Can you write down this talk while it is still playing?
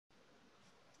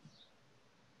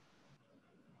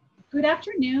Good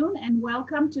afternoon and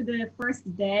welcome to the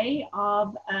first day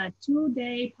of a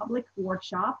two-day public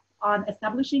workshop on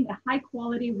establishing a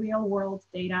high-quality real-world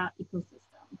data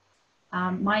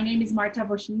ecosystem. My name is Marta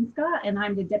Woszinska and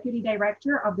I'm the Deputy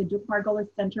Director of the Duke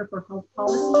Margolis Center for Health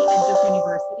Policy at Duke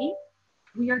University.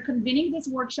 We are convening this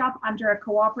workshop under a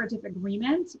cooperative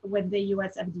agreement with the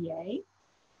US FDA.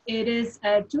 It is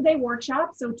a two-day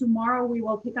workshop, so tomorrow we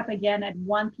will pick up again at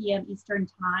 1 p.m. Eastern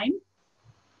Time.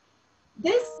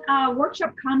 This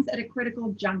workshop comes at a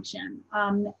critical junction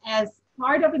as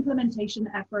part of implementation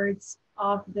efforts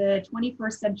of the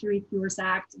 21st Century Cures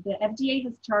Act. The FDA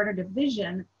has chartered a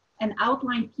vision and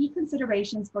outlined key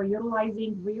considerations for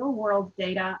utilizing real-world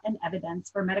data and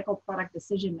evidence for medical product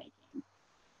decision-making.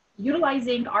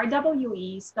 Utilizing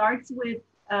RWE starts with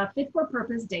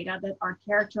fit-for-purpose data that are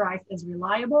characterized as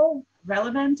reliable,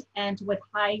 relevant, and with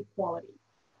high quality.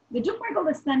 The Duke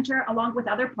Margolis Center, along with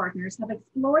other partners, have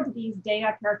explored these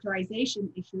data characterization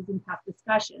issues in past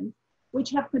discussions, which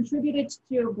have contributed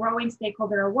to growing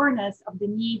stakeholder awareness of the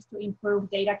need to improve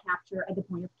data capture at the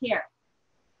point of care.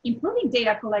 Improving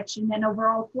data collection and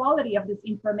overall quality of this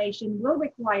information will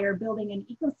require building an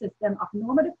ecosystem of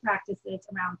normative practices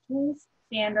around tools,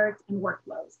 standards, and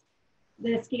workflows.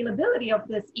 The scalability of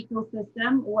this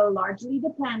ecosystem will largely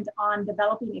depend on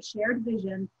developing a shared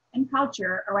vision and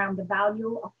culture around the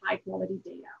value of high quality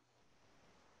data.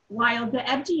 While the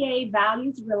FDA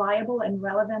values reliable and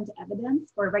relevant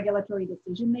evidence for regulatory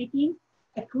decision making,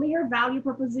 a clear value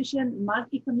proposition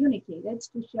must be communicated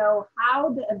to show how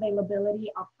the availability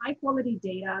of high quality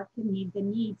data can meet the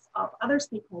needs of other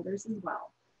stakeholders as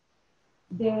well.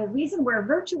 The reason we're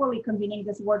virtually convening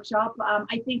this workshop,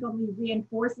 I think only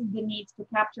reinforces the need to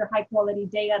capture high quality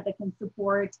data that can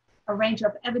support a range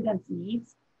of evidence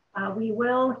needs. We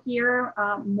will hear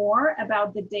more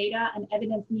about the data and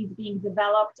evidence needs being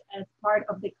developed as part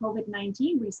of the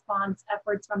COVID-19 response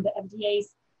efforts from the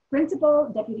FDA's Principal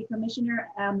Deputy Commissioner,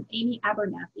 Amy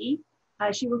Abernathy.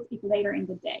 She will speak later in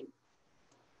the day.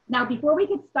 Now, before we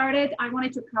get started, I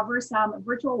wanted to cover some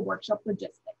virtual workshop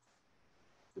logistics.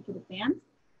 To the fans.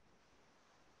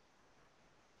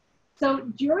 So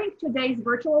during today's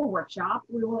virtual workshop,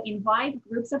 we will invite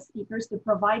groups of speakers to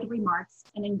provide remarks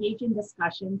and engage in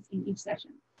discussions in each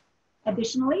session.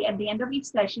 Additionally, at the end of each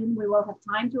session, we will have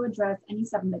time to address any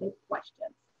submitted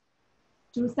questions.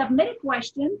 To submit a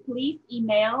question, please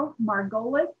email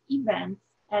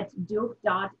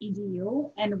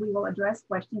margolisevents@duke.edu and we will address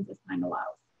questions as time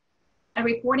allows. A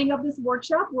recording of this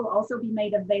workshop will also be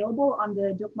made available on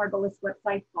the Duke Margolis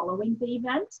website following the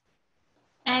event.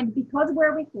 And because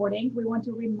we're recording, we want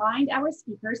to remind our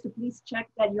speakers to please check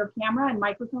that your camera and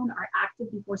microphone are active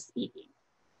before speaking.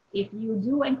 If you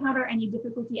do encounter any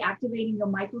difficulty activating your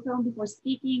microphone before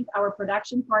speaking, our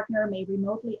production partner may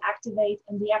remotely activate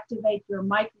and deactivate your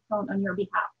microphone on your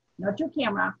behalf, not your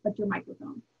camera, but your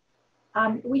microphone.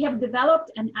 We have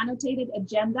developed an annotated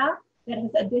agenda that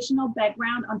has additional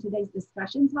background on today's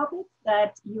discussion topics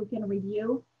that you can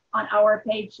review on our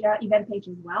page, event page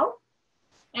as well.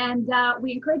 And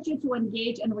we encourage you to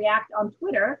engage and react on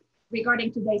Twitter regarding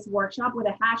today's workshop with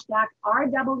a hashtag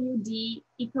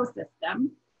RWDecosystem.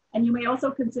 And you may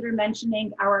also consider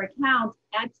mentioning our account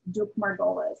at Duke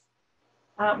Margolis.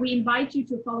 We invite you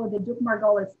to follow the Duke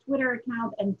Margolis Twitter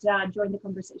account and join the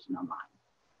conversation online.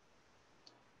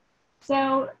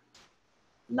 So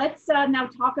let's now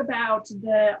talk about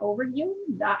the overview,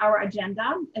 our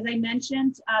agenda. As I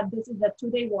mentioned, this is a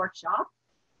two-day workshop.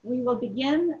 We will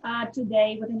begin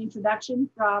today with an introduction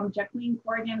from Jacqueline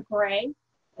Corrigan-Correa,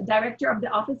 Director of the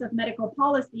Office of Medical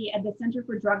Policy at the Center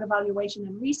for Drug Evaluation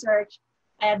and Research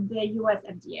at the US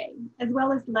FDA, as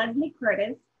well as Leslie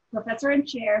Curtis, Professor and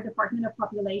Chair, Department of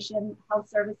Population Health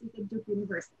Services at Duke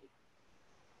University.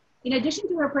 In addition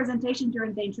to her presentation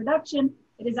during the introduction,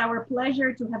 it is our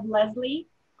pleasure to have Leslie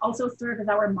also serve as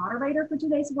our moderator for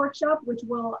today's workshop, which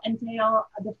will entail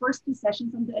the first two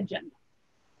sessions on the agenda.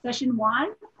 Session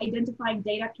 1, identifying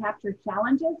data capture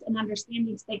challenges and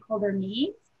understanding stakeholder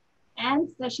needs. And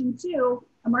Session 2,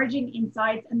 emerging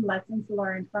insights and lessons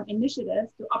learned from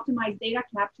initiatives to optimize data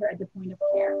capture at the point of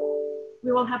care.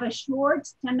 We will have a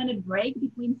short 10-minute break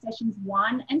between Sessions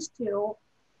 1 and 2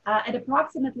 at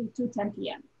approximately 2:10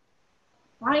 p.m.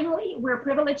 Finally, we're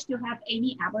privileged to have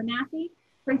Amy Abernathy,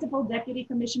 Principal Deputy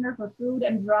Commissioner for Food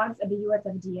and Drugs at the US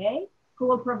FDA, who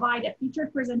will provide a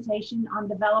featured presentation on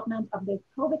development of the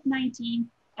COVID-19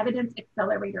 Evidence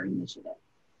Accelerator Initiative.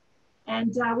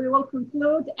 And we will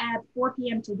conclude at 4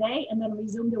 p.m. today and then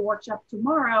resume the workshop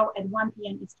tomorrow at 1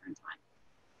 p.m. Eastern Time.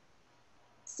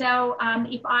 So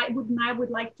I would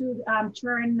like to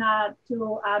turn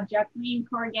to Jacqueline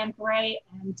Corrigan-Gray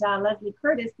and Leslie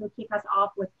Curtis to kick us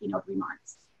off with keynote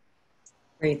remarks.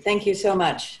 Great, thank you so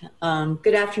much.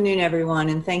 Good afternoon, everyone,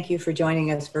 and thank you for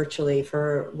joining us virtually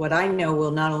for what I know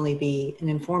will not only be an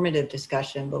informative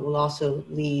discussion, but will also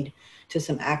lead to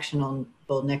some actionable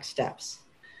next steps.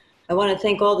 I want to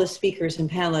thank all the speakers and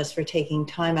panelists for taking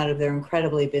time out of their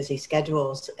incredibly busy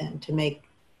schedules and to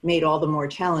made all the more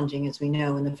challenging, as we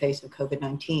know, in the face of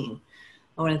COVID-19.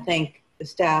 I want to thank the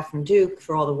staff from Duke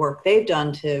for all the work they've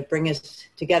done to bring us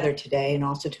together today, and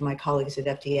also to my colleagues at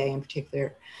FDA, in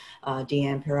particular,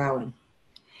 Deanne Perawan.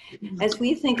 As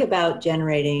we think about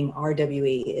generating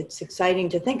RWE, it's exciting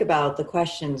to think about the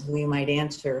questions we might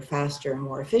answer faster and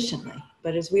more efficiently.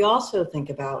 But as we also think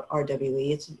about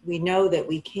RWE, we know that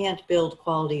we can't build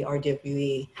quality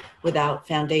RWE without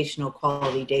foundational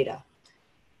quality data.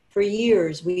 For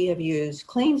years, we have used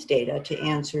claims data to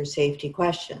answer safety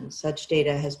questions. Such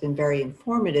data has been very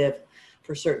informative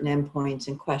for certain endpoints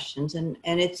and questions, and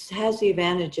it has the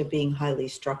advantage of being highly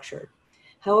structured.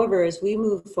 However, as we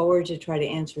move forward to try to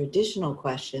answer additional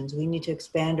questions, we need to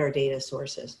expand our data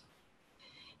sources.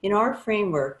 In our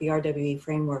framework, the RWE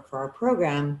framework for our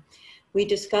program, we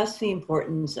discuss the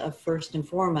importance of first and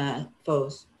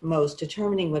foremost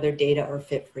determining whether data are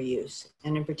fit for use.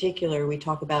 And in particular, we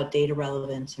talk about data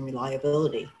relevance and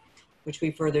reliability, which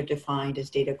we further defined as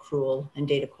data accrual and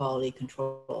data quality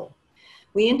control.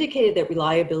 We indicated that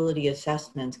reliability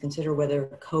assessments consider whether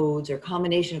codes or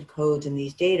combination of codes in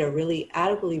these data really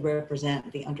adequately represent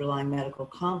the underlying medical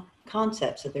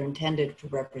concepts that they're intended to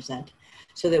represent,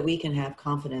 so that we can have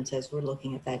confidence as we're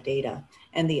looking at that data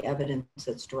and the evidence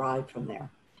that's derived from there.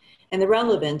 And the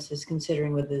relevance is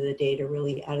considering whether the data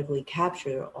really adequately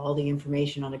capture all the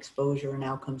information on exposure and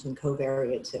outcomes and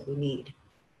covariates that we need.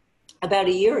 About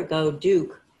a year ago,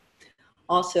 Duke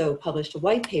also published a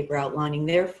white paper outlining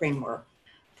their framework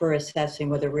for assessing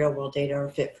whether real-world data are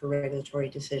fit for regulatory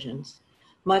decisions.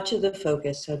 Much of the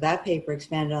focus of that paper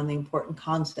expanded on the important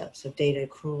concepts of data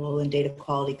accrual and data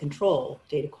quality control.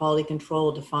 Data quality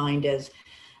control defined as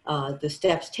the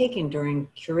steps taken during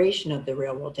curation of the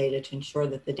real-world data to ensure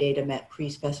that the data met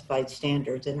pre-specified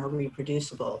standards and are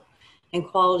reproducible. And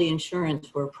quality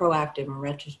assurance were proactive and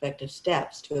retrospective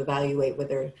steps to evaluate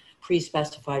whether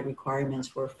pre-specified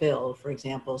requirements were filled. For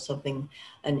example,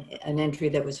 an entry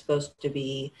that was supposed to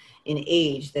be in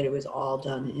age, that it was all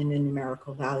done in the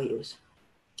numerical values.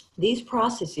 These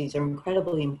processes are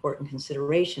incredibly important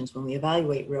considerations when we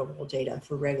evaluate real-world data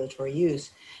for regulatory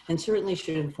use, and certainly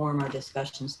should inform our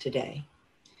discussions today.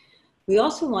 We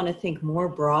also want to think more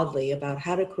broadly about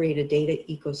how to create a data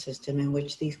ecosystem in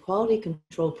which these quality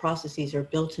control processes are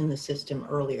built in the system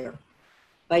earlier.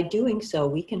 By doing so,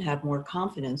 we can have more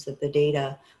confidence that the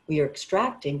data we are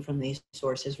extracting from these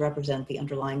sources represent the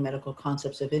underlying medical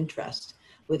concepts of interest,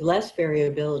 with less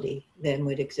variability than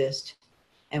would exist,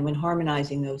 and when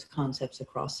harmonizing those concepts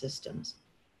across systems.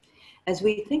 As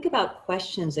we think about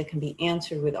questions that can be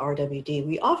answered with RWD,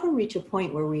 we often reach a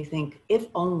point where we think, if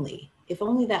only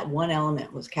that one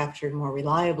element was captured more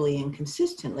reliably and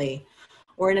consistently,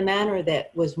 or in a manner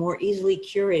that was more easily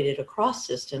curated across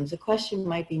systems, the question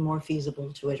might be more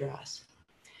feasible to address.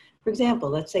 For example,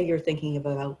 let's say you're thinking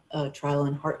about a trial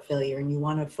in heart failure and you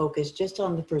want to focus just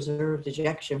on the preserved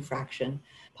ejection fraction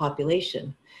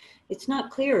population. It's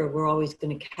not clear we're always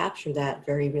going to capture that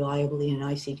very reliably in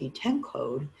ICD-10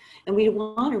 code, and we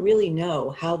want to really know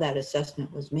how that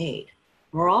assessment was made.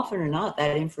 More often or not,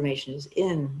 that information is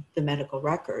in the medical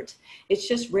records. It's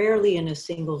just rarely in a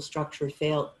single structured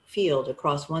field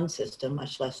across one system,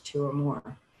 much less two or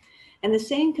more. And the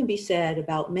same can be said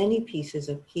about many pieces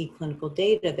of key clinical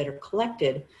data that are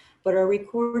collected, but are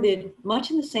recorded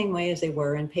much in the same way as they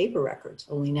were in paper records,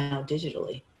 only now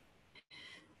digitally.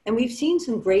 And we've seen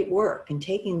some great work in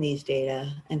taking these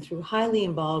data and through highly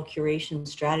involved curation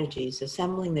strategies,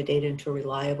 assembling the data into a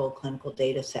reliable clinical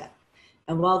data set.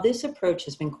 And while this approach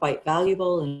has been quite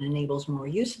valuable and enables more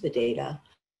use of the data,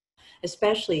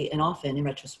 especially and often in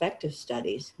retrospective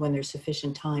studies when there's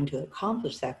sufficient time to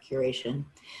accomplish that curation,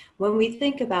 when we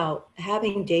think about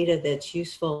having data that's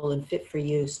useful and fit for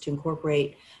use to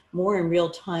incorporate more in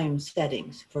real-time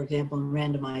settings, for example, in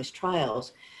randomized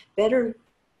trials, better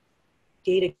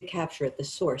data capture at the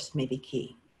source may be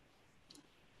key.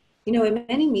 You know, in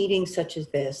many meetings such as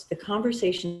this, the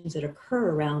conversations that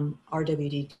occur around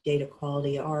RWD data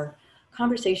quality are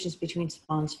conversations between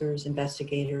sponsors,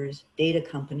 investigators, data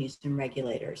companies, and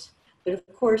regulators. But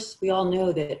of course, we all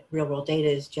know that real-world data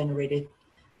is generated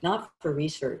not for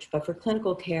research, but for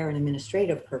clinical care and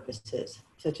administrative purposes,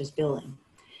 such as billing.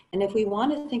 And if we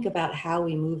want to think about how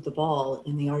we move the ball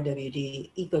in the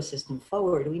RWD ecosystem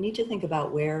forward, we need to think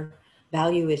about where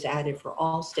value is added for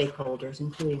all stakeholders,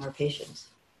 including our patients.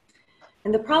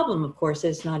 And the problem, of course,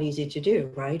 is not easy to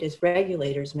do, right? As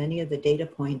regulators, many of the data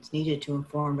points needed to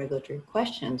inform regulatory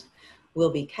questions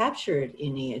will be captured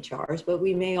in EHRs, but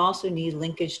we may also need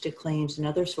linkage to claims and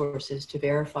other sources to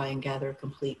verify and gather a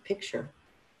complete picture.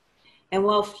 And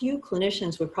while few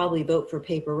clinicians would probably vote for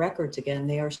paper records again,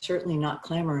 they are certainly not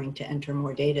clamoring to enter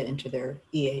more data into their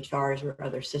EHRs or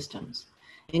other systems.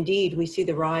 Indeed, we see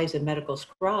the rise of medical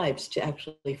scribes to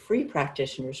actually free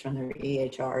practitioners from their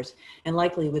EHRs, and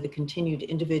likely with the continued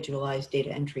individualized data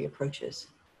entry approaches.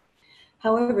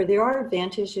 However, there are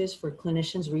advantages for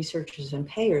clinicians, researchers, and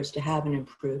payers to have an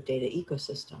improved data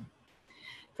ecosystem.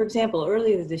 For example,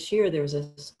 earlier this year, there was a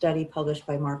study published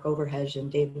by Mark Overhedge and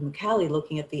David McCallie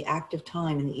looking at the active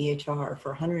time in the EHR for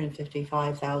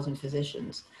 155,000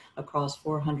 physicians across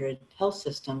 400 health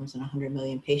systems and 100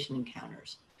 million patient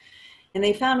encounters. And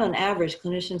they found on average,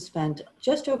 clinicians spent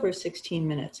just over 16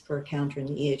 minutes per encounter in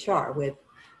the EHR, with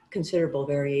considerable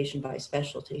variation by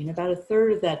specialty. And about a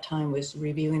third of that time was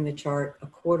reviewing the chart, a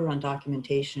quarter on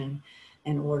documentation,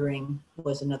 and ordering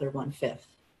was another 1/5.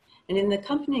 And in the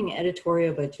accompanying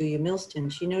editorial by Julia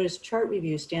Milston, she noticed chart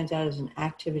review stands out as an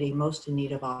activity most in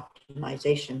need of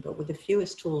optimization, but with the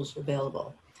fewest tools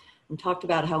available. And talked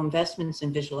about how investments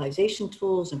in visualization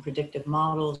tools and predictive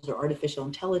models or artificial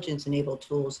intelligence enabled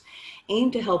tools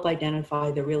aim to help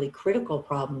identify the really critical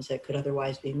problems that could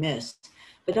otherwise be missed,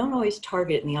 but don't always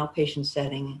target in the outpatient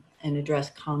setting and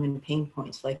address common pain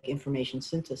points like information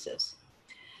synthesis.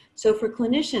 So for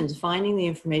clinicians, finding the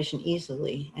information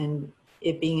easily and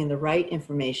it being in the right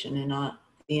information and not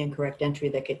the incorrect entry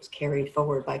that gets carried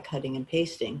forward by cutting and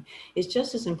pasting is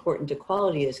just as important to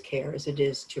quality as care as it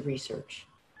is to research.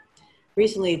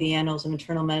 Recently, the Annals of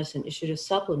Internal Medicine issued a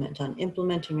supplement on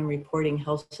implementing and reporting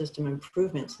health system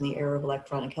improvements in the era of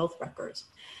electronic health records.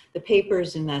 The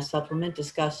papers in that supplement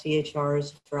discuss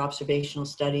EHRs for observational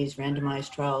studies,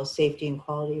 randomized trials, safety and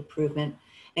quality improvement,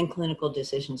 and clinical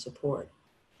decision support.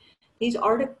 These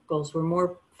articles were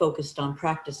more focused on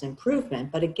practice improvement,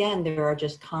 but again, there are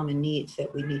just common needs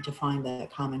that we need to find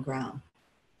that common ground.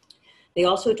 They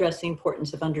also address the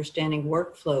importance of understanding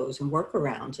workflows and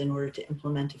workarounds in order to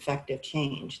implement effective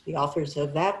change. The authors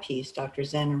of that piece, Dr.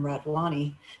 Zen and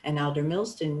Ratwani and Alder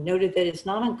Milston, noted that it's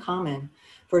not uncommon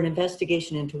for an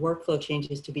investigation into workflow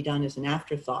changes to be done as an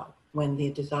afterthought when the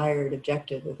desired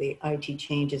objective of the IT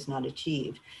change is not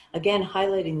achieved, again,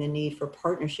 highlighting the need for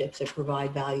partnerships that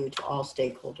provide value to all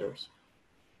stakeholders.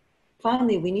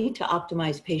 Finally, we need to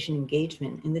optimize patient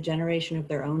engagement in the generation of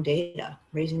their own data,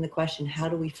 raising the question, how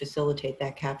do we facilitate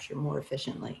that capture more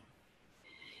efficiently?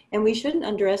 And we shouldn't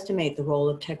underestimate the role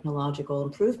of technological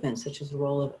improvements, such as the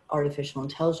role of artificial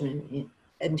intelligence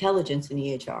in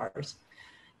EHRs.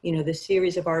 You know, the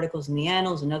series of articles in the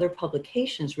Annals and other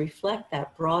publications reflect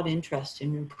that broad interest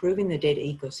in improving the data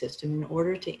ecosystem in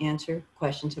order to answer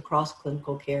questions across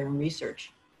clinical care and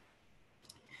research.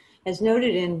 As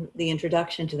noted in the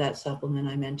introduction to that supplement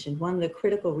I mentioned, one of the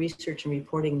critical research and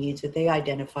reporting needs that they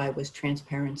identified was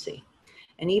transparency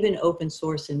and even open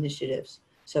source initiatives.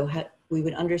 So we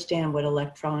would understand what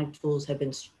electronic tools have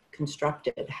been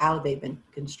constructed, how they've been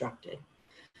constructed.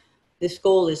 This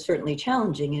goal is certainly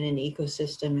challenging in an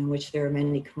ecosystem in which there are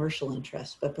many commercial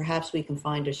interests, but perhaps we can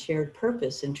find a shared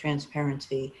purpose in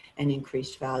transparency and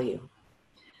increased value.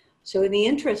 So in the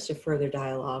interest of further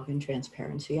dialogue and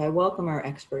transparency, I welcome our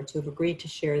experts who have agreed to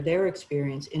share their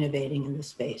experience innovating in this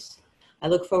space. I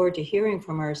look forward to hearing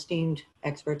from our esteemed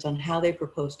experts on how they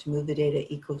propose to move the data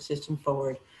ecosystem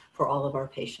forward for all of our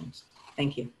patients.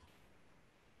 Thank you.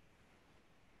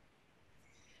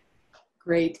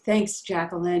 Great, thanks,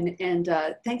 Jacqueline. And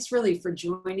thanks really for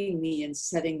joining me in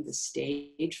setting the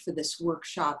stage for this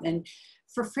workshop and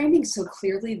for framing so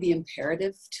clearly the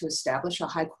imperative to establish a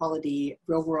high quality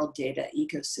real world data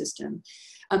ecosystem.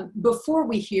 Before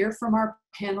we hear from our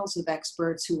panels of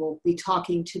experts who will be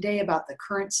talking today about the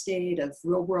current state of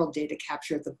real world data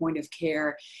capture at the point of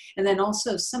care, and then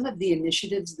also some of the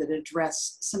initiatives that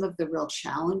address some of the real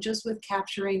challenges with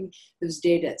capturing those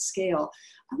data at scale,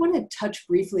 I want to touch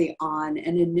briefly on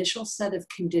an initial set of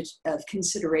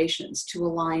considerations to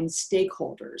align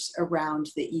stakeholders around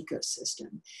the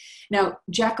ecosystem. Now,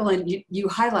 Jacqueline, you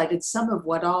highlighted some of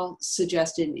what I'll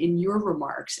suggest in your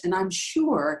remarks, and I'm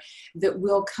sure that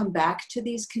we'll come back to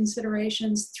these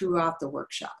considerations throughout the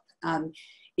workshop.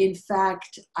 In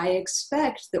fact, I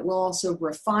expect that we'll also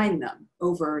refine them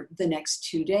over the next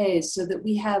 2 days so that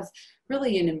we have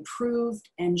really an improved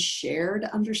and shared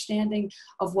understanding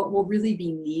of what will really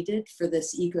be needed for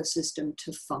this ecosystem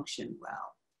to function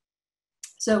well.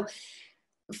 So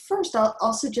first,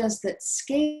 I'll suggest that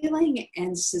scaling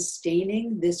and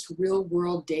sustaining this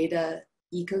real-world data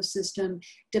ecosystem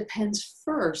depends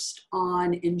first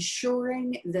on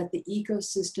ensuring that the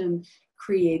ecosystem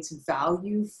creates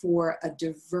value for a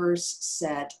diverse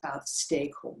set of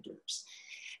stakeholders.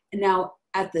 Now,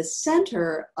 at the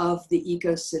center of the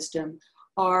ecosystem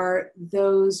are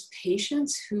those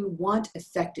patients who want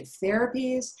effective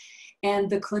therapies and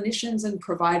the clinicians and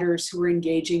providers who are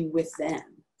engaging with them,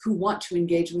 who want to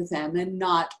engage with them and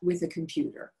not with a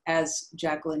computer, as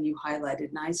Jacqueline, you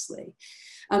highlighted nicely.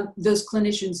 Those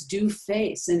clinicians do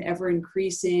face an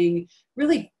ever-increasing,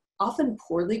 really often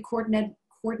poorly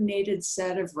coordinated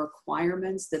set of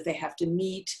requirements that they have to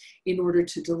meet in order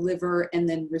to deliver and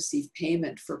then receive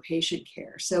payment for patient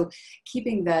care. So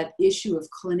keeping that issue of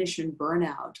clinician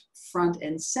burnout front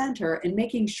and center and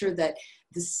making sure that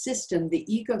the system, the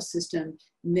ecosystem,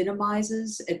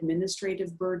 minimizes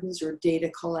administrative burdens or data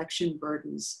collection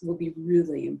burdens will be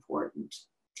really important.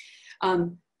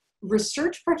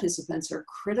 Research participants are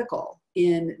critical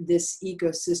in this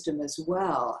ecosystem as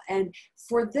well. And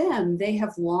for them, they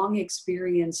have long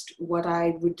experienced what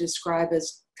I would describe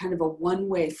as kind of a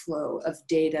one-way flow of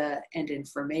data and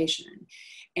information,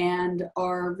 and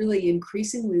are really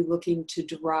increasingly looking to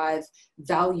derive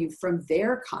value from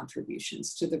their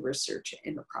contributions to the research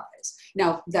enterprise.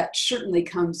 Now, that certainly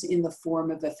comes in the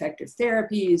form of effective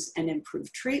therapies and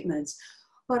improved treatments,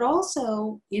 but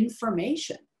also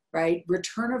information, right?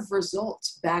 Return of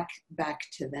results back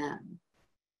to them.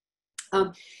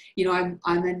 You know,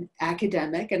 I'm an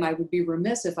academic, and I would be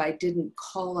remiss if I didn't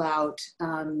call out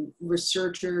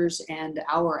researchers and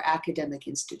our academic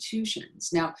institutions.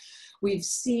 Now, we've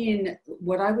seen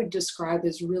what I would describe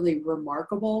as really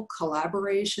remarkable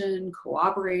collaboration,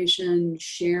 cooperation,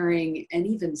 sharing, and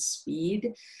even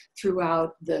speed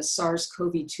throughout the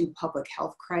SARS-CoV-2 public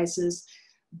health crisis.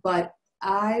 But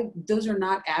those are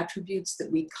not attributes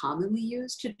that we commonly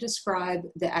use to describe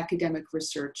the academic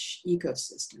research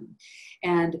ecosystem.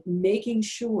 And making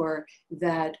sure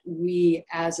that we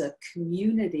as a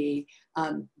community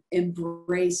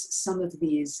embrace some of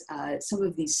these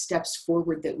steps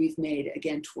forward that we've made,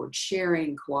 again, towards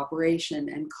sharing, cooperation,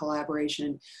 and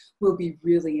collaboration will be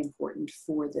really important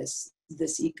for this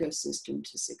ecosystem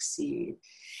to succeed.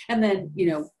 And then, you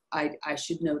know, I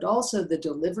should note also the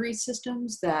delivery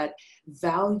systems that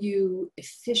value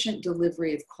efficient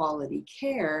delivery of quality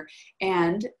care,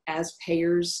 and as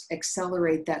payers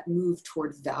accelerate that move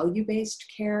toward value-based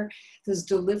care, those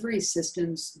delivery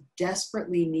systems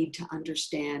desperately need to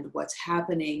understand what's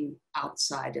happening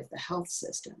outside of the health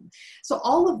system. So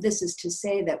all of this is to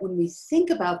say that when we think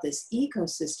about this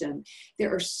ecosystem,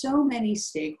 there are so many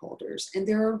stakeholders, and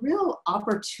there are real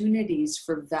opportunities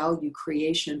for value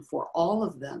creation for all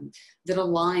of them that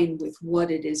align with what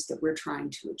it is that we're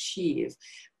trying to achieve.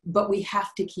 But we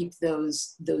have to keep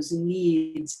those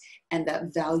needs and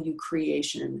that value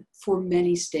creation for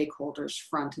many stakeholders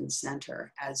front and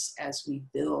center as we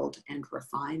build and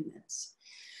refine this.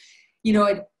 You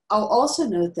know, I'll also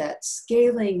note that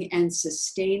scaling and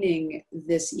sustaining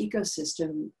this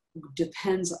ecosystem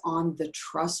depends on the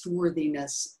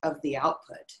trustworthiness of the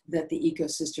output that the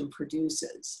ecosystem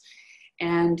produces.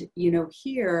 And, you know,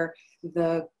 here,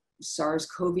 the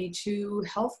SARS-CoV-2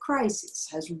 health crisis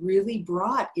has really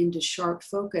brought into sharp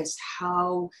focus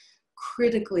how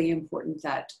critically important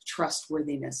that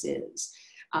trustworthiness is.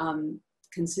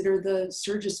 Consider the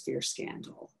Surgisphere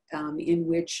scandal, in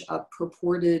which a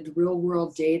purported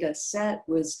real-world data set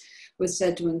was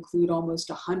said to include almost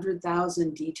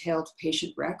 100,000 detailed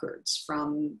patient records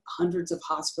from hundreds of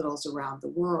hospitals around the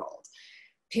world.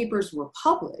 Papers were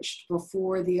published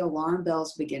before the alarm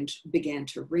bells began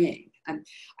to ring.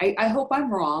 I hope I'm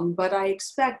wrong, but I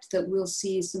expect that we'll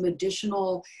see some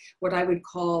additional, what I would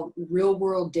call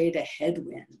real-world data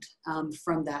headwind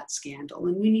from that scandal.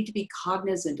 And we need to be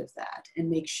cognizant of that and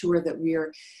make sure that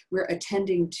we're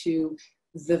attending to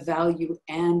the value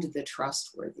and the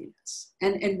trustworthiness.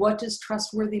 And what does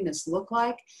trustworthiness look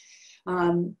like?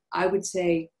 I would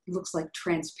say it looks like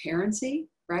transparency,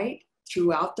 right?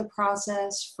 Throughout the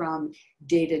process, from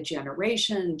data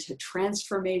generation to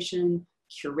transformation,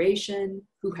 curation,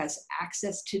 who has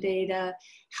access to data,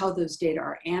 how those data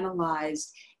are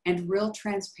analyzed, and real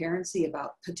transparency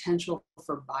about potential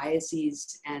for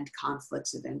biases and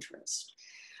conflicts of interest.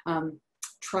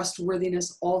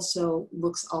 Trustworthiness also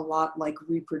looks a lot like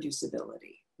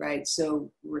reproducibility, right?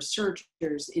 So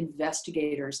researchers,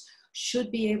 investigators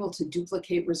should be able to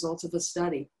duplicate results of a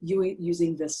study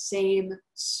using the same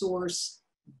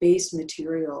source-based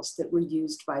materials that were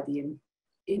used by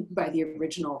the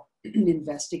original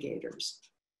investigators.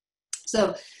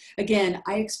 So again,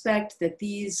 I expect that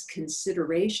these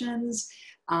considerations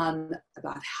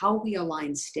about how we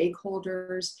align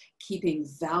stakeholders, keeping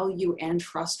value and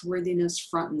trustworthiness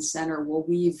front and center will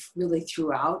weave really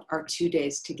throughout our 2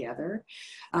 days together.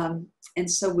 And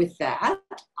so with that,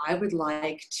 I would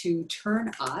like to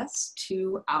turn us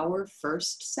to our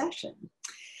first session.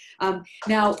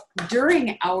 Now,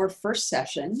 during our first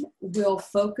session, we'll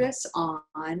focus on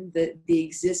the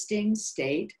existing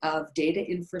state of data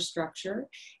infrastructure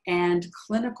and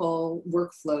clinical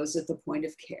workflows at the point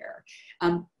of care.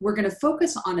 We're going to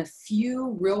focus on a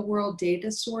few real-world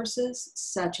data sources,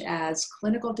 such as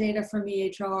clinical data from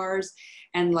EHRs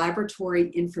and laboratory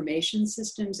information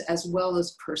systems, as well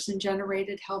as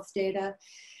person-generated health data.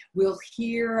 We'll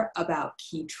hear about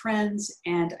key trends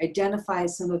and identify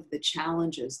some of the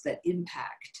challenges that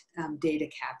impact data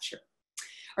capture.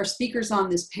 Our speakers on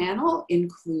this panel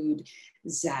include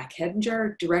Zach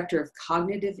Hedinger, Director of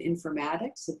Cognitive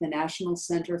Informatics at the National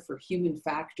Center for Human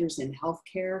Factors in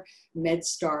Healthcare,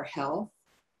 MedStar Health;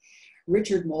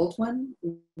 Richard Moldwin,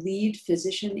 Lead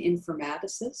Physician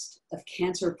Informaticist of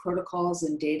Cancer Protocols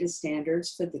and Data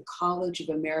Standards for the College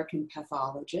of American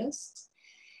Pathologists;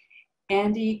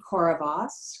 Andy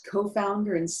Coravas,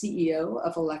 co-founder and CEO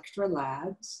of Electra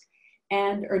Labs;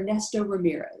 and Ernesto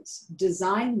Ramirez,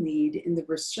 design lead in the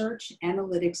Research,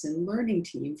 Analytics, and Learning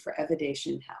team for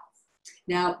Evidation Health.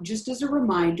 Now, just as a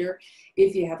reminder,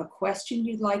 if you have a question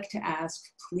you'd like to ask,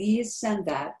 please send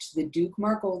that to the Duke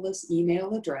Margolis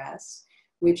email address,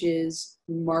 which is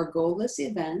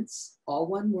margolisevents, all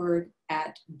one word,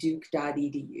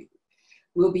 @duke.edu.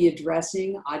 We'll be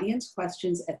addressing audience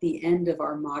questions at the end of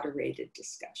our moderated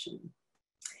discussion.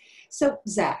 So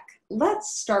Zach,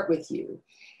 let's start with you.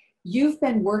 You've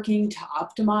been working to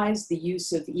optimize the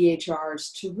use of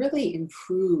EHRs to really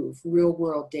improve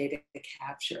real-world data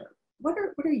capture. What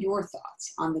are your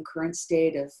thoughts on the current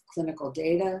state of clinical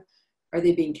data? Are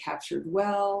they being captured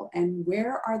well? And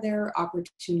where are there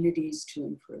opportunities to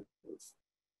improve?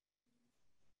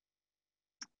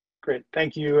 Great,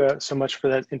 thank you so much for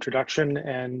that introduction.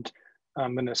 And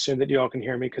I'm gonna assume that you all can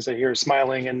hear me because I hear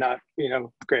smiling and not,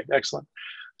 great, excellent.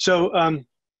 So,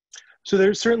 so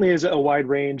there certainly is a wide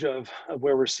range of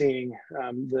where we're seeing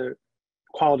the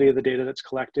quality of the data that's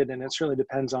collected, and it certainly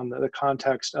depends on the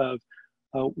context of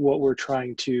what we're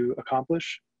trying to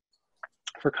accomplish.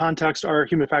 For context, our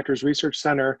Human Factors Research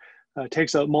Center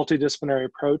takes a multidisciplinary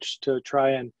approach to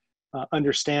try and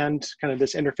understand kind of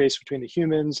this interface between the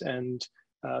humans and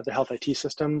the health IT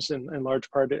systems, and in large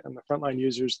part, and the frontline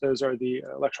users, those are the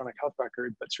electronic health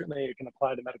record, but certainly it can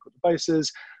apply to medical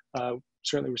devices.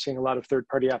 Certainly we're seeing a lot of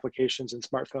third-party applications and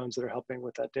smartphones that are helping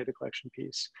with that data collection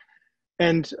piece.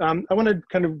 And I want to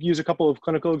kind of use a couple of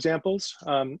clinical examples.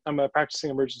 I'm a practicing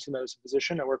emergency medicine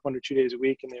physician. I work 1 to 2 days a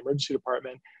week in the emergency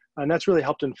department, and that's really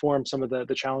helped inform some of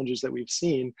the challenges that we've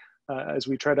seen as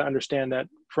we try to understand that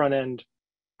frontline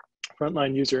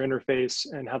user interface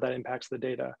and how that impacts the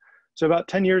data. So about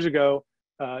 10 years ago,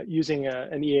 using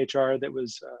an EHR that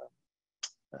was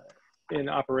in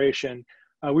operation,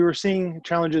 we were seeing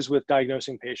challenges with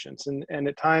diagnosing patients. And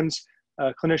at times,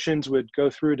 clinicians would go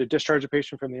through to discharge a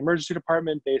patient from the emergency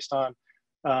department based on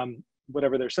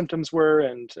whatever their symptoms were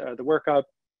and the workup,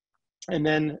 and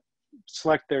then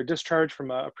select their discharge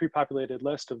from a pre-populated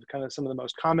list of kind of some of the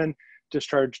most common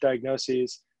discharge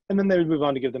diagnoses. And then they would move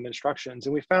on to give them instructions.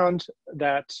 And we found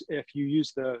that if you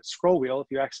use the scroll wheel, if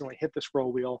you accidentally hit the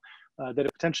scroll wheel, that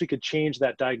it potentially could change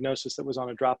that diagnosis that was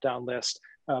on a drop-down list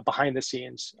behind the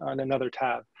scenes on another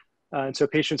tab. And so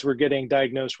patients were getting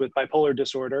diagnosed with bipolar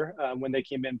disorder when they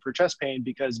came in for chest pain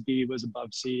because B was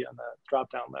above C on the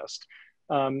drop-down list.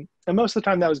 And most of the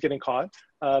time that was getting caught,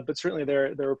 but certainly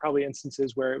there were probably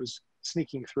instances where it was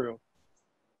sneaking through.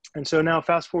 And so now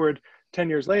fast forward 10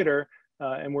 years later,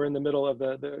 and we're in the middle of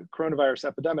the coronavirus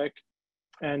epidemic,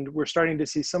 and we're starting to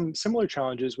see some similar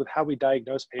challenges with how we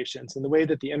diagnose patients and the way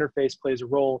that the interface plays a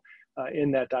role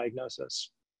in that diagnosis.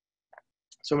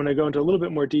 So I'm going to go into a little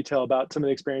bit more detail about some of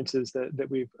the experiences that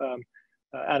we've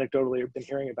anecdotally been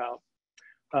hearing about.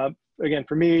 Again,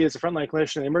 for me as a frontline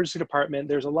clinician in the emergency department,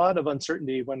 there's a lot of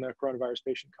uncertainty when the coronavirus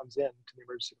patient comes in to the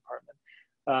emergency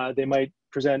department. They might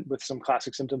present with some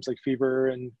classic symptoms like fever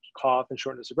and cough and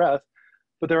shortness of breath.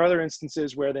 But there are other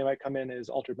instances where they might come in as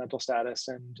altered mental status,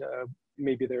 and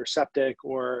maybe they're septic,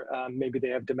 or maybe they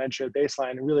have dementia at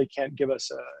baseline and really can't give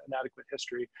us an adequate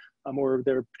history, or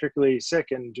they're particularly sick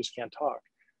and just can't talk.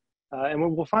 And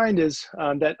what we'll find is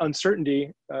that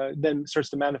uncertainty then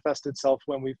starts to manifest itself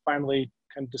when we finally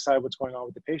kind of decide what's going on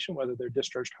with the patient, whether they're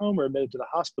discharged home or admitted to the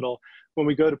hospital, when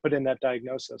we go to put in that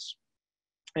diagnosis.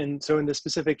 And so in the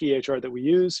specific EHR that we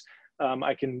use,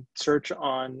 I can search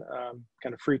on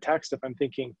kind of free text if I'm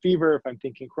thinking fever, if I'm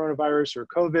thinking coronavirus or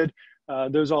COVID.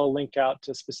 Those all link out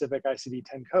to specific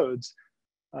ICD-10 codes.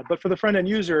 But for the front-end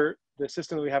user, the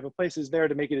system that we have in place is there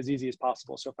to make it as easy as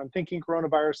possible. So if I'm thinking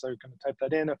coronavirus, I'm going to type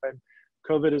that in. If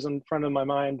COVID is in front of my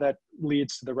mind, that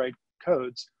leads to the right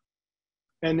codes.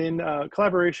 And in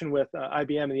collaboration with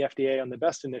IBM and the FDA on the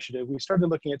BEST initiative, we started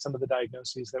looking at some of the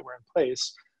diagnoses that were in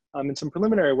place. And some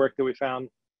preliminary work that we found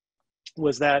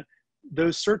was that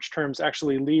those search terms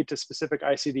actually lead to specific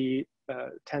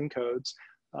ICD-10 codes.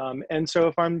 And so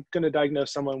if I'm going to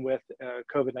diagnose someone with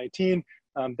COVID-19,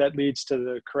 that leads to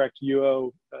the correct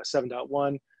UO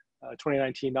 7.1,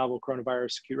 2019 novel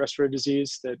coronavirus acute respiratory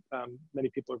disease that many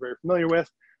people are very familiar with.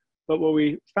 But what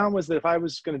we found was that if I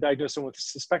was going to diagnose someone with a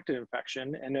suspected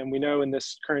infection, and then we know in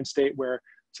this current state where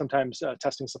sometimes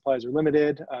testing supplies are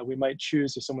limited, we might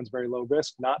choose, if someone's very low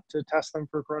risk, not to test them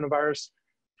for coronavirus,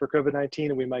 for COVID-19,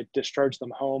 and we might discharge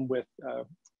them home with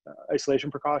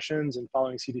isolation precautions and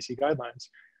following CDC guidelines.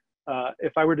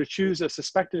 If I were to choose a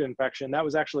suspected infection, that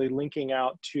was actually linking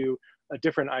out to a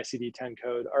different ICD-10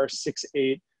 code,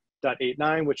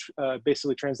 R68.89, which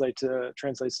basically translates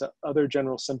to other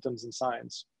general symptoms and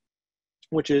signs,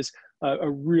 which is a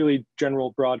really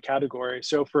general broad category.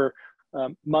 So for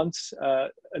months,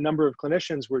 a number of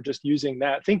clinicians were just using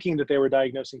that, thinking that they were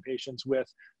diagnosing patients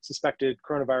with suspected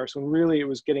coronavirus, when really it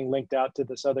was getting linked out to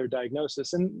this other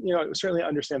diagnosis. And certainly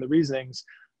understand the reasonings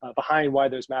behind why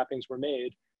those mappings were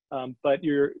made. But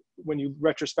when you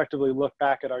retrospectively look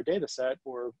back at our data set,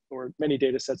 or many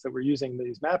data sets that we're using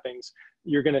these mappings,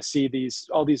 you're going to see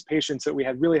all these patients that we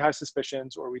had really high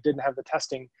suspicions, or we didn't have the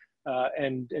testing,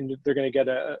 and they're going to get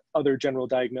a other general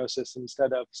diagnosis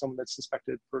instead of someone that's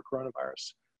suspected for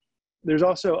coronavirus. There's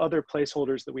also other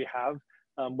placeholders that we have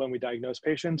when we diagnose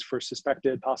patients for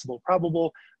suspected, possible,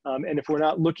 probable. And if we're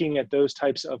not looking at those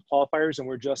types of qualifiers and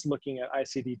we're just looking at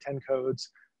ICD-10 codes,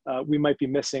 we might be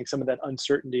missing some of that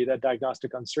uncertainty, that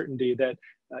diagnostic uncertainty that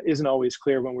isn't always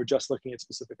clear when we're just looking at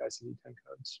specific ICD-10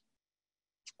 codes.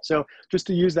 So just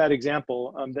to use that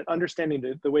example, that understanding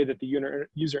the way that the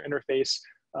user interface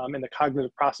and the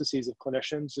cognitive processes of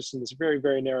clinicians, just in this very,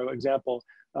 very narrow example,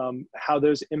 how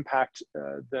those impact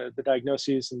the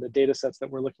diagnoses and the data sets that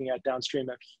we're looking at downstream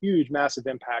have huge, massive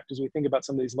impact as we think about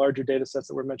some of these larger data sets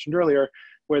that were mentioned earlier,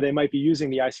 where they might be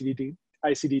using the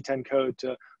ICD-10 code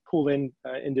to pull in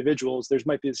individuals. There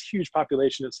might be this huge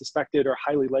population of suspected or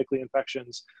highly likely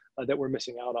infections that we're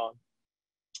missing out on.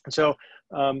 So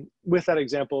with that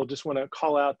example, just want to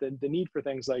call out the need for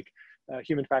things like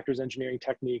human factors engineering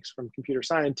techniques from computer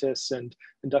scientists and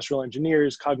industrial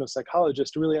engineers, cognitive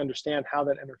psychologists, to really understand how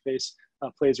that interface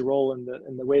plays a role in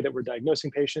the way that we're diagnosing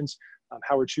patients,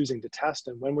 how we're choosing to test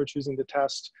and when we're choosing to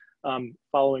test,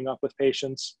 following up with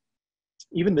patients.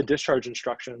 Even the discharge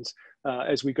instructions,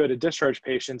 as we go to discharge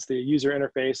patients, the user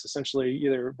interface, essentially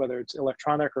either whether it's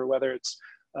electronic or whether it's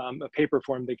a paper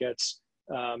form that gets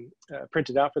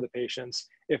printed out for the patients,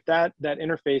 if that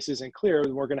interface isn't clear,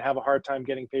 then we're going to have a hard time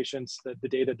getting patients the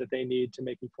data that they need to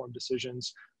make informed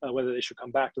decisions, whether they should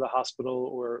come back to the hospital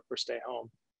or stay home.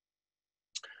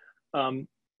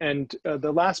 And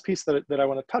the last piece that I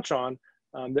want to touch on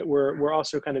that we're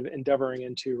also kind of endeavoring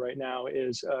into right now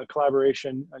is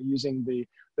collaboration using the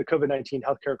COVID-19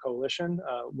 Healthcare Coalition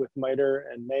with MITRE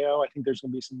and Mayo. I think there's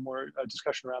going to be some more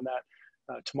discussion around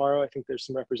that tomorrow. I think there's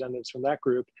some representatives from that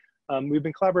group. We've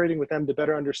been collaborating with them to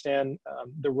better understand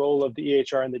the role of the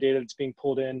EHR and the data that's being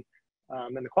pulled in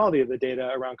and the quality of the data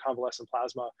around convalescent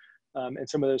plasma and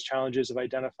some of those challenges of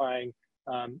identifying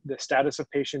the status of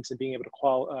patients and being able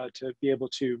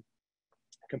to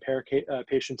compare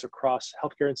patients across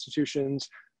healthcare institutions,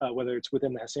 whether it's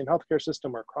within the same healthcare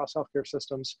system or across healthcare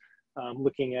systems,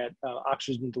 looking at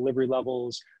oxygen delivery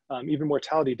levels, even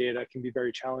mortality data can be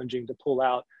very challenging to pull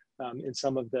out in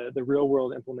some of the real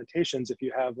world implementations if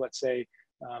you have, let's say,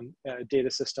 a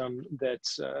data system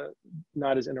that's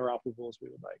not as interoperable as we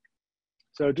would like.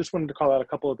 So just wanted to call out a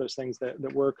couple of those things that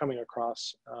we're coming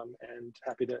across and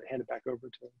happy to hand it back over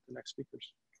to the next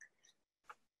speakers.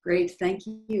 Great, thank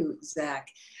you, Zach.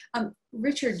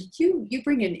 Richard, you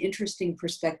bring an interesting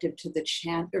perspective to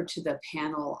the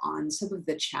panel on some of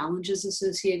the challenges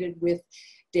associated with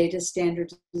data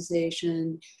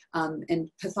standardization, and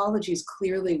pathology is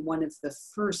clearly one of the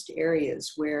first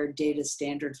areas where data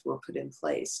standards were put in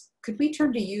place. Could we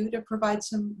turn to you to provide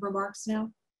some remarks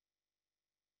now?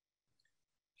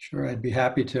 Sure, I'd be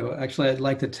happy to. Actually, I'd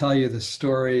like to tell you the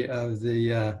story of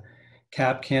the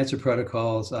CAP cancer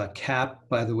protocols. CAP,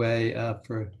 by the way,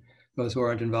 for those who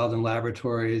aren't involved in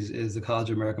laboratories, is the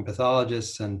College of American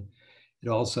Pathologists, and It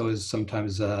also is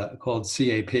sometimes called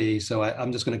CAP, so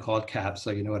I'm just going to call it CAP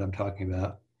so you know what I'm talking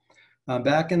about.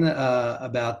 Back in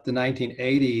about the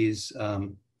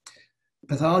 1980s,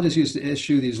 pathologists used to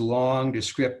issue these long,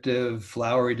 descriptive,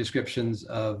 flowery descriptions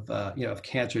of, of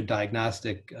cancer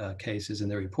diagnostic cases in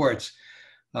their reports.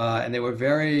 And they were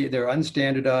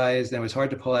unstandardized, and it was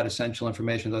hard to pull out essential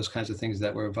information, those kinds of things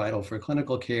that were vital for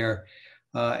clinical care.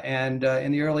 And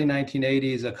in the early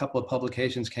 1980s, a couple of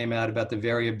publications came out about the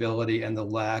variability and the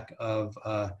lack of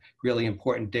really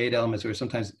important data elements. There were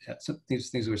sometimes these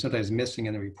things were sometimes missing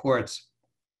in the reports.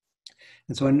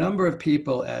 And so a number of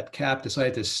people at CAP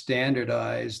decided to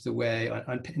standardize the way,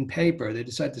 in paper, they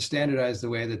decided to standardize the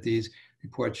way that these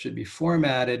reports should be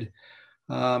formatted.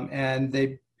 And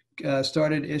they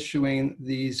started issuing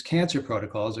these cancer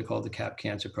protocols. They're called the CAP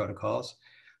cancer protocols.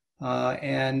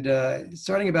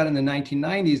 Starting about in the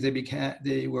 1990s,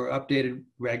 they were updated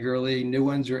regularly. New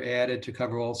ones were added to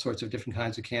cover all sorts of different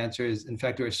kinds of cancers. In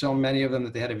fact, there were so many of them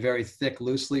that they had a very thick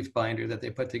loose leaf binder that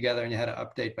they put together, and you had to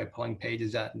update by pulling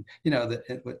pages out, and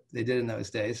what they did in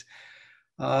those days.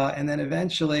 And then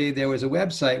eventually there was a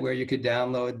website where you could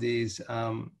download these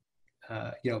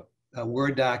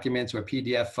Word documents or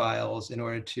PDF files in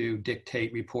order to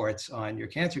dictate reports on your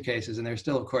cancer cases. And they're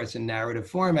still, of course, in narrative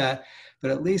format, but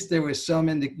at least there was some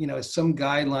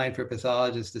guideline for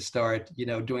pathologists to start,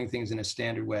 doing things in a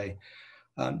standard way.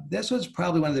 This was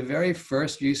probably one of the very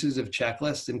first uses of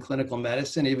checklists in clinical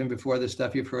medicine, even before the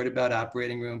stuff you've heard about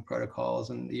operating room protocols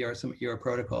and some ER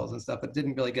protocols and stuff, but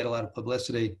didn't really get a lot of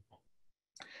publicity.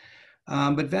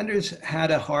 But vendors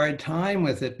had a hard time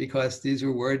with it because these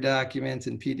were Word documents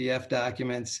and PDF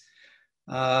documents.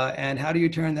 And how do you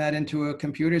turn that into a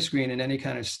computer screen in any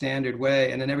kind of standard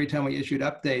way? And then every time we issued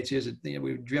updates, we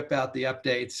would drip out the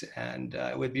updates, and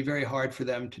it would be very hard for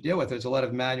them to deal with. There's a lot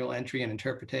of manual entry and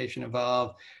interpretation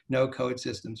involved, no code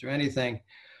systems or anything.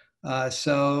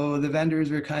 So the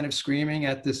vendors were kind of screaming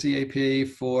at the CAP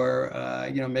for,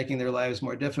 making their lives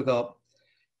more difficult.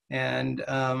 And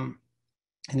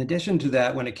in addition to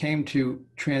that, when it came to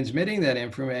transmitting that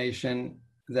information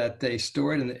that they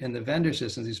stored in the vendor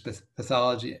systems, these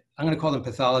pathology, I'm going to call them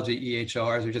pathology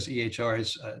EHRs, or just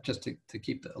EHRs, just to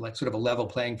keep sort of a level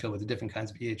playing field with the different kinds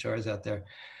of EHRs out there.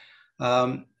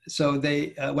 So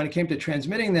they, when it came to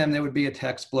transmitting them, there would be a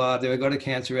text blob. They would go to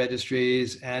cancer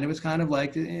registries, and it was kind of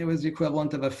like, it was the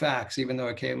equivalent of a fax, even though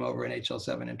it came over an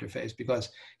HL7 interface, because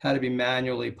it had to be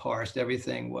manually parsed.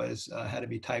 Everything had to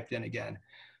be typed in again.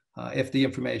 If the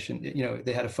information,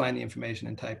 they had to find the information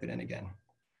and type it in again.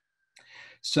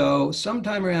 So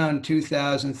sometime around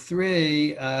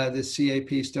 2003, the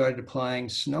CAP started applying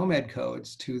SNOMED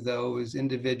codes to those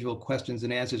individual questions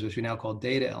and answers, which we now call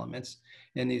data elements,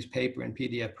 in these paper and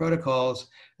PDF protocols.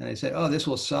 And they said, oh, this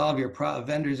will solve your problem.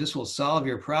 Vendors, this will solve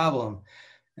your problem.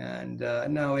 And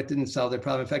no, it didn't solve their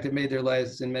problem. In fact, it made their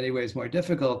lives in many ways more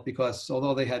difficult, because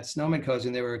although they had SNOMED codes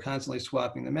and they were constantly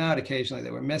swapping them out, occasionally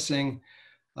they were missing.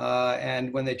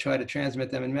 And when they tried to transmit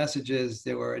them in messages,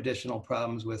 there were additional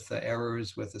problems with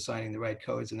errors with assigning the right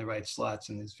codes in the right slots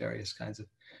in these various kinds of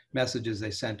messages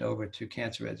they sent over to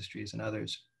cancer registries and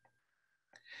others.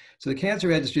 So the cancer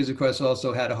registries, of course,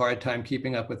 also had a hard time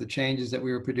keeping up with the changes that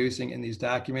we were producing in these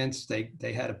documents. They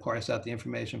had to parse out the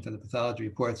information from the pathology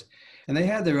reports, and they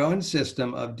had their own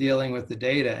system of dealing with the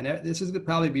data. And this is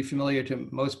probably be familiar to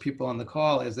most people on the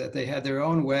call, is that they had their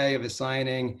own way of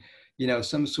assigning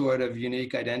some sort of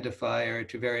unique identifier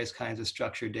to various kinds of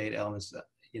structured data elements,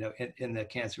 in the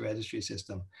cancer registry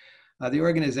system. The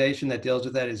organization that deals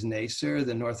with that is NACER,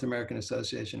 the North American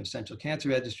Association of Central Cancer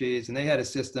Registries, and they had a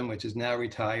system which is now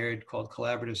retired called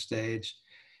Collaborative Stage.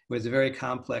 It was a very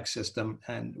complex system,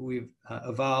 and we've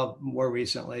evolved more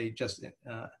recently, just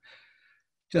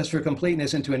for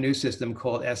completeness, into a new system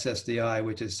called SSDI,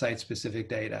 which is site-specific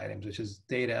data items, which is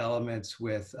data elements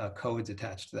with codes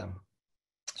attached to them.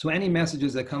 So any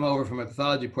messages that come over from a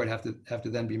pathology report have to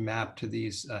then be mapped to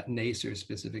these NACER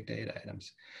specific data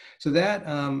items. So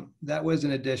that was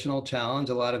an additional challenge,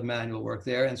 a lot of manual work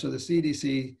there. And so the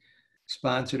CDC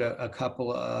sponsored a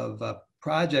couple of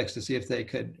projects to see if they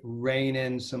could rein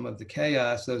in some of the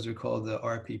chaos. Those are called the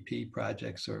RPP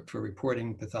projects, or for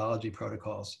reporting pathology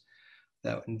protocols,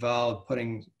 that involved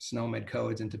putting SNOMED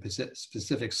codes into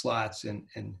specific slots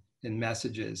in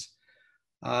messages.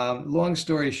 Long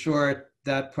story short,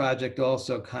 that project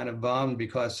also kind of bombed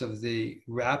because of the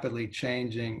rapidly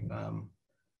changing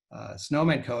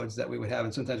SNOMED codes that we would have.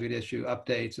 And sometimes we'd issue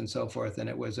updates and so forth. And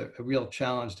it was a real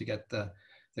challenge to get the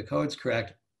codes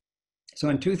correct. So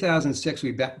in 2006,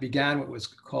 we began what was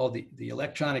called the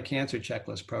Electronic Cancer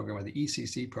Checklist Program, or the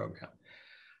ECC program.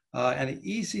 And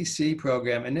the ECC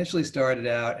program initially started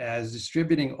out as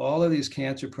distributing all of these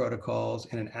cancer protocols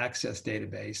in an Access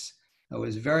database. It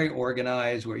was very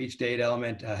organized, where each data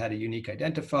element had a unique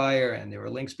identifier, and there were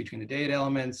links between the data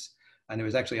elements, and there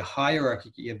was actually a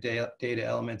hierarchy of data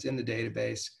elements in the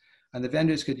database. And the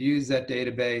vendors could use that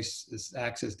database, this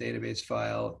Access database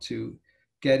file, to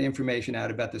get information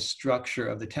out about the structure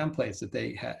of the templates that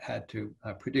they had to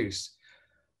produce.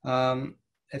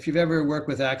 If you've ever worked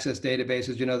with Access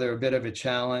databases, you know they're a bit of a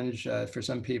challenge for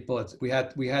some people. We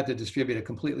had to distribute a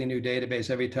completely new database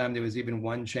every time there was even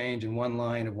one change in one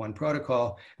line of one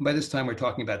protocol. And by this time, we're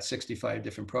talking about 65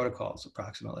 different protocols,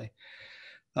 approximately.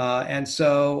 And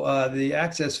so the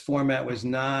Access format was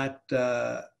not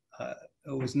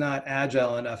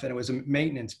agile enough, and it was a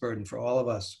maintenance burden for all of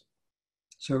us.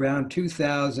 So around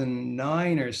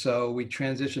 2009 or so, we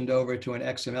transitioned over to an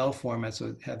XML format.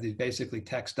 So we have these basically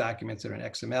text documents that are in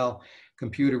XML,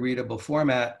 computer readable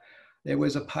format. It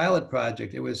was a pilot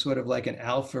project. It was sort of like an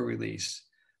alpha release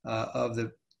of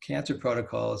the cancer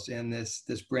protocols in this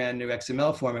brand new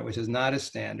XML format, which is not a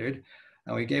standard.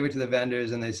 And we gave it to the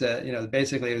vendors, and they said, you know,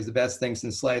 basically it was the best thing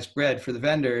since sliced bread for the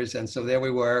vendors. And so there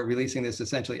we were, releasing this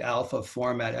essentially alpha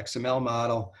format XML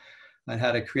model, and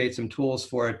how to create some tools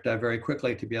for it very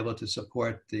quickly to be able to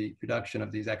support the production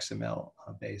of these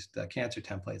XML-based cancer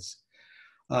templates.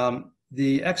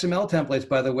 The XML templates,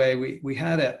 by the way, we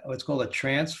had what's called a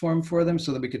transform for them,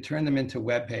 so that we could turn them into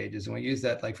web pages. And we use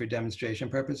that like for demonstration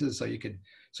purposes. So you could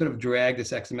sort of drag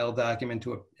this XML document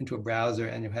into a browser,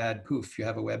 and you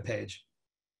have a web page.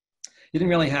 You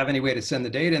didn't really have any way to send the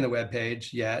data in the web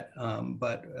page yet,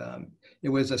 but it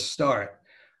was a start.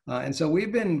 And so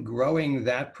we've been growing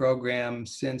that program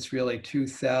since really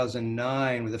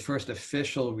 2009 with the first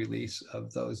official release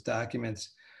of those documents.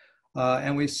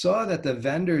 And we saw that the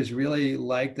vendors really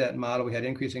liked that model. We had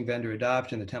increasing vendor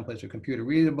adoption. The templates were computer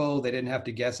readable. They didn't have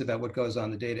to guess about what goes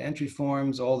on the data entry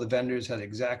forms. All the vendors had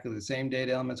exactly the same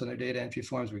data elements on their data entry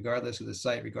forms, regardless of the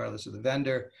site, regardless of the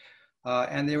vendor.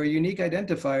 And there were unique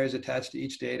identifiers attached to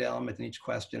each data element and each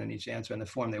question and each answer in the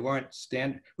form. They weren't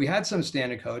standard. We had some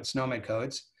standard codes, SNOMED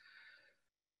codes.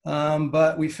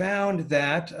 But we found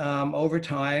that over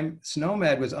time,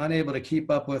 SNOMED was unable to keep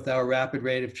up with our rapid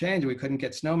rate of change. We couldn't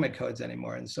get SNOMED codes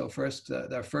anymore. And so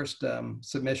our first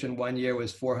submission one year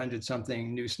was 400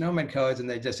 something new SNOMED codes. And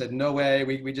they just said, no way,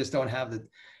 we just don't have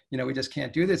we just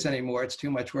can't do this anymore. It's too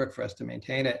much work for us to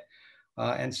maintain it.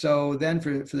 And so then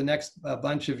for the next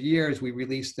bunch of years, we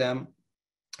released them,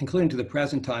 including to the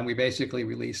present time. We basically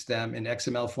released them in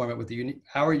XML format with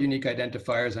our unique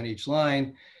identifiers on each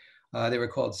line. They were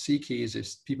called C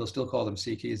keys. People still call them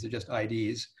C keys. They're just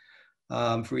IDs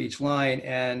for each line.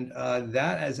 And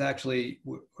that is actually,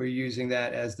 we're using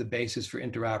that as the basis for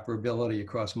interoperability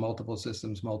across multiple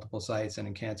systems, multiple sites, and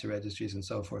in cancer registries and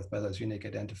so forth by those unique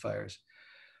identifiers.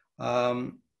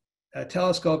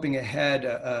 Telescoping ahead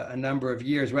a number of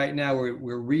years, right now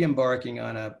we're re-embarking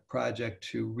on a project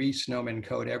to re-SNOMED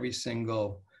code every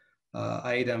single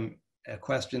item,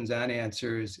 questions and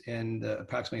answers in the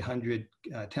approximately 100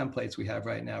 templates we have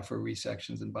right now for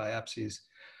resections and biopsies.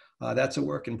 That's a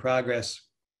work in progress,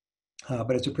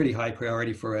 but it's a pretty high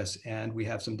priority for us, and we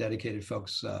have some dedicated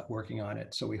folks working on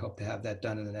it. So we hope to have that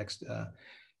done in the next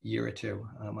year or two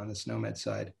on the SNOMED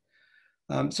side.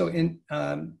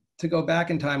 To go back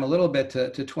in time a little bit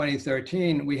to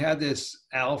 2013, we had this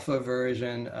alpha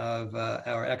version of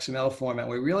our XML format.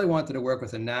 We really wanted to work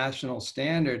with a national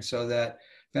standard so that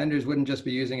vendors wouldn't just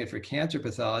be using it for cancer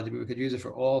pathology, but we could use it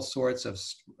for all sorts of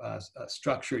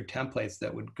structured templates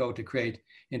that would go to create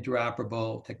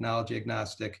interoperable, technology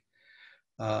agnostic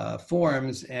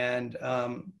forms. And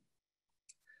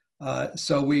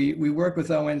so we worked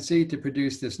with ONC to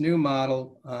produce this new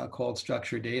model called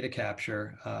structured data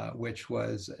capture, which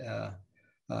was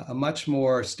a much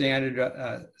more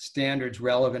standards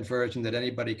relevant version that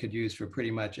anybody could use for pretty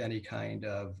much any kind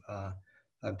of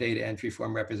data entry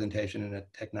form representation in a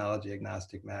technology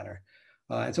agnostic manner.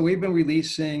 And so we've been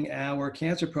releasing our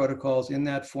cancer protocols in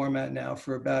that format now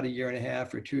for about 1.5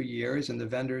 years or 2 years, and the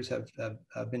vendors have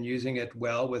been using it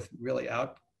well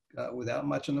without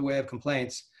much in the way of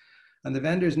complaints. And the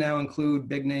vendors now include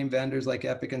big name vendors like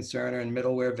Epic and Cerner, and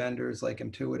middleware vendors like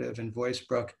Intuitive and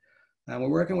VoiceBrook. And we're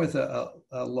working with a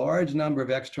large number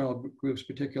of external groups,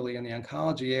 particularly in the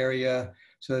oncology area,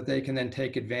 so that they can then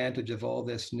take advantage of all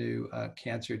this new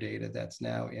cancer data that's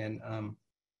now in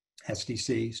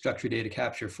SDC, structured data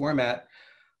capture format.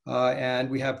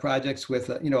 And we have projects with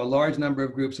a large number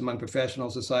of groups among professional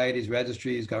societies,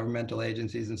 registries, governmental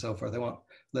agencies, and so forth. I won't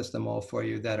list them all for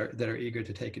you that are eager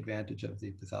to take advantage of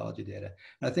the pathology data.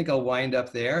 And I think I'll wind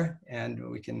up there, and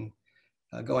we can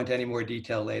go into any more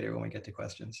detail later when we get to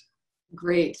questions.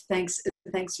 Great, thanks,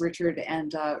 Richard,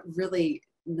 and really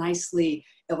nicely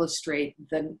illustrate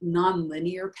the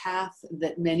nonlinear path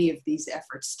that many of these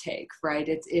efforts take. Right,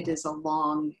 it is a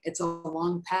long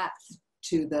path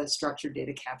to the structured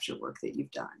data capture work that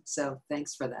you've done. So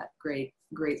thanks for that great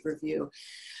review.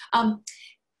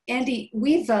 Andy,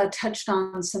 we've touched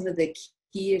on some of the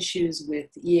key issues with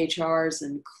EHRs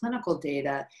and clinical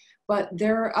data, but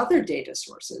there are other data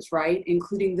sources, right?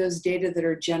 Including those data that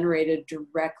are generated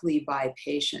directly by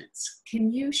patients.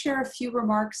 Can you share a few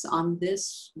remarks on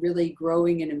this really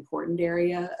growing and important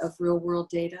area of real-world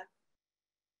data?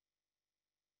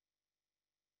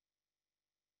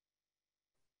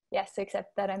 Yes,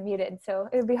 except that I'm muted, so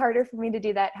it would be harder for me to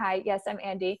do that. Hi, yes, I'm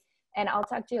Andy, and I'll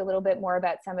talk to you a little bit more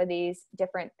about some of these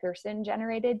different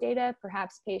person-generated data,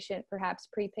 perhaps patient, perhaps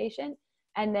pre-patient,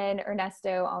 and then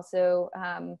Ernesto also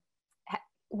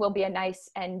will be a nice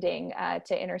ending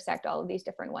to intersect all of these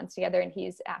different ones together, and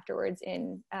he's afterwards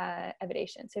in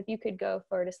Evidation. So if you could go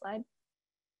forward a slide.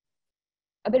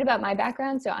 A bit about my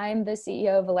background. So I'm the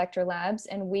CEO of Electra Labs,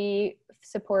 and we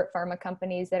support pharma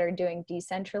companies that are doing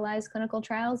decentralized clinical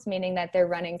trials, meaning that they're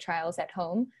running trials at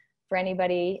home. For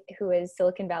anybody who is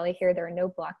Silicon Valley here, there are no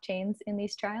blockchains in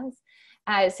these trials.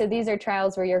 So these are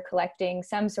trials where you're collecting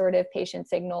some sort of patient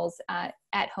signals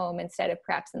at home instead of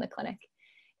perhaps in the clinic.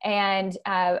 And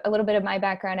a little bit of my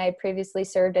background, I had previously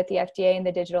served at the FDA in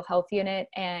the digital health unit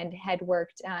and had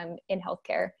worked in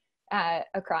healthcare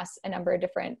across a number of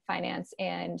different finance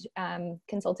and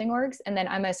consulting orgs. And then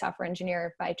I'm a software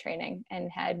engineer by training and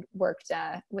had worked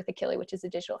with Akili, which is a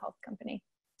digital health company.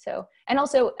 So, and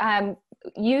also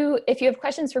if you have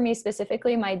questions for me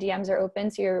specifically, my DMs are open,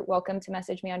 so you're welcome to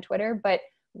message me on Twitter, but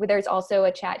there's also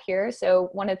a chat here. So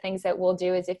one of the things that we'll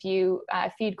do is if you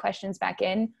feed questions back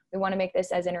in, we want to make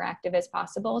this as interactive as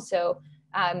possible. So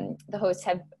the hosts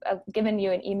have given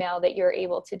you an email that you're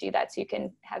able to do that, so you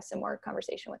can have some more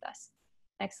conversation with us.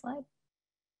 Next slide.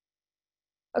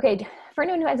 Okay, for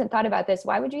anyone who hasn't thought about this,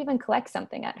 why would you even collect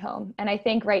something at home? And I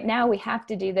think right now we have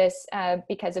to do this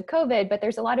because of COVID, but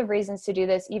there's a lot of reasons to do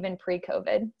this even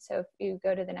pre-COVID. So if you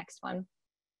go to the next one.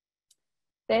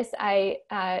 This I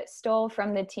stole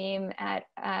from the team at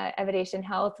Evidation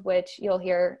Health, which you'll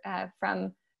hear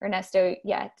from Ernesto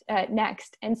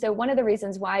next. And so one of the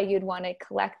reasons why you'd want to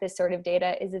collect this sort of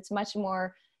data is it's much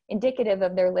more indicative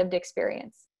of their lived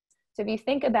experience. So if you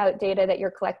think about data that you're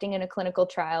collecting in a clinical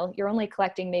trial, you're only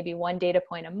collecting maybe one data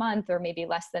point a month or maybe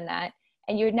less than that,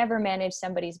 and you would never manage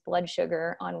somebody's blood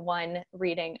sugar on one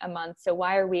reading a month. So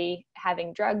why are we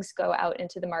having drugs go out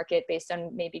into the market based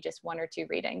on maybe just one or two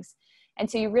readings? And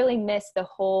so you really miss the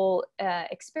whole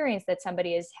experience that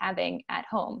somebody is having at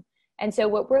home. And so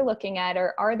what we're looking at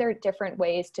are there different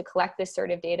ways to collect this sort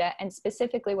of data? And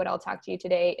specifically what I'll talk to you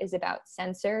today is about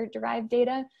sensor-derived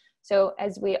data. So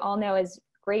as we all know, as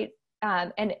great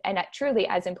and truly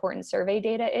as important survey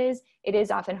data is, it is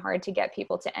often hard to get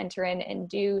people to enter in and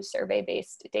do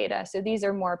survey-based data. So these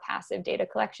are more passive data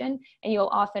collection, and you'll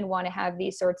often want to have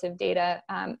these sorts of data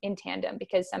in tandem,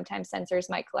 because sometimes sensors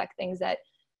might collect things that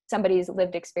somebody's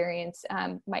lived experience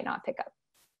might not pick up.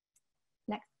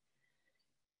 Next.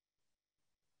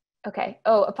 Okay,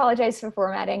 oh, apologize for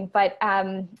formatting, but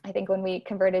I think when we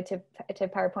converted to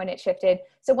PowerPoint, it shifted.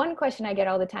 So one question I get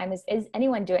all the time is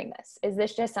anyone doing this? Is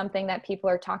this just something that people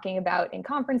are talking about in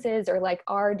conferences, or like,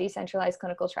 are decentralized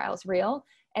clinical trials real?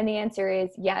 And the answer is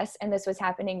yes, and this was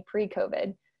happening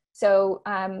pre-COVID. So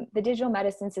the Digital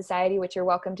Medicine Society, which you're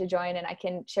welcome to join, and I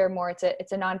can share more,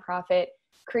 it's a nonprofit,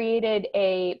 created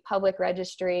a public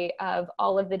registry of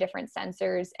all of the different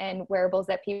sensors and wearables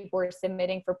that people were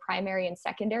submitting for primary and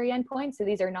secondary endpoints. So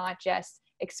these are not just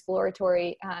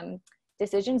exploratory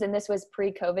decisions, and this was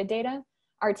pre-COVID data.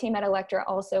 Our team at Electra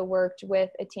also worked with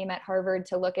a team at Harvard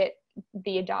to look at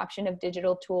the adoption of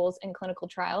digital tools in clinical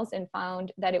trials and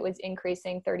found that it was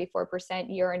increasing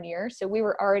 34% year on year. So we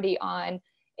were already on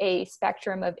a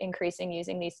spectrum of increasing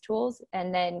using these tools,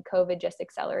 and then COVID just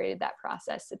accelerated that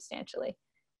process substantially.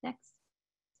 Next.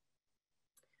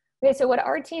 Okay, so what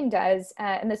our team does,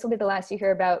 and this will be the last you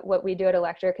hear about what we do at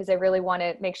Electra, because I really want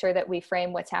to make sure that we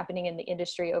frame what's happening in the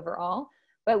industry overall,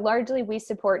 but largely we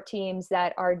support teams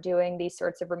that are doing these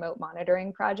sorts of remote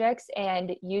monitoring projects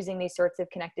and using these sorts of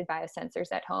connected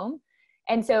biosensors at home.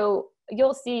 And so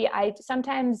you'll see, I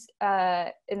sometimes,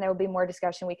 and there will be more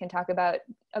discussion we can talk about,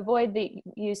 avoid the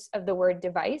use of the word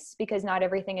device, because not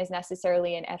everything is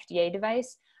necessarily an FDA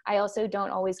device. I also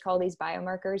don't always call these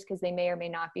biomarkers, because they may or may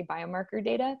not be biomarker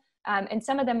data. And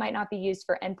some of them might not be used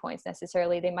for endpoints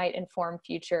necessarily. They might inform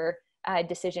future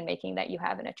decision-making that you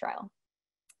have in a trial.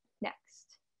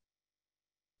 Next.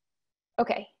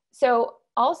 Okay, so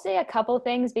I'll say a couple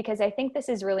things because I think this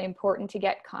is really important to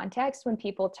get context when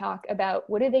people talk about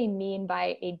what do they mean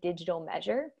by a digital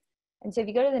measure. And so if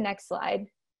you go to the next slide,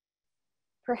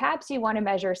 perhaps you want to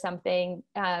measure something,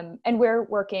 and we're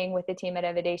working with the team at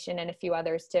Evidation and a few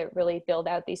others to really build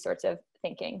out these sorts of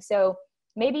thinking. So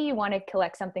maybe you want to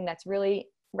collect something that's really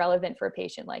relevant for a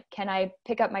patient, like can I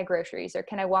pick up my groceries or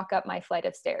can I walk up my flight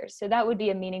of stairs? So that would be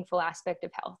a meaningful aspect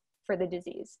of health for the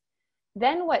disease.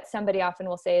 Then what somebody often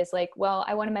will say is like, well,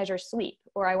 I want to measure sleep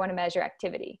or I want to measure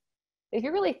activity. If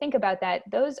you really think about that,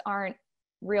 those aren't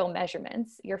real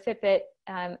measurements. Your Fitbit,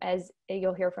 as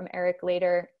you'll hear from Eric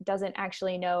later, doesn't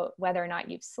actually know whether or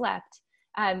not you've slept.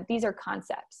 These are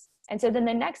concepts. And so then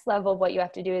the next level of what you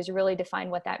have to do is really define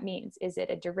what that means. Is it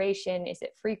a duration? Is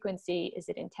it frequency? Is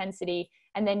it intensity?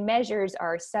 And then measures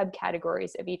are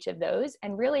subcategories of each of those,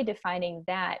 and really defining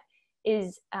that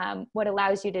is what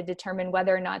allows you to determine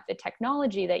whether or not the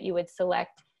technology that you would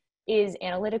select is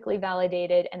analytically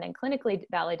validated and then clinically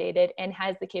validated and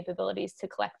has the capabilities to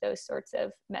collect those sorts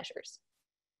of measures.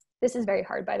 This is very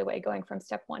hard, by the way, going from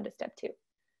step 1 to step 2.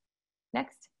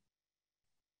 Next.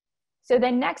 So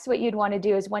then next, what you'd want to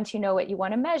do is once you know what you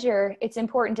want to measure, it's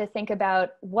important to think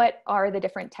about what are the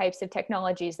different types of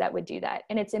technologies that would do that.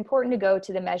 And it's important to go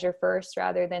to the measure first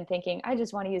rather than thinking, I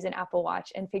just want to use an Apple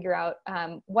Watch and figure out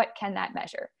what can that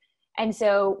measure. And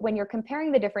so when you're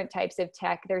comparing the different types of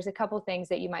tech, there's a couple things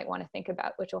that you might want to think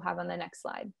about, which we'll have on the next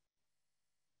slide.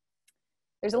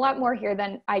 There's a lot more here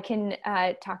than I can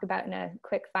talk about in a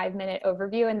quick 5-minute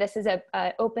overview. And this is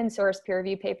an open source peer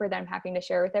review paper that I'm happy to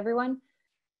share with everyone.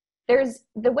 There's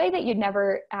the way that you'd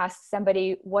never ask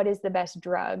somebody, what is the best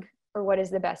drug or what is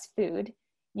the best food?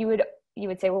 You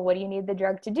would say, well, what do you need the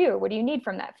drug to do? What do you need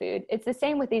from that food? It's the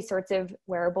same with these sorts of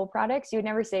wearable products. You would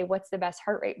never say, what's the best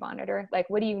heart rate monitor? Like,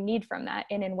 what do you need from that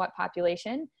and in what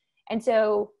population? And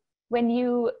so when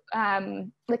you,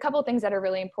 the couple of things that are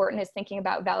really important is thinking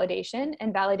about validation,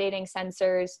 and validating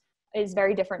sensors is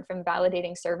very different from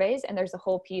validating surveys. And there's a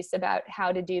whole piece about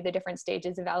how to do the different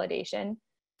stages of validation.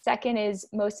 Second is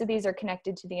most of these are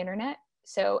connected to the internet.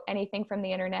 So anything from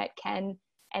the internet can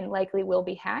and likely will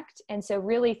be hacked. And so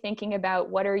really thinking about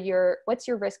what's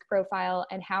your risk profile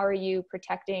and how are you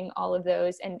protecting all of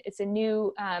those? And it's a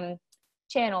new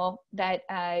channel that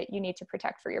you need to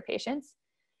protect for your patients.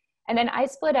 And then I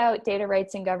split out data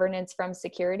rights and governance from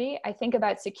security. I think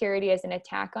about security as an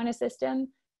attack on a system.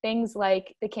 Things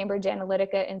like the Cambridge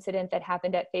Analytica incident that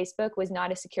happened at Facebook was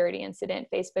not a security incident.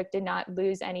 Facebook did not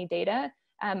lose any data.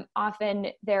 Often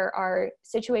there are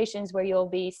situations where you'll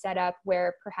be set up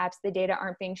where perhaps the data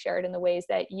aren't being shared in the ways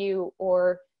that you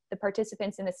or the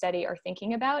participants in the study are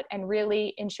thinking about, and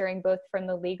really ensuring both from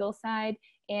the legal side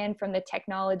and from the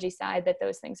technology side that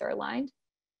those things are aligned.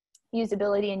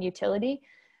 Usability and utility.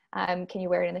 Can you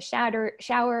wear it in the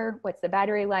shower? What's the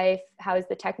battery life? How is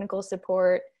the technical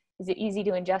support? Is it easy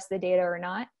to ingest the data or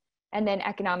not? And then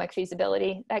economic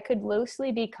feasibility. That could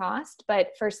loosely be cost, but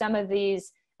for some of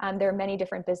these, there are many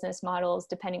different business models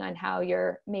depending on how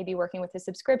you're maybe working with a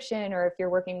subscription or if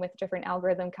you're working with different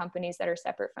algorithm companies that are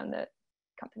separate from the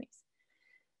companies.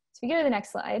 So if you go to the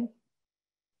next slide,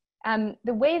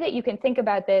 the way that you can think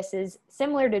about this is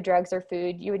similar to drugs or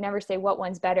food. You would never say what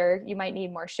one's better. You might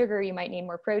need more sugar, you might need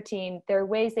more protein. There are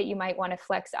ways that you might want to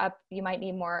flex up. You might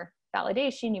need more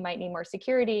validation, you might need more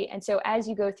security. And so as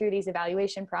you go through these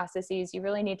evaluation processes, you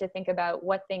really need to think about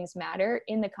what things matter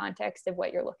in the context of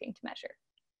what you're looking to measure.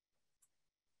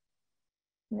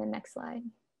 And then next slide.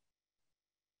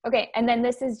 Okay, and then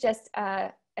this is just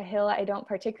a hill I don't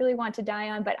particularly want to die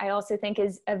on, but I also think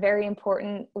is a very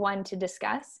important one to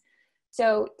discuss.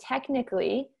 So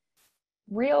technically,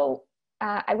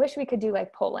 I wish we could do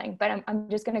like polling, but I'm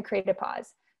just gonna create a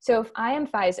pause. So if I am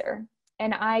Pfizer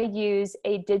and I use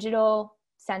a digital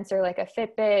sensor like a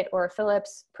Fitbit or a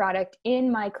Philips product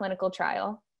in my clinical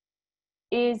trial,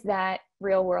 is that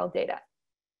real world data?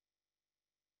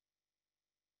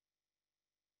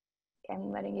 I'm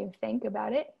letting you think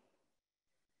about it.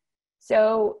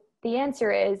 So the answer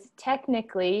is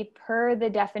technically, per the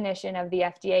definition of the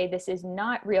FDA, this is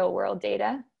not real world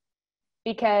data,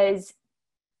 because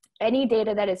any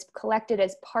data that is collected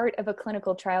as part of a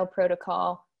clinical trial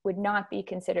protocol would not be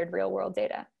considered real world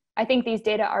data. I think these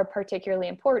data are particularly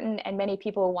important, and many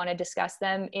people want to discuss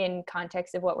them in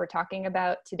context of what we're talking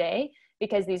about today,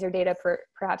 because these are data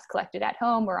perhaps collected at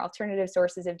home or alternative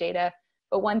sources of data.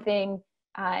 But one thing,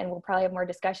 and we'll probably have more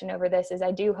discussion over this, is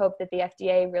I do hope that the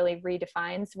FDA really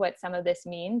redefines what some of this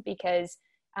means, because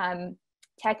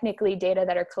technically data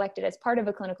that are collected as part of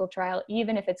a clinical trial,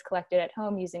 even if it's collected at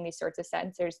home using these sorts of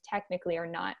sensors, technically are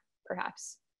not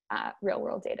perhaps real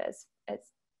world data as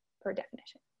per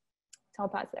definition. So I'll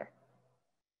pause there.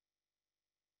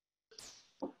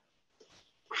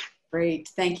 Great.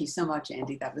 Thank you so much,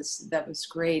 Andy. That was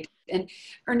great. And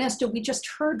Ernesto, we just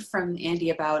heard from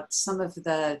Andy about some of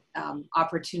the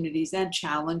opportunities and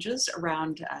challenges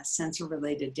around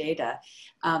sensor-related data.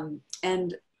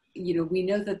 And you know, we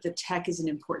know that the tech is an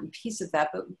important piece of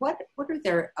that, but what are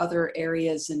there other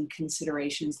areas and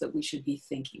considerations that we should be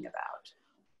thinking about?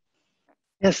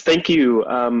 Yes, thank you.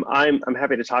 I'm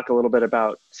happy to talk a little bit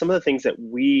about some of the things that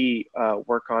we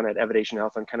work on at Evidation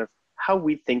Health and kind of how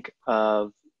we think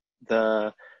of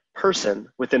the person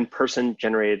within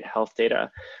person-generated health data.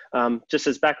 Just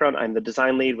as background, I'm the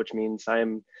design lead, which means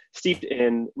I'm steeped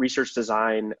in research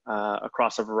design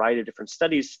across a variety of different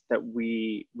studies that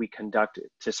we conduct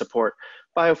to support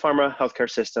biopharma, healthcare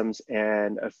systems,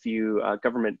 and a few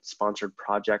government-sponsored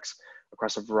projects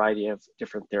across a variety of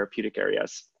different therapeutic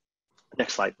areas.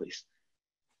 Next slide, please.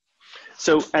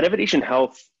 So at Evidation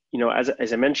Health, you know,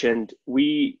 as I mentioned,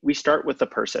 we start with the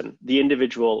person, the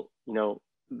individual, you know,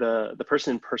 the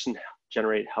person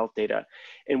generated health data.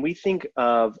 And we think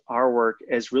of our work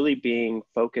as really being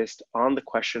focused on the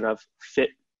question of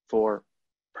fit for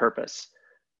purpose.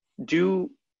 Does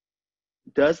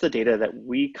the data that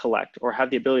we collect or have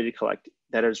the ability to collect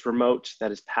that is remote,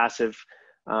 that is passive,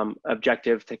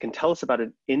 objective, that can tell us about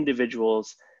an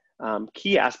individual's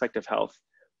key aspect of health,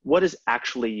 what is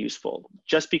actually useful?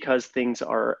 Just because things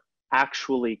are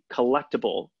actually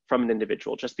collectible from an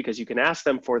individual, just because you can ask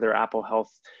them for their Apple Health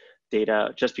data,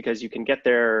 just because you can get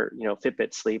their, you know,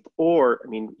 Fitbit sleep, or I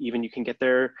mean, even you can get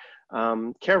their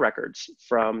care records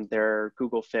from their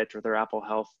Google Fit or their Apple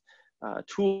Health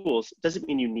tools, doesn't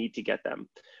mean you need to get them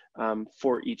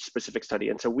for each specific study.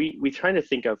 And so we try to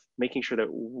think of making sure that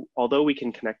although we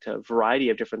can connect to a variety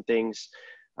of different things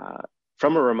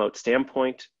from a remote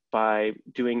standpoint by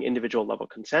doing individual level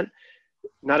consent,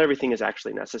 not everything is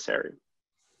actually necessary.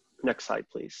 Next slide,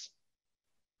 please.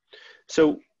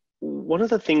 So one of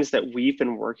the things that we've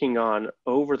been working on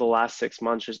over the last 6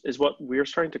 months is what we're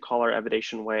starting to call our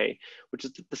Evidation Way, which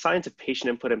is the science of patient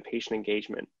input and patient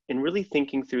engagement, and really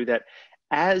thinking through that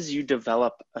as you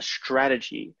develop a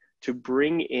strategy to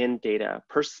bring in data,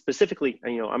 specifically,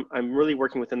 you know, I'm really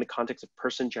working within the context of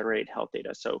person-generated health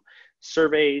data. So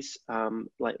surveys,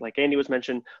 like Andy was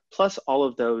mentioned, plus all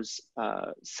of those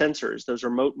sensors, those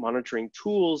remote monitoring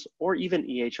tools, or even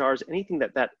EHRs, anything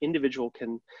that individual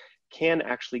can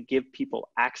actually give people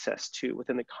access to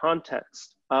within the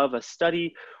context of a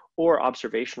study or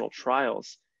observational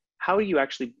trials. How do you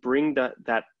actually bring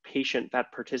that patient,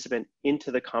 that participant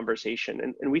into the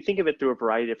conversation? And we think of it through a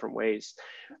variety of different ways.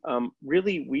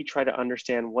 Really, we try to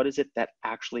understand what is it that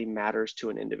actually matters to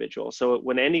an individual. So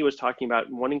when Andy was talking about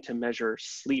wanting to measure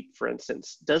sleep, for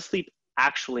instance, does sleep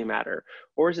actually matter?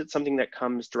 Or is it something that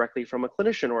comes directly from a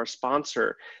clinician or a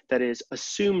sponsor that is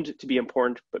assumed to be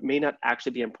important, but may not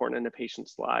actually be important in a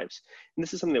patient's lives? And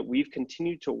this is something that we've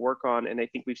continued to work on, and I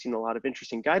think we've seen a lot of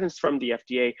interesting guidance from the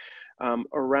FDA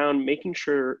around making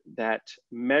sure that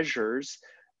measures,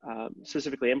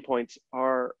 specifically endpoints,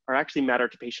 are actually matter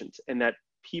to patients, and that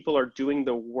people are doing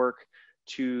the work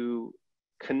to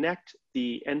connect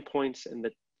the endpoints and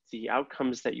the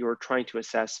outcomes that you're trying to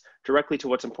assess directly to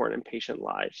what's important in patient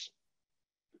lives.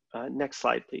 Next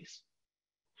slide, please.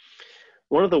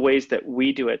 One of the ways that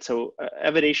we do it, so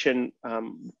Evidation,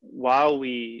 while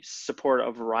we support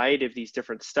a variety of these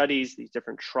different studies, these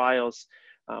different trials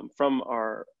from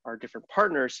our different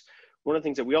partners, one of the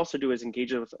things that we also do is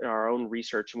engage with our own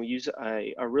research, and we use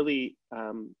a really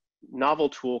novel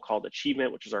tool called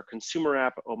Achievement, which is our consumer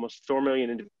app. Almost 4 million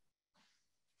individuals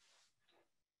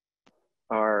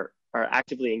are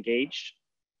actively engaged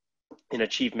in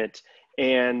Achievement.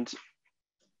 And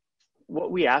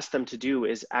what we ask them to do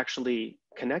is actually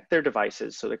connect their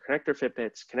devices. So they connect their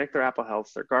Fitbits, connect their Apple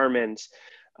Health, their Garmins.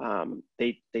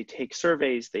 They take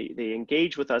surveys, they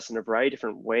engage with us in a variety of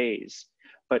different ways.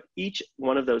 But each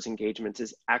one of those engagements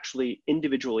is actually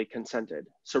individually consented.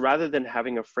 So rather than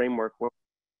having a framework where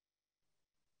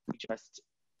we just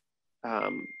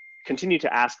continue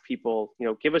to ask people, you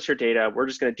know, give us your data, we're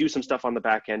just going to do some stuff on the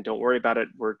back end, don't worry about it,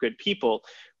 we're good people,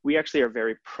 we actually are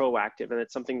very proactive, and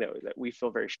it's something that we feel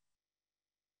very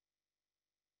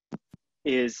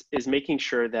is making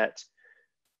sure that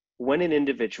when an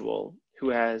individual who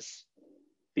has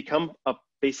become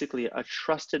basically a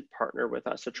trusted partner with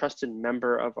us, a trusted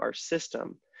member of our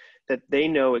system, that they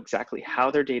know exactly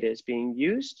how their data is being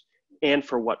used and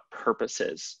for what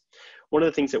purposes. One of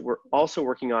the things that we're also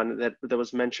working on that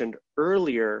was mentioned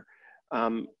earlier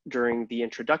during the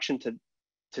introduction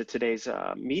to today's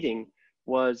meeting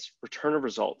was return of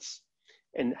results,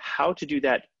 and how to do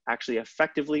that actually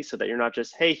effectively so that you're not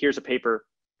just, hey, here's a paper,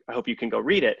 I hope you can go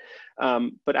read it,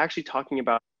 but actually talking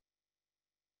about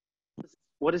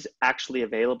what is actually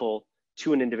available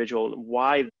to an individual and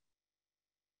why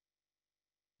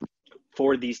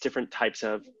for these different types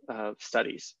of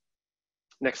studies.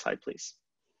 Next slide, please.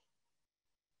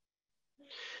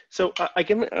 So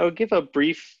I'll give a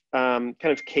brief kind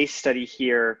of case study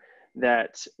here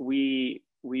that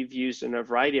we've used in a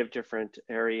variety of different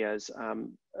areas.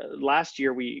 Last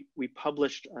year, we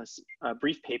published a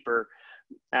brief paper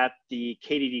at the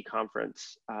KDD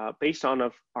conference based on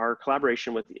our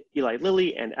collaboration with Eli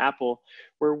Lilly and Apple,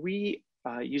 where we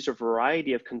used a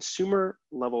variety of consumer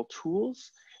level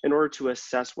tools in order to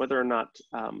assess whether or not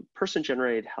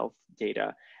person-generated health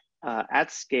data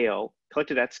at scale,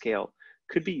 collected at scale,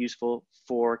 could be useful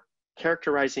for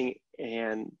characterizing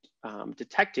and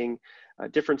detecting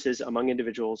differences among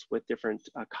individuals with different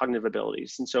cognitive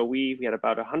abilities. And so we had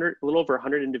about a little over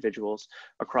 100 individuals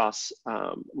across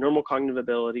normal cognitive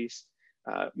abilities,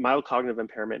 mild cognitive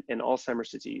impairment, and Alzheimer's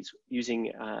disease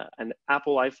using an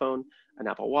Apple iPhone, an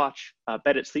Apple Watch, a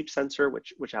bedded sleep sensor,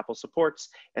 which Apple supports,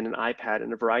 and an iPad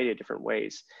in a variety of different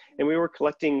ways. And we were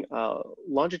collecting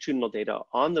longitudinal data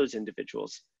on those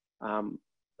individuals,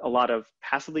 a lot of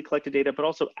passively collected data, but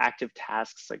also active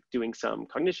tasks like doing some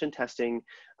cognition testing,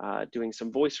 doing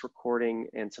some voice recording,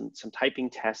 and some typing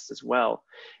tests as well.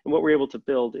 And what we're able to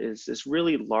build is this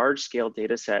really large scale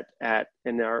data set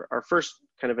and our first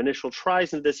kind of initial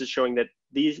tries into this is showing that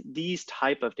these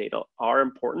type of data are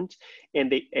important,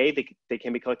 and they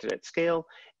can be collected at scale,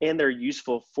 and they're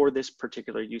useful for this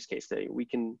particular use case.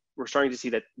 We're starting to see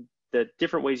that the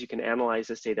different ways you can analyze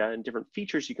this data and different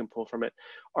features you can pull from it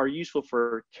are useful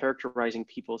for characterizing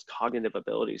people's cognitive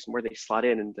abilities and where they slot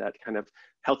in that kind of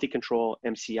healthy control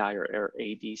MCI or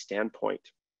AD standpoint.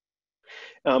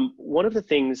 One of the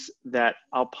things that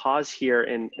I'll pause here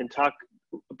and talk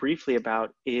briefly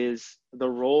about is the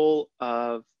role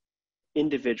of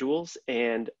individuals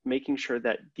and making sure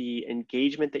that the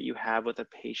engagement that you have with a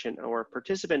patient or a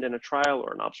participant in a trial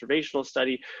or an observational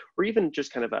study, or even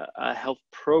just kind of a health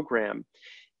program,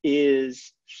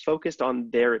 is focused on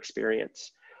their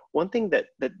experience. One thing that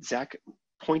Zach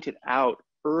pointed out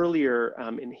earlier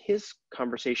in his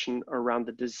conversation around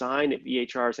the design of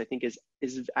EHRs, I think is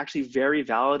actually very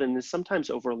valid and is sometimes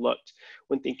overlooked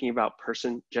when thinking about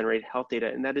person-generated health data,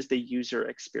 and that is the user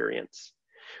experience.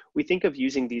 We think of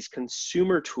using these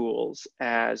consumer tools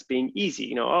as being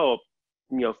easy, 5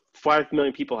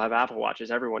 million people have Apple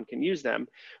Watches, everyone can use them.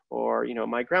 Or,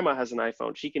 my grandma has an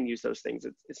iPhone, she can use those things,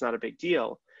 it's not a big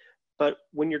deal. But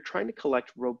when you're trying to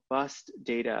collect robust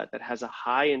data that has a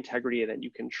high integrity that you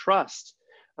can trust,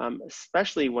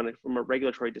 especially from a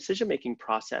regulatory decision-making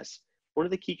process, one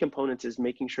of the key components is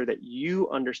making sure that you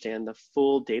understand the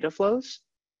full data flows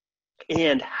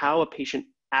and how a patient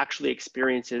actually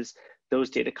experiences those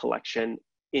data collection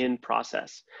in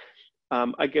process.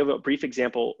 I give a brief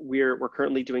example. We're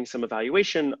currently doing some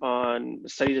evaluation on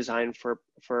study design for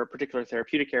a particular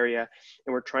therapeutic area,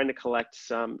 and we're trying to collect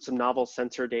some novel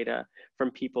sensor data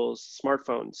from people's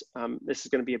smartphones. This is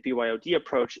going to be a BYOD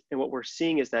approach, and what we're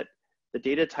seeing is that the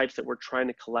data types that we're trying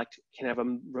to collect can have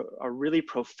a really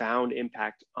profound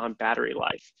impact on battery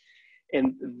life.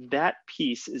 And that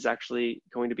piece is actually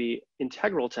going to be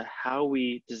integral to how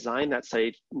we design that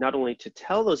study, not only to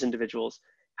tell those individuals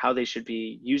how they should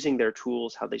be using their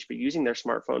tools, how they should be using their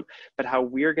smartphone, but how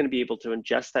we're going to be able to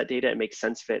ingest that data and make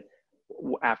sense of it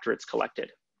after it's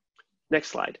collected. Next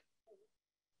slide.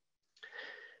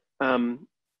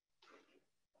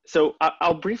 So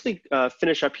I'll briefly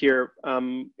finish up here.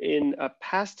 In a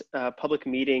past public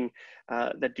meeting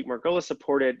that Duke Margolis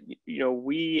supported,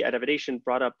 we at Evidation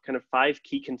brought up kind of 5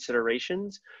 key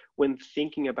considerations when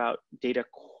thinking about data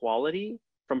quality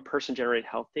from person-generated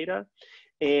health data.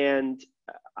 And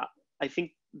I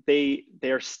think they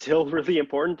are still really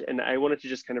important, and I wanted to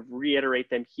just kind of reiterate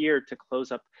them here to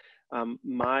close up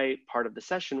my part of the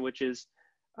session, which is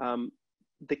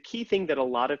the key thing that a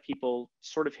lot of people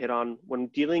sort of hit on when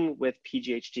dealing with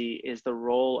PGHD is the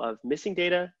role of missing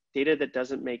data that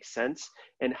doesn't make sense,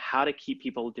 and how to keep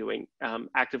people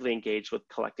actively engaged with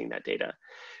collecting that data.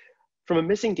 From a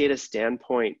missing data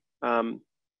standpoint,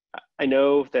 I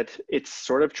know that it's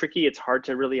sort of tricky. It's hard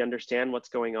to really understand what's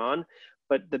going on.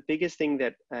 But the biggest thing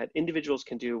that individuals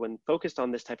can do when focused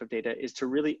on this type of data is to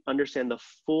really understand the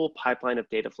full pipeline of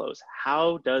data flows.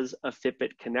 How does a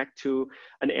Fitbit connect to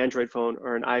an Android phone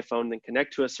or an iPhone, then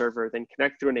connect to a server, then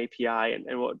connect through an API,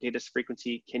 and what data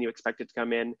frequency can you expect it to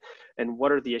come in? And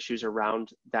what are the issues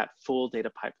around that full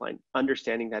data pipeline?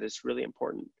 Understanding that is really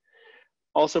important.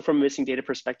 Also, from a missing data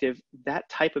perspective, that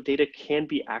type of data can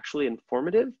be actually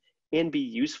informative and be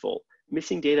useful.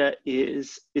 Missing data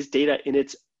is data in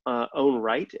its own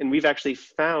right, and we've actually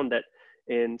found that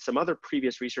in some other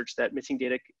previous research that missing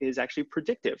data is actually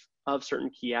predictive of certain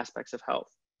key aspects of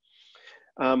health.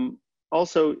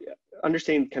 Also,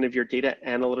 understanding kind of your data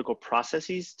analytical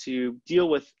processes to deal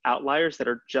with outliers that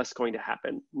are just going to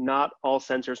happen. Not all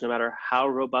sensors, no matter how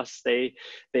robust they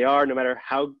are, no matter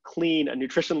how clean a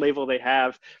nutrition label they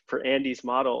have for Andy's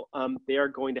model, they are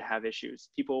going to have issues.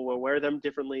 People will wear them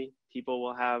differently. People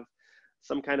will have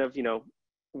some kind of,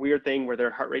 weird thing where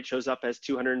their heart rate shows up as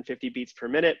 250 beats per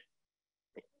minute.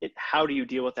 How do you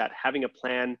deal with that? Having a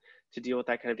plan to deal with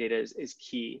that kind of data is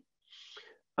key.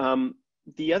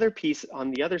 The other piece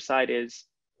on the other side is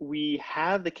we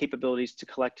have the capabilities to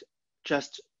collect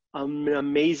just an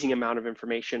amazing amount of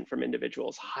information from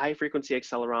individuals, high frequency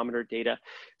accelerometer data,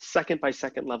 second by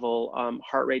second level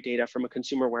heart rate data from a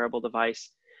consumer wearable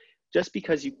device. Just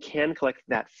because you can collect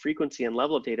that frequency and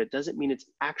level of data doesn't mean it's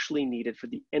actually needed for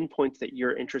the endpoints that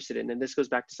you're interested in. And this goes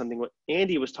back to something what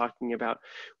Andy was talking about,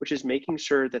 which is making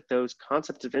sure that those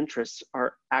concepts of interest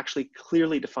are actually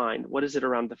clearly defined. What is it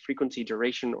around the frequency,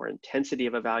 duration, or intensity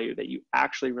of a value that you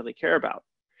actually really care about?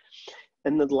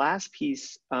 And the last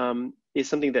piece is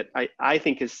something that I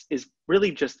think is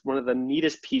really just one of the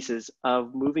neatest pieces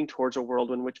of moving towards a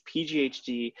world in which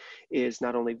PGHD is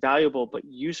not only valuable, but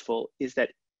useful, is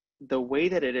that the way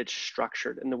that it is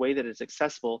structured and the way that it's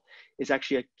accessible is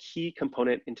actually a key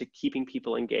component into keeping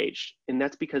people engaged. And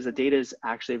that's because the data is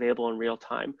actually available in real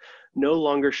time. No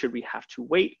longer should we have to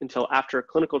wait until after a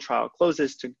clinical trial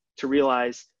closes to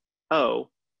realize, oh,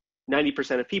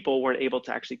 90% of people weren't able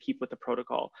to actually keep with the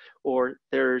protocol, or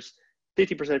there's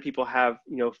 50% of people have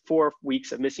 4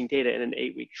 weeks of missing data in an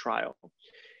 8-week trial.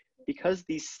 Because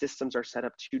these systems are set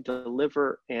up to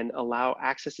deliver and allow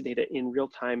access to data in real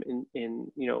time in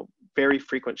very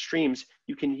frequent streams,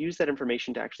 you can use that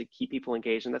information to actually keep people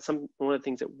engaged. And that's one of the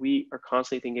things that we are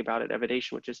constantly thinking about at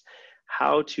Evidation, which is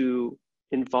how to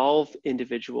involve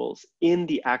individuals in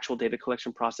the actual data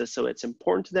collection process so it's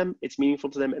important to them, it's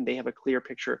meaningful to them, and they have a clear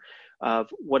picture of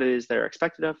what it is they're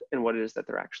expected of and what it is that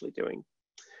they're actually doing.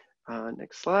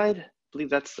 Next slide. I believe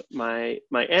that's my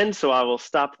end, so I will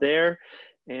stop there.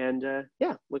 And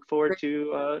yeah, look forward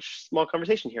to a small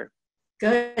conversation here.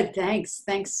 Good, thanks.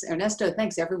 Thanks, Ernesto.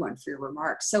 Thanks everyone for your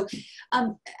remarks. So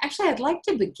actually, I'd like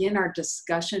to begin our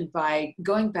discussion by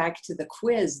going back to the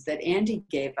quiz that Andy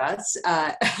gave us.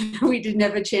 We didn't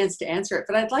have a chance to answer it,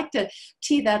 but I'd like to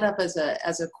tee that up as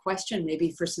a question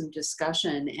maybe for some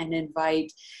discussion and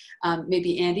invite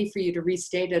maybe Andy for you to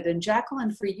restate it and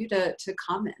Jacqueline for you to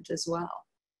comment as well.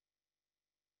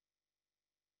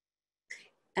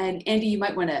 And Andy, you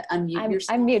might want to unmute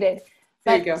yourself. I'm muted.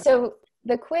 There you go. So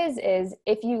the quiz is,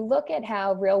 if you look at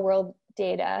how real world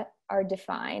data are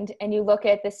defined and you look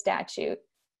at the statute,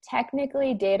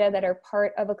 technically data that are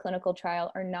part of a clinical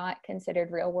trial are not considered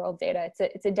real world data.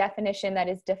 It's a definition that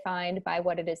is defined by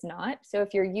what it is not. So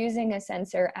if you're using a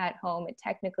sensor at home, it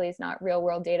technically is not real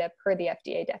world data per the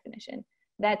FDA definition.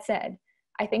 That said,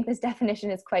 I think this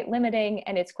definition is quite limiting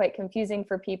and it's quite confusing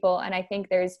for people. And I think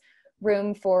there's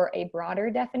room for a broader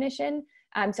definition.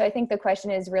 So I think the question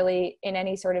is really, in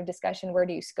any sort of discussion, where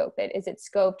do you scope it? Is it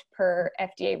scoped per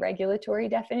FDA regulatory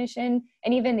definition?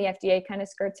 And even the FDA kind of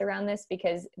skirts around this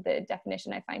because the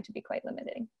definition I find to be quite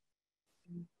limiting.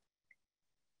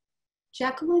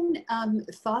 Jacqueline,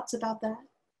 thoughts about that?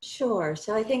 Sure.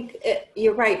 So I think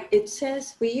you're right. It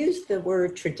says we use the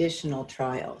word traditional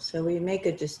trial. So we make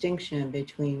a distinction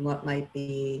between what might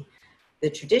be the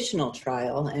traditional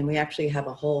trial, and we actually have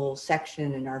a whole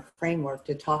section in our framework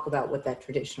to talk about what that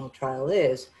traditional trial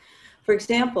is. For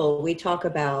example, we talk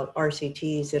about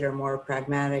RCTs that are more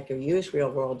pragmatic or use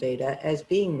real world data as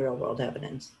being real world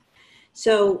evidence.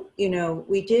 So,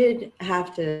 we did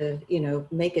have to,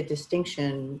 make a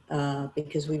distinction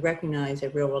because we recognize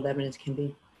that real world evidence can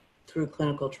be through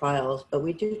clinical trials, but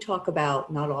we do talk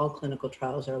about not all clinical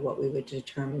trials are what we would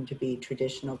determine to be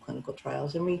traditional clinical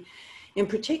trials. And we, in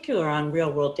particular on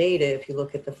real world data, if you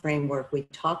look at the framework, we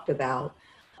talked about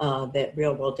that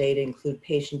real world data include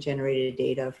patient generated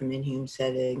data from in-home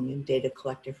setting and data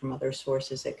collected from other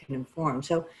sources that can inform.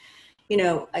 So,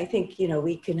 I think,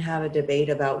 we can have a debate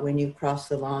about when you cross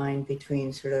the line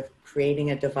between sort of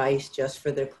creating a device just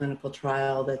for the clinical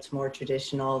trial that's more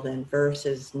traditional than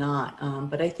versus not.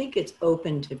 But I think it's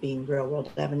open to being real world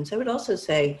evidence. I would also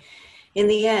say, in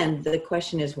the end, the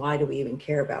question is, why do we even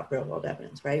care about real world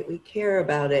evidence, right? We care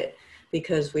about it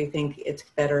because we think it's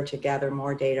better to gather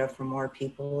more data from more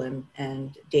people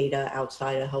and data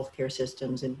outside of healthcare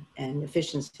systems and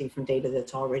efficiency from data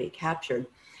that's already captured.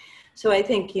 So I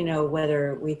think,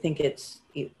 whether we think it's,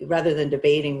 rather than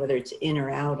debating whether it's in or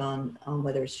out on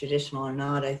whether it's traditional or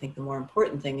not, I think the more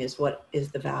important thing is what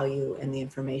is the value and the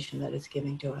information that it's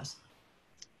giving to us.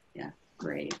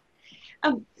 Great.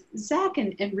 Zach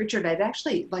and Richard, I'd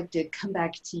actually like to come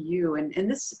back to you, and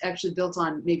this actually builds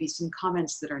on maybe some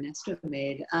comments that Ernesto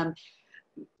made.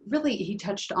 Really, he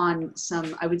touched on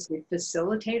some, I would say,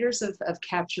 facilitators of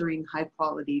capturing high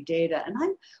quality data. And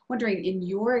I'm wondering, in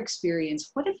your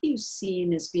experience, what have you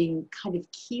seen as being kind of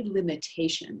key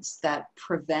limitations that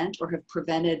prevent or have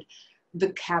prevented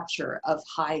the capture of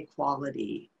high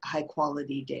quality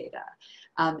data?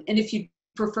 And if you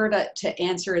prefer to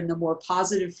answer in the more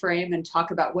positive frame and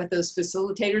talk about what those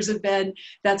facilitators have been,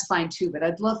 that's fine too, but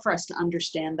I'd love for us to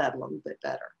understand that a little bit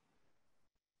better.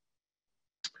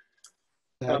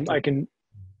 I can,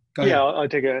 yeah, I'll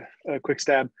take a quick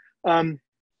stab. I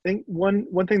think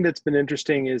one thing that's been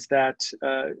interesting is that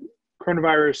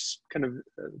coronavirus kind of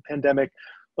pandemic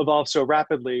evolved so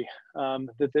rapidly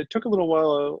that it took a little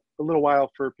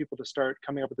while for people to start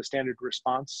coming up with a standard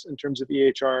response in terms of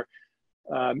EHR.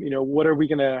 You know, what are we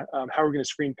gonna, how are we gonna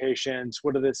screen patients?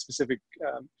 What are the specific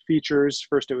features?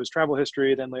 First it was travel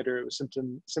history, then later it was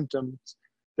symptoms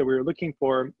that we were looking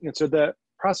for. And so the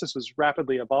process was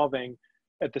rapidly evolving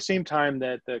at the same time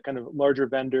that the kind of larger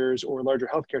vendors or larger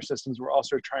healthcare systems were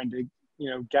also trying to, you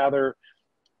know, gather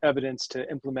evidence to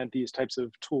implement these types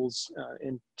of tools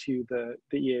into the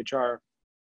EHR.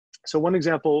 So one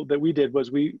example that we did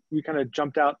was we kind of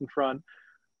jumped out in front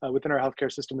within our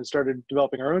healthcare system and started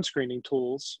developing our own screening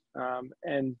tools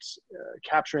and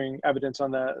capturing evidence on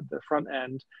the front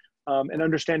end and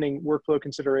understanding workflow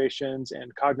considerations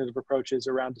and cognitive approaches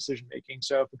around decision making.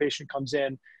 So if the patient comes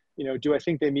in, you know, do I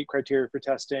think they meet criteria for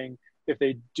testing? If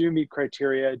they do meet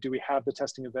criteria, do we have the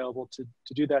testing available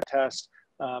to do that test?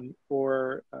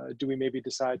 Or do we maybe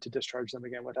decide to discharge them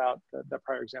again without that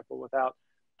prior example, without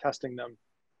testing them?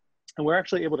 And we're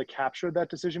actually able to capture that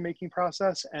decision-making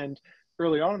process. And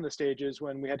early on in the stages,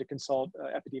 when we had to consult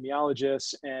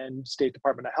epidemiologists and State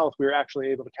Department of Health, we were actually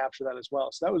able to capture that as well.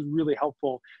 So that was really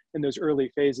helpful in those early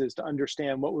phases to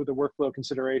understand what were the workflow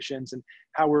considerations and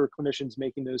how were clinicians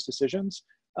making those decisions.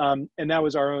 And that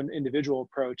was our own individual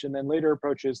approach. And then later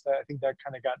approaches, that I think that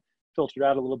kind of got filtered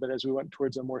out a little bit as we went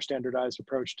towards a more standardized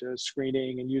approach to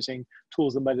screening and using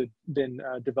tools that might have been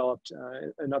developed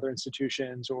in other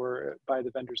institutions or by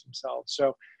the vendors themselves.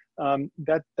 So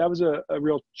that was a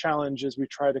real challenge as we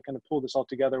try to kind of pull this all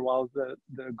together while the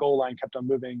goal line kept on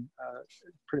moving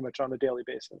pretty much on a daily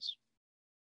basis.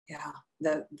 Yeah,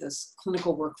 those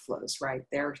clinical workflows, right?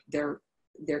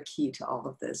 They're key to all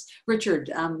of this.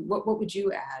 Richard, what would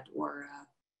you add or?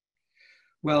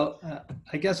 Well,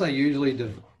 I guess I usually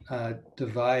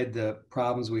divide the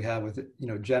problems we have with, you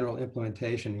know, general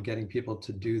implementation and getting people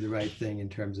to do the right thing in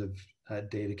terms of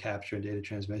data capture and data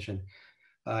transmission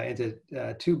into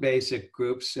two basic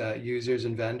groups, users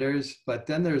and vendors, but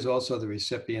then there's also the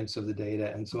recipients of the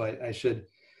data. And so I should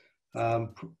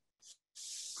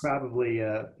probably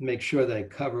make sure that I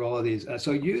cover all of these.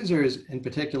 So users in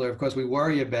particular, of course, we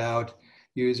worry about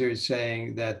users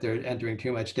saying that they're entering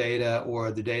too much data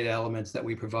or the data elements that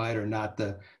we provide are not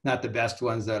the best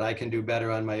ones, that I can do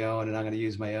better on my own and I'm going to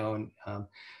use my own.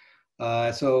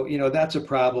 So, you know, that's a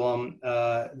problem.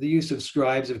 The use of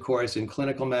scribes, of course, in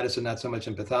clinical medicine, not so much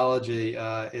in pathology,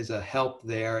 is a help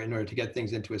there in order to get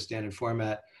things into a standard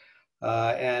format.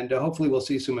 And hopefully we'll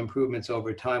see some improvements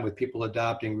over time with people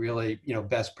adopting really, you know,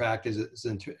 best practices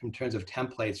in terms of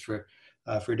templates for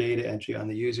data entry on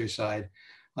the user side.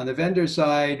 On the vendor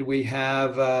side, we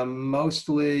have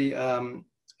mostly,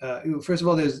 first of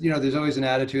all, there's always an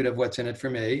attitude of what's in it for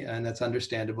me, and that's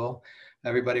understandable.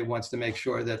 Everybody wants to make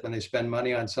sure that when they spend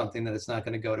money on something that it's not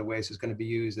going to go to waste, it's going to be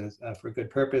used for a good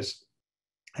purpose,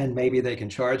 and maybe they can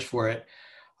charge for it.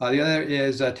 The other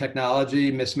is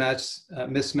technology mismatch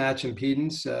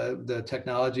impedance. The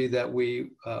technology that we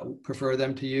prefer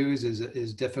them to use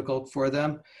is difficult for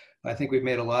them. I think we've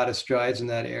made a lot of strides in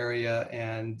that area,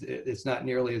 and it's not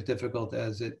nearly as difficult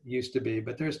as it used to be,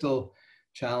 but there's still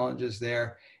challenges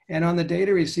there. And on the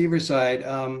data receiver side,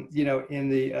 you know, in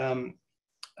the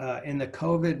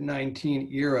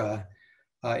COVID-19 era,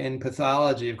 in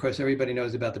pathology, of course, everybody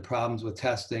knows about the problems with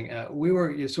testing. We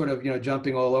were sort of, you know,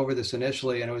 jumping all over this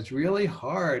initially, and it was really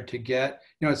hard to get,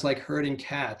 you know, it's like herding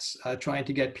cats, trying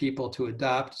to get people to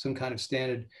adopt some kind of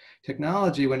standard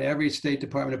technology when every State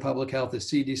Department of Public Health, the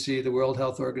CDC, the World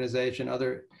Health Organization,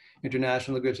 other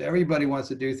international groups, everybody wants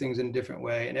to do things in a different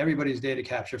way, and everybody's data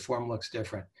capture form looks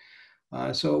different.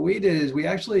 So what we did is we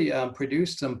actually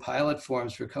produced some pilot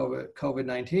forms for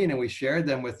COVID-19, and we shared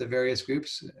them with the various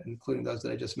groups, including those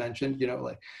that I just mentioned, you know,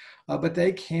 like but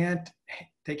they can't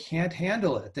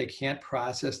handle it. They can't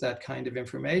process that kind of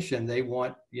information. They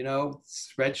want, you know,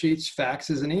 spreadsheets,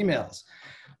 faxes, and emails.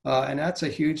 And that's a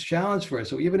huge challenge for us.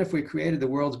 So even if we created the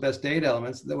world's best data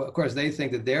elements, of course, they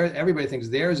think that everybody thinks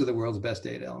theirs are the world's best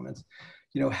data elements.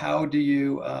 You know, how do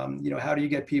you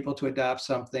get people to adopt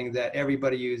something that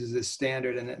everybody uses as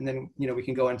standard, and then, you know, we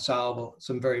can go and solve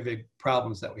some very big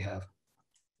problems that we have.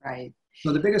 Right.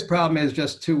 So the biggest problem is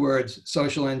just 2 words: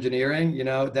 social engineering. You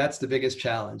know, that's the biggest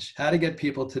challenge. How to get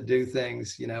people to do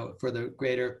things, you know, for the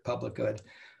greater public good.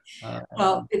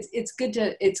 Well, it's good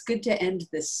to end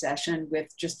this session with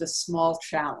just a small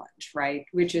challenge, right?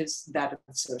 Which is that of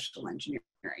social engineering.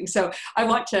 So I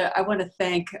want to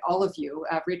thank all of you,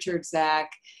 Richard,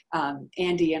 Zach,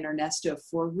 Andy, and Ernesto,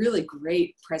 for really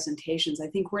great presentations. I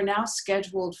think we're now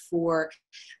scheduled for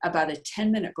about a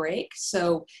 10-minute break.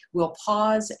 So we'll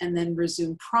pause and then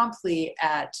resume promptly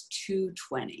at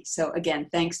 2:20. So again,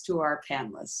 thanks to our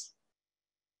panelists.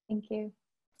 Thank you.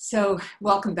 So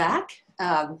welcome back.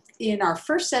 In our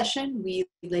first session, we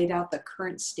laid out the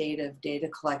current state of data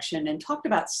collection and talked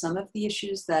about some of the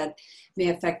issues that may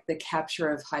affect the capture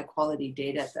of high quality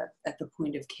data at the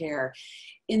point of care.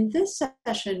 In this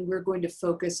session, we're going to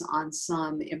focus on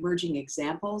some emerging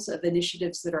examples of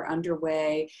initiatives that are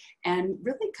underway and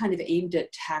really kind of aimed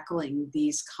at tackling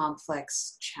these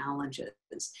complex challenges.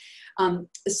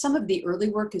 Some of the early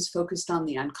work is focused on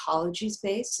the oncology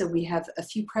space, so we have a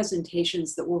few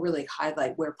presentations that will really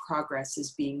highlight where progress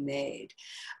is being made.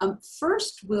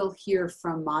 First, we'll hear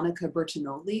from Monica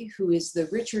Bertinoli, who is the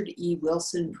Richard E.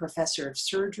 Wilson Professor of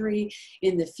Surgery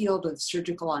in the field of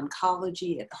surgical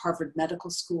oncology at Harvard Medical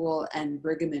School and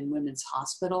Brigham and Women's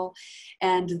Hospital,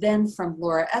 and then from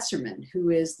Laura Esserman, who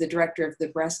is the Director of the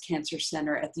Breast Cancer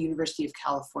Center at the University of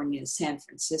California, San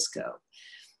Francisco.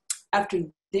 After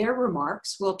their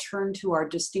remarks, we'll turn to our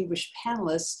distinguished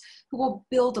panelists who will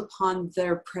build upon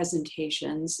their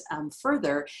presentations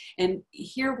further. And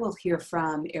here we'll hear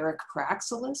from Eric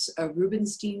Praxelis, a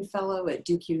Rubenstein Fellow at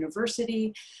Duke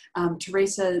University,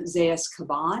 Teresa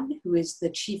Zayas-Caban, who is the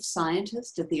Chief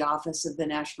Scientist at the Office of the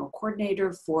National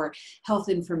Coordinator for Health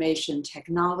Information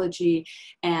Technology,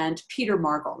 and Peter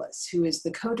Margolis, who is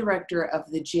the co-director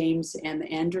of the James M.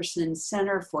 Anderson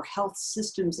Center for Health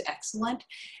Systems Excellence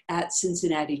at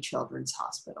Cincinnati Children's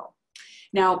Hospital.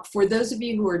 Now, for those of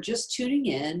you who are just tuning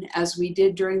in, as we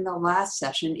did during the last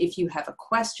session, if you have a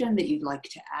question that you'd like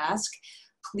to ask,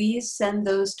 please send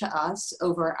those to us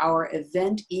over our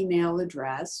event email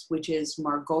address, which is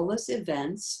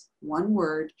margolisevents, one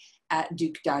word,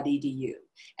 @duke.edu.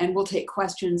 And we'll take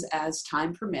questions as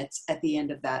time permits at the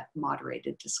end of that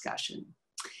moderated discussion.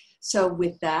 So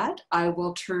with that, I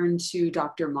will turn to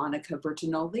Dr. Monica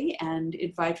Bertinoli and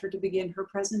invite her to begin her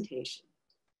presentation.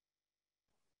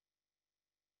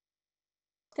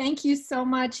 Thank you so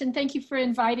much, and thank you for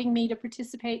inviting me to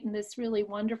participate in this really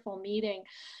wonderful meeting.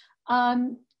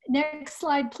 Next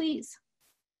slide, please.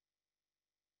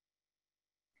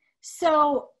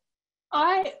 So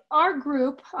our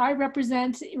group, I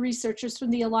represent researchers from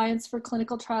the Alliance for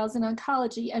Clinical Trials in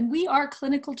Oncology, and we are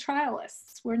clinical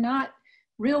trialists. We're not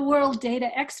real-world data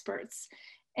experts.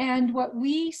 And what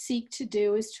we seek to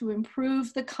do is to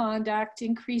improve the conduct,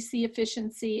 increase the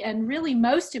efficiency, and really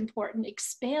most important,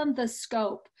 expand the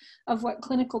scope of what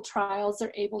clinical trials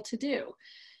are able to do.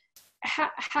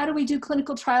 How do we do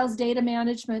clinical trials data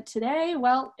management today?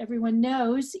 Well, everyone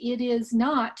knows it is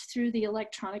not through the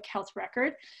electronic health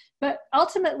record, but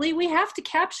ultimately we have to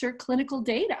capture clinical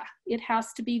data. It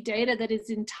has to be data that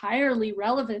is entirely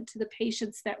relevant to the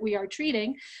patients that we are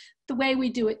treating. The way we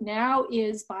do it now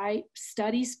is by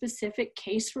study-specific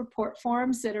case report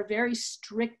forms that are very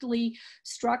strictly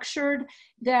structured,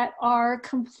 that are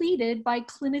completed by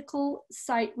clinical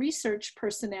site research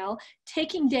personnel,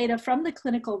 taking data from the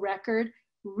clinical record,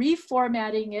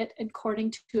 reformatting it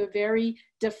according to a very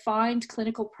defined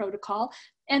clinical protocol,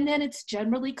 and then it's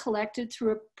generally collected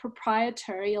through a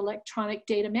proprietary electronic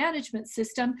data management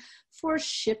system for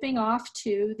shipping off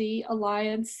to the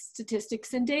Alliance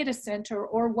Statistics and Data Center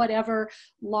or whatever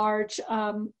large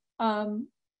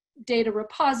data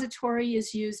repository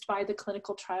is used by the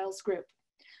clinical trials group.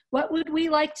 What would we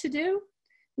like to do?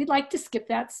 We'd like to skip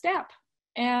that step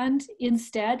and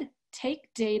instead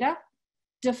take data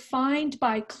defined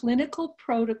by clinical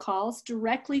protocols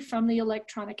directly from the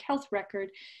electronic health record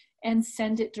and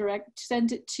send it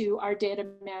to our data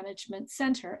management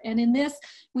center. And in this,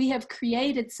 we have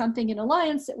created something in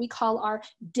Alliance that we call our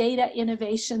Data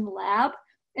Innovation Lab.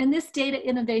 And this Data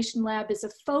Innovation Lab is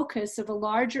a focus of a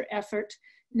larger effort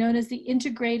known as the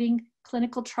Integrating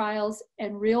Clinical Trials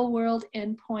and Real World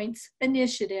Endpoints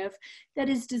initiative that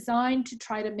is designed to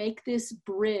try to make this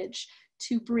bridge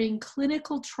to bring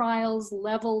clinical trials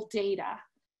level data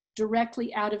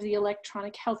directly out of the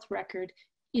electronic health record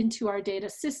into our data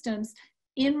systems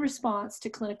in response to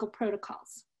clinical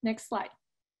protocols. Next slide.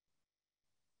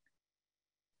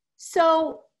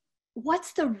 So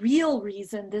what's the real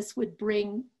reason this would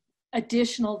bring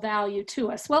additional value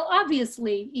to us? Well,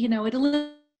 obviously, you know, it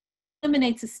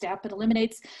eliminates a step, it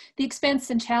eliminates the expense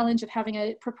and challenge of having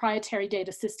a proprietary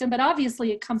data system, but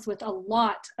obviously it comes with a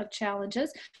lot of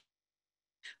challenges.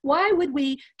 Why would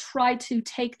we try to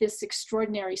take this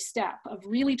extraordinary step of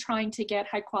really trying to get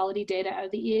high quality data out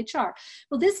of the EHR?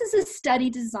 Well, this is a study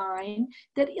design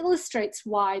that illustrates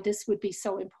why this would be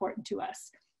so important to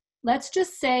us. Let's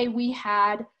just say we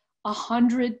had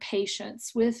 100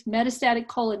 patients with metastatic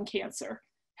colon cancer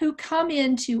who come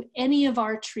into any of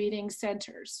our treating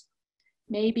centers.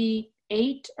 Maybe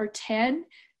 8 or 10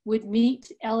 would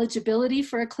meet eligibility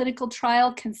for a clinical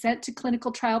trial, consent to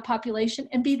clinical trial population,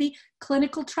 and be the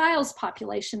clinical trials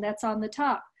population that's on the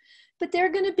top. But there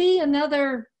are going to be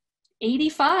another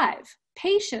 85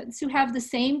 patients who have the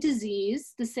same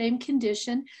disease, the same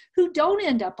condition, who don't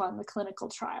end up on the clinical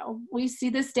trial. We see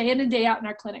this day in and day out in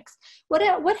our clinics. What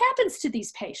happens to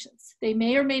these patients? They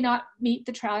may or may not meet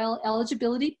the trial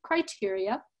eligibility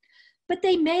criteria, but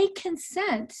they may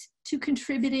consent to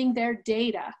contributing their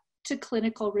data to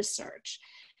clinical research.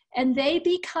 And they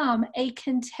become a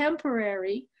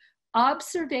contemporary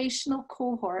observational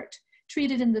cohort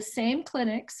treated in the same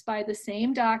clinics by the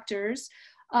same doctors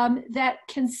that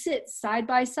can sit side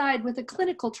by side with a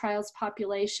clinical trials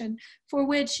population for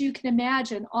which you can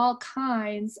imagine all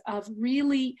kinds of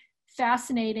really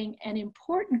fascinating and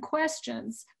important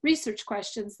questions, research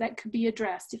questions that could be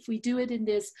addressed if we do it in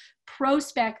this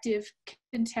prospective,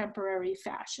 contemporary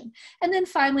fashion. And then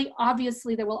finally,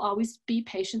 obviously, there will always be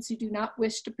patients who do not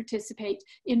wish to participate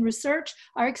in research.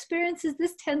 Our experience is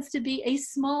this tends to be a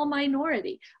small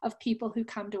minority of people who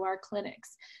come to our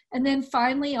clinics. And then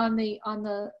finally, on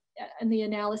the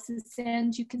analysis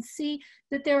end, you can see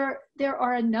that there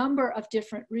are a number of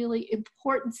different really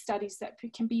important studies that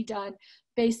can be done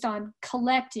based on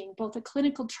collecting both the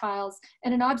clinical trials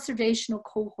and an observational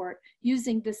cohort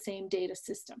using the same data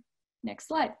system. Next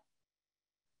slide.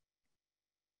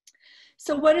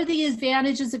 So what are the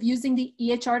advantages of using the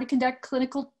EHR to conduct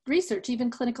clinical research, even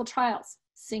clinical trials?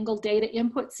 Single data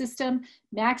input system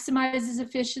maximizes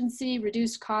efficiency,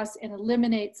 reduces costs, and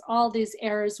eliminates all these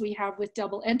errors we have with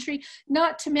double entry,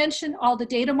 not to mention all the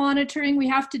data monitoring we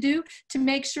have to do to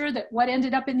make sure that what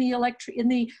ended up in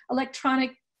the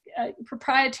electronic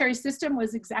proprietary system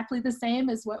was exactly the same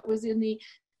as what was in the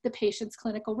patient's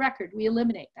clinical record. We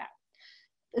eliminate that.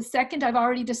 The second I've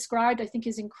already described, I think,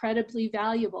 is incredibly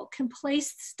valuable. Can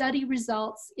place study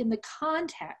results in the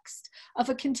context of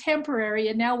a contemporary,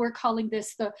 and now we're calling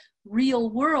this the real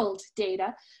world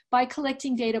data, by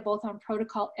collecting data both on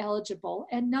protocol eligible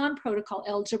and non-protocol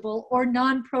eligible or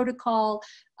non-protocol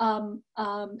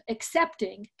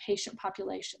accepting patient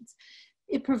populations.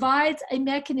 It provides a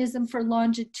mechanism for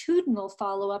longitudinal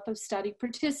follow-up of study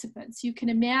participants. You can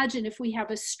imagine if we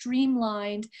have a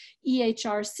streamlined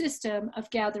EHR system of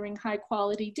gathering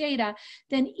high-quality data,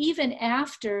 then even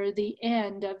after the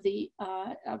end of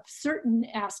of certain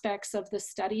aspects of the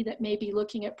study that may be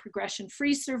looking at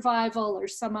progression-free survival or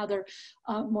some other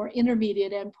more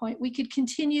intermediate endpoint, we could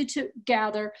continue to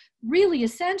gather really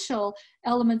essential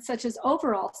elements such as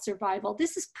overall survival.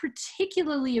 This is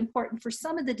particularly important for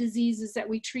some of the diseases that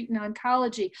we treat in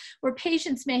oncology, where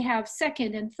patients may have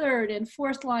second and third and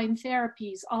fourth line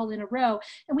therapies all in a row,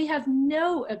 and we have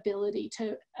no ability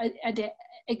to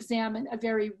examine a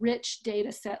very rich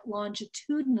data set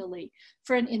longitudinally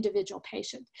for an individual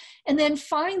patient. And then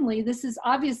finally, this is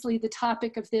obviously the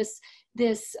topic of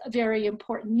this very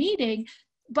important meeting,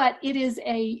 but it is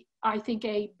I think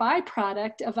a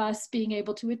byproduct of us being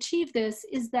able to achieve this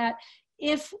is that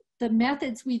if the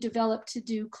methods we develop to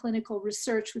do clinical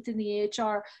research within the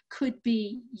EHR could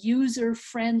be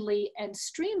user-friendly and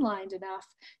streamlined enough,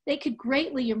 they could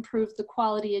greatly improve the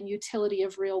quality and utility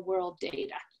of real-world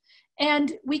data.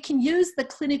 And we can use the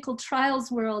clinical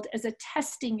trials world as a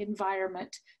testing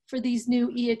environment for these new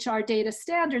EHR data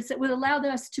standards that would allow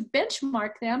us to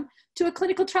benchmark them to a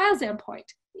clinical trials endpoint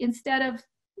instead of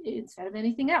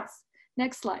anything else.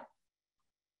 Next slide.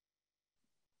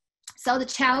 So the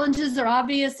challenges are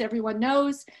obvious. Everyone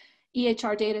knows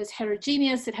EHR data is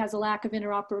heterogeneous. It has a lack of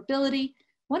interoperability.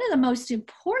 One of the most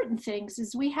important things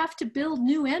is we have to build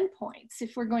new endpoints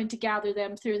if we're going to gather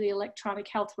them through the electronic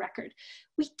health record.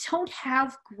 We don't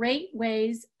have great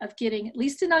ways of getting, at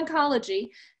least in oncology,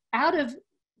 out of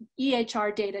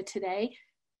EHR data today,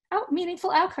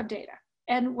 meaningful outcome data.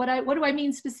 And what do I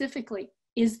mean specifically?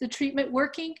 Is the treatment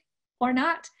working or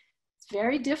not? It's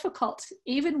very difficult,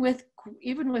 even with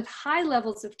high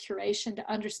levels of curation,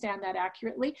 to understand that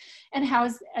accurately. And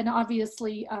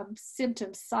obviously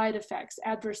symptoms, side effects,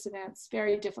 adverse events,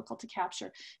 very difficult to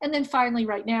capture. And then finally,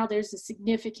 right now, there's a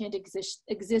significant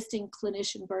existing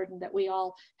clinician burden that we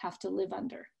all have to live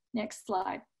under. Next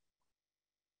slide.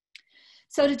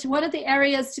 So one of the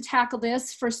areas to tackle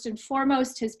this, first and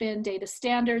foremost, has been data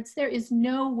standards. There is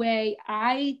no way,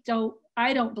 I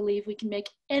don't believe we can make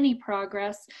any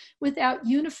progress without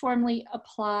uniformly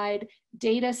applied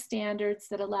data standards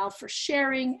that allow for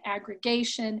sharing,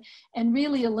 aggregation, and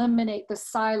really eliminate the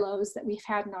silos that we've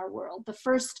had in our world. The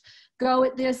first go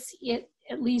at this,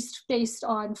 at least based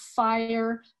on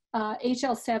HL7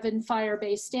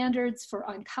 FHIR-based standards for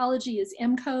oncology, is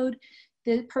EMCODE.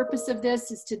 The purpose of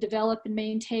this is to develop and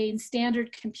maintain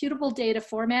standard computable data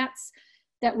formats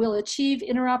that will achieve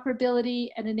interoperability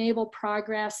and enable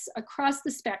progress across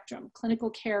the spectrum: clinical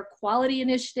care quality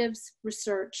initiatives,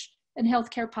 research, and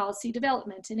healthcare policy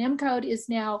development. And EMCODE is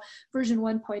now, version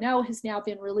 1.0 has now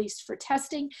been released for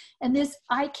testing. And this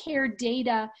iCare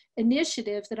data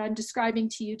initiative that I'm describing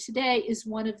to you today is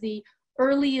one of the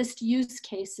earliest use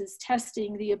cases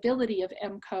testing the ability of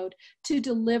EMCODE to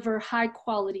deliver high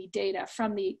quality data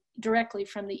directly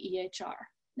from the EHR.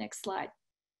 Next slide.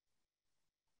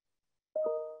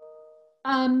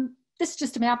 This is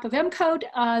just a map of EMCODE.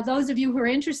 Those of you who are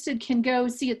interested can go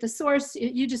see at the source.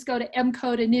 You just go to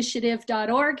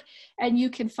emcodeinitiative.org and you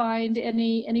can find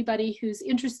anybody who's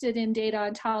interested in data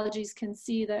ontologies can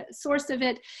see the source of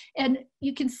it. And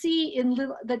you can see in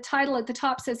the title at the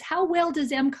top says, how well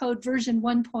does EMCODE version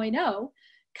 1.0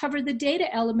 cover the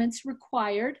data elements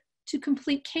required to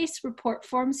complete case report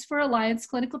forms for Alliance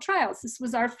clinical trials? This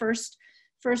was our first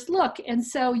look. And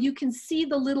so you can see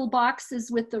the little boxes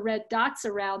with the red dots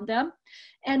around them.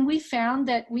 And we found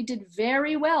that we did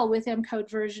very well with EMCODE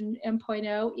version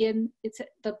 1.0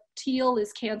 the teal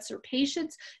is cancer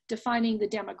patients, defining the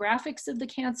demographics of the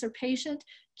cancer patient,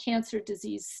 cancer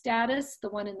disease status. The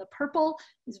one in the purple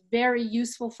is very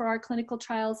useful for our clinical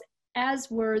trials, as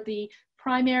were the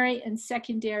primary and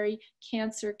secondary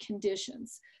cancer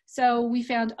conditions. So we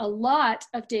found a lot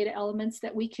of data elements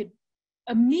that we could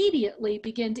immediately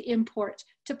begin to import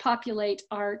to populate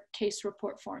our case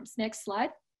report forms. Next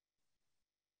slide.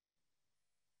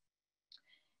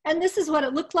 And this is what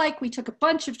it looked like. We took a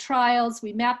bunch of trials,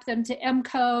 we mapped them to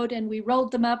EMCODE, and we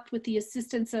rolled them up with the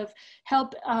assistance of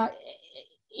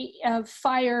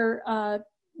FHIR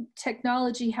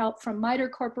technology help from MITRE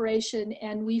Corporation.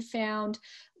 And we found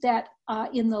that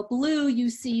in the blue, you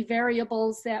see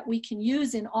variables that we can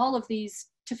use in all of these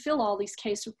to fill all these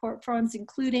case report forms,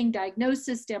 including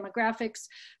diagnosis, demographics,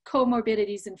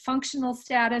 comorbidities, and functional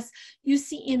status. You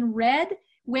see in red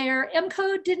where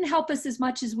EMCODE didn't help us as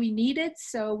much as we needed.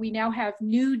 So we now have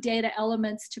new data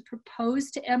elements to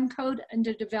propose to EMCODE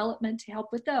under development to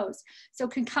help with those. So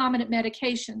concomitant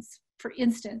medications, for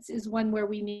instance, is one where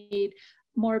we need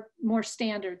more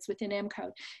standards within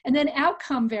EMCODE. And then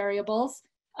outcome variables.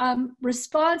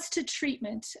 Response to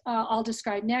treatment, I'll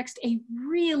describe next, a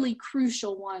really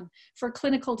crucial one for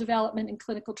clinical development and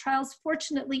clinical trials.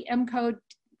 Fortunately, EMCODE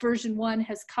version 1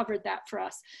 has covered that for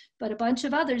us, but a bunch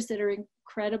of others that are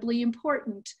incredibly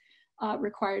important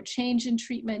require change in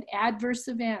treatment, adverse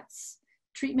events,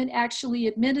 treatment actually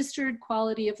administered,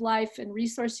 quality of life, and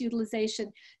resource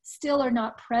utilization still are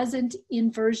not present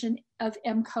in version of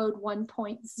EMCODE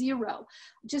 1.0.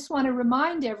 Just want to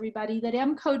remind everybody that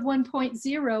EMCODE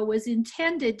 1.0 was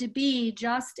intended to be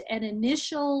just an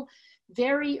initial,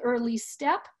 very early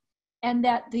step, and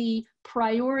that the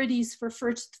priorities for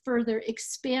further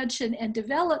expansion and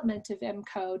development of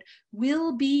EMCODE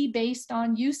will be based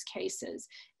on use cases.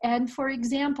 And for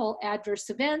example, adverse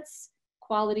events,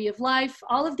 quality of life,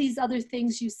 all of these other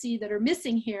things you see that are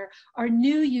missing here are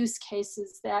new use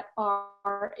cases that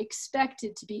are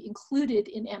expected to be included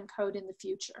in EMCODE in the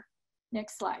future.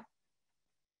 Next slide.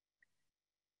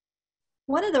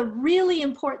 One of the really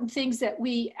important things that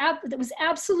was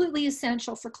absolutely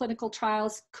essential for clinical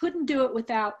trials, couldn't do it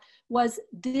without, was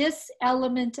this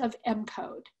element of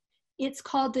EMCODE. It's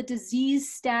called the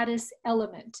disease status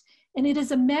element, and it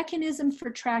is a mechanism for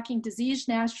tracking disease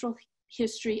natural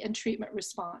history and treatment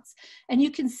response. And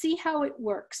you can see how it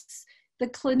works. The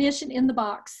clinician in the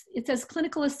box, it says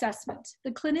clinical assessment.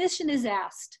 The clinician is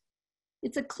asked,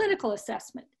 it's a clinical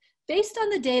assessment. Based on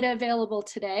the data available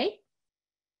today,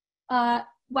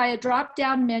 by a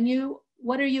drop-down menu,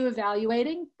 what are you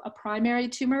evaluating? A primary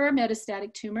tumor or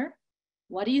metastatic tumor?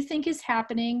 What do you think is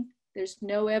happening? There's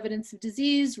no evidence of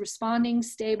disease, responding,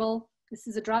 stable. This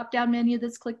is a drop-down menu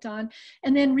that's clicked on.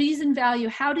 And then reason value,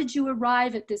 how did you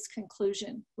arrive at this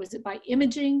conclusion? Was it by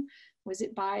imaging? Was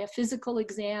it by a physical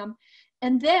exam?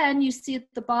 And then you see at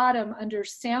the bottom under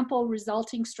sample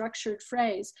resulting structured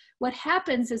phrase, what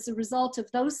happens as a result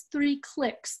of those 3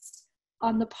 clicks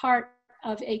on the part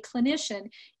of a clinician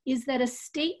is that a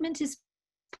statement is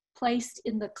placed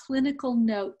in the clinical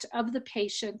note of the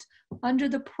patient under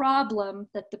the problem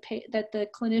that the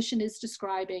clinician is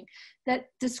describing, that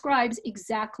describes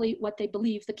exactly what they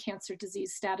believe the cancer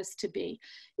disease status to be.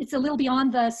 It's a little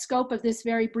beyond the scope of this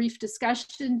very brief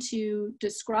discussion to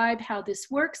describe how this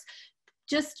works.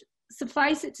 Just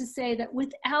suffice it to say that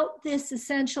without this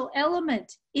essential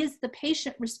element, is the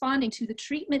patient responding to the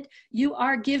treatment you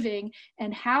are giving,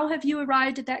 and how have you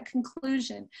arrived at that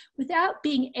conclusion? Without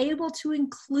being able to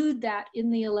include that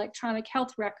in the electronic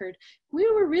health record, we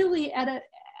were really at a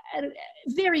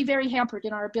very, very hampered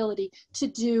in our ability to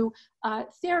do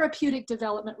therapeutic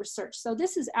development research. So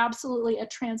this is absolutely a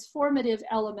transformative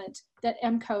element that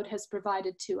MCODE has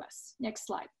provided to us. Next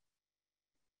slide.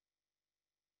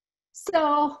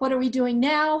 So what are we doing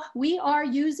now? We are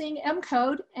using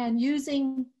MCODE and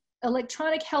using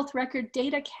electronic health record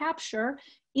data capture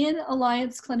in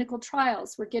Alliance clinical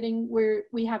trials.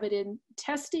 We have it in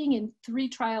testing in 3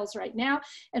 trials right now,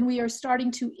 and we are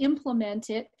starting to implement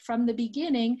it from the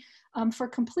beginning for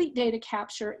complete data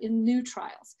capture in new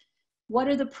trials. What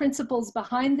are the principles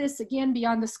behind this? Again,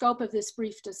 beyond the scope of this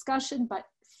brief discussion, but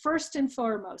first and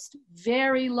foremost,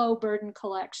 very low burden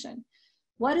collection.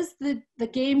 What is the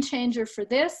game changer for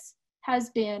this has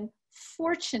been,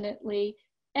 fortunately,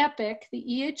 Epic, the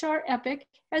EHR Epic,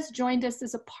 has joined us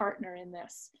as a partner in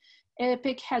this.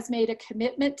 Epic has made a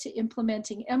commitment to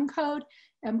implementing MCODE.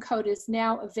 MCODE is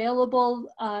now available,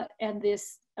 and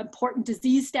this important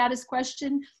disease status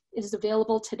question is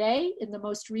available today in the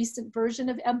most recent version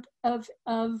of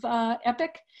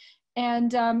Epic.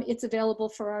 And it's available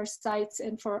for our sites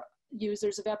and for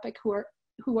users of Epic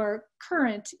who are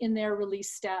current in their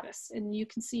release status. And you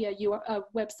can see a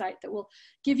website that will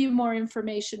give you more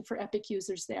information for Epic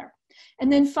users there.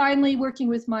 And then finally, working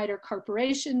with MITRE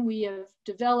Corporation, we have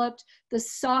developed the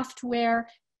software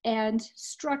and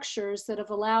structures that have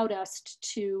allowed us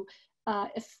to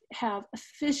have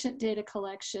efficient data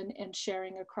collection and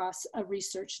sharing across a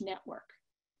research network.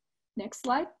 Next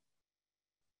slide.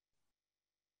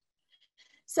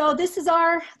 So this is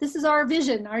our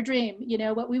vision, our dream. You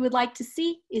know, what we would like to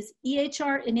see is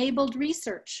EHR-enabled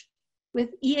research with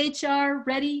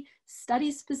EHR-ready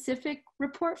study-specific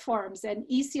report forms and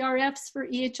ECRFs for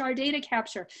EHR data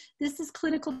capture. This is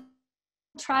clinical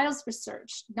trials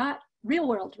research, not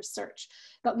real-world research.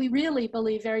 But we really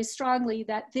believe very strongly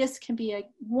that this can be a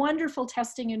wonderful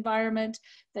testing environment.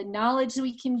 The knowledge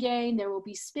we can gain, there will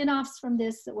be spin-offs from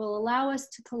this that will allow us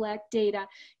to collect data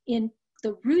in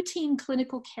the routine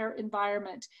clinical care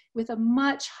environment with a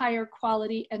much higher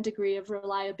quality and degree of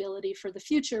reliability for the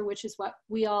future, which is what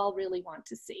we all really want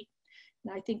to see.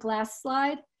 And I think last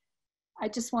slide, I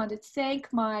just want to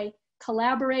thank my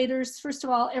collaborators. First of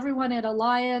all, everyone at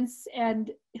Alliance and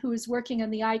who is working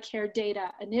on the iCare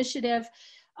Data Initiative,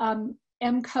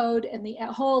 MCODE and the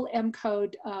whole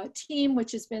MCODE team,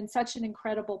 which has been such an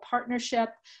incredible partnership.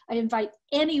 I invite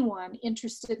anyone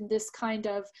interested in this kind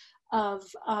of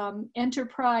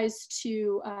enterprise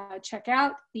to check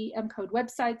out the MCODE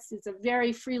websites. It's a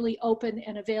very freely open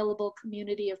and available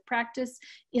community of practice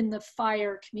in the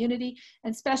FHIR community.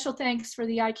 And special thanks for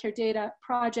the iCare Data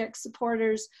Project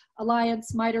supporters,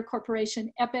 Alliance, MITRE Corporation,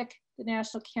 Epic, the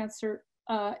National Cancer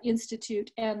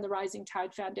Institute, and the Rising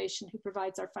Tide Foundation, who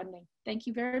provides our funding. Thank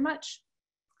you very much.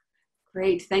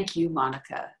 Great, thank you,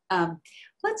 Monica.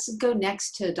 Let's go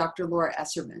next to Dr. Laura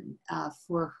Esserman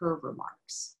for her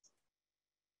remarks.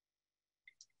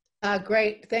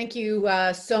 Great. Thank you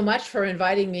so much for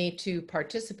inviting me to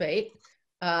participate.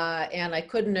 And I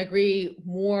couldn't agree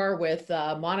more with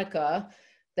Monica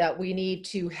that we need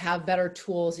to have better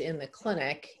tools in the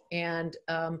clinic. And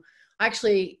I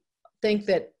actually think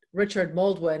that Richard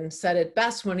Moldwin said it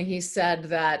best when he said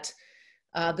that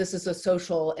this is a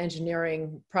social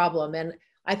engineering problem. And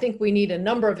I think we need a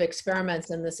number of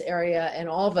experiments in this area, and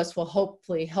all of us will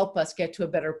hopefully help us get to a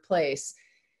better place.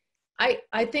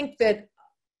 I think that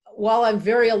while I'm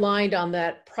very aligned on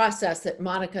that process that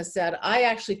Monica said, I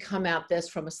actually come at this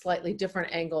from a slightly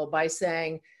different angle by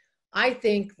saying, I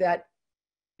think that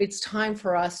it's time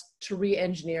for us to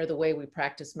re-engineer the way we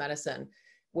practice medicine,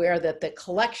 where that the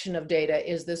collection of data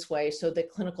is this way so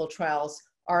that clinical trials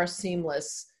are a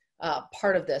seamless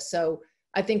part of this. So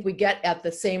I think we get at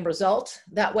the same result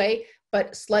that way,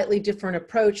 but slightly different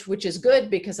approach, which is good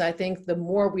because I think the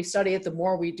more we study it, the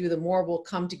more we do, the more we'll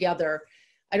come together.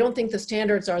 I don't think the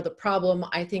standards are the problem.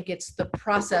 I think it's the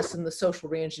process and the social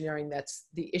reengineering that's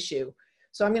the issue.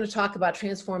 So I'm going to talk about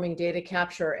transforming data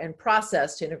capture and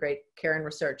process to integrate care and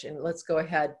research. And let's go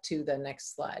ahead to the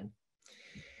next slide.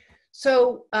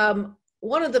 So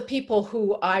one of the people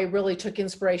who I really took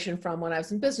inspiration from when I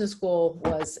was in business school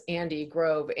was Andy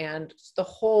Grove, and the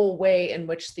whole way in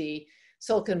which the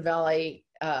Silicon Valley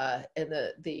and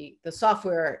the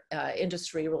software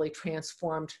industry really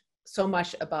transformed so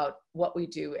much about what we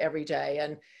do every day.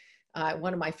 And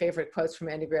one of my favorite quotes from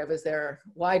Andy Grove is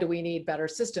why do we need better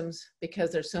systems?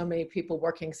 Because there's so many people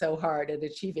working so hard and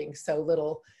achieving so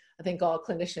little. I think all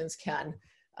clinicians can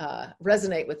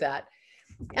resonate with that.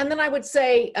 And then I would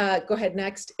say, go ahead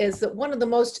next, is that one of the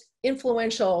most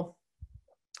influential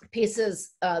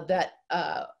pieces that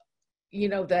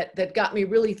got me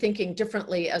really thinking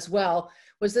differently as well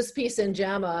was this piece in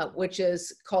JAMA, which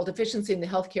is called Efficiency in the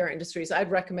Healthcare Industries.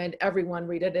 I'd recommend everyone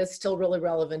read it. It's still really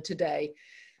relevant today.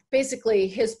 Basically,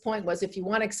 his point was if you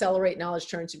want to accelerate knowledge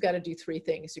turns, you've got to do three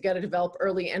things. You've got to develop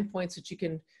early endpoints that you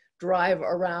can drive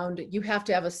around. You have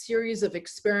to have a series of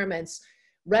experiments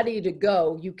ready to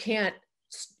go.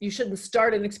 You shouldn't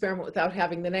start an experiment without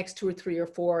having the next 2 or 3 or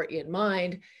 4 in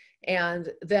mind.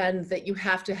 And then that you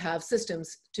have to have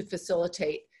systems to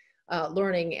facilitate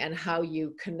learning and how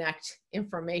you connect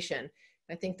information.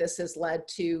 I think this has led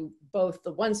to both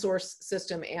the OneSource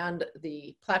system and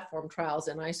the platform trials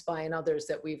and iSpy and others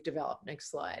that we've developed.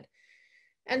 Next slide.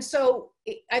 And so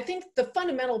I think the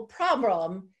fundamental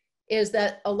problem is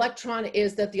that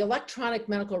the electronic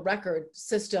medical record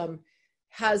system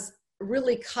has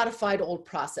really codified old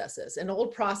processes, and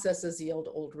old processes yield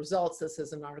old results. This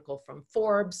is an article from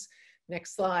Forbes.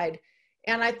 Next slide.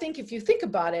 And I think if you think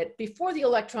about it, before the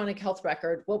electronic health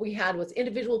record, what we had was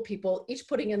individual people each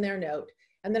putting in their note.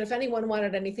 And then if anyone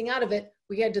wanted anything out of it,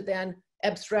 we had to then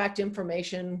abstract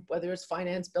information, whether it's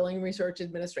finance, billing, research,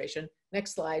 administration.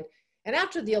 Next slide. And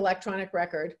after the electronic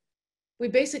record, we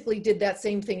basically did that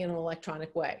same thing in an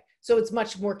electronic way. So it's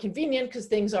much more convenient because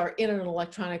things are in an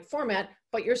electronic format,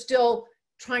 but you're still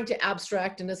trying to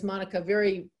abstract. And as Monica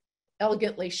very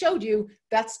elegantly showed you,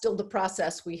 that's still the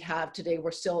process we have today.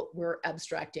 We're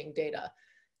abstracting data.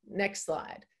 Next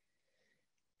slide.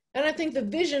 And I think the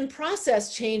vision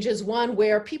process change is one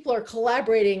where people are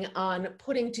collaborating on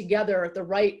putting together the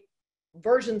right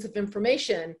versions of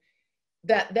information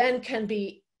that then can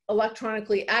be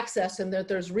electronically accessed, and that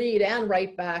there's read and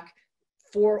write back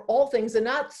for all things, and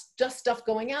not just stuff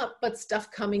going out, but stuff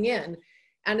coming in.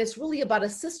 And it's really about a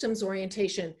systems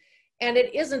orientation. And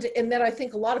it isn't, and that I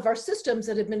think a lot of our systems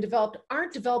that have been developed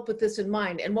aren't developed with this in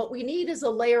mind. And what we need is a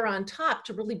layer on top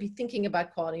to really be thinking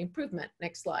about quality improvement.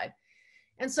 Next slide.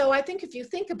 And so I think if you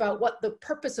think about what the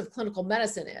purpose of clinical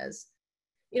medicine is,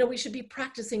 we should be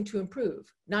practicing to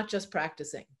improve, not just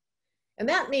practicing. And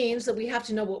that means that we have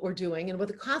to know what we're doing and what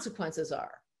the consequences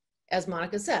are. As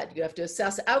Monica said, you have to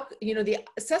assess the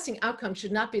assessing outcomes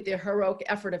should not be the heroic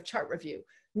effort of chart review,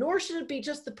 nor should it be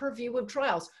just the purview of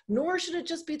trials, nor should it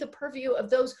just be the purview of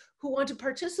those who want to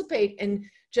participate in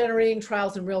generating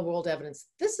trials and real world evidence.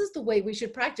 This is the way we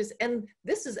should practice, and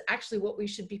this is actually what we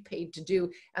should be paid to do,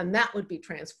 and that would be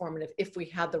transformative if we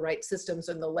had the right systems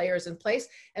and the layers in place,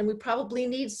 and we probably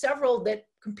need several that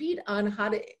compete on how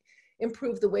to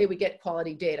improve the way we get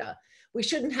quality data. We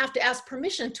shouldn't have to ask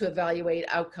permission to evaluate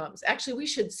outcomes. Actually, we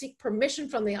should seek permission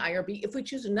from the IRB if we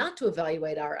choose not to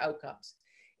evaluate our outcomes.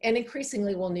 And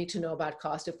increasingly, we'll need to know about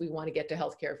cost if we want to get to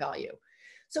healthcare value.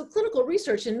 So clinical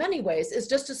research in many ways is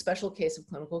just a special case of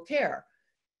clinical care.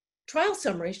 Trial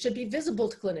summaries should be visible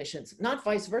to clinicians, not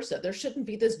vice versa. There shouldn't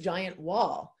be this giant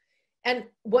wall. And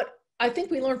what I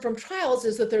think we learned from trials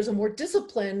is that there's a more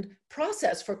disciplined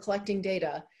process for collecting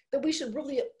data that we should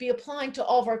really be applying to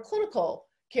all of our clinical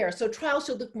care. So trials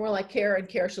should look more like care, and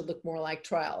care should look more like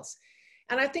trials.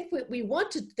 And I think what we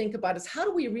want to think about is how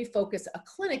do we refocus a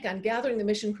clinic on gathering the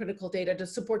mission critical data to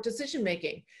support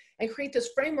decision-making and create this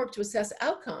framework to assess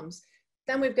outcomes.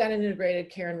 Then we've got an integrated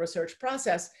care and research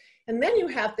process. And then you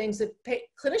have things that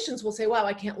clinicians will say, wow,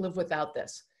 I can't live without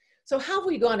this. So how have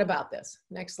we gone about this?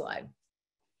 Next slide.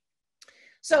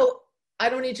 So I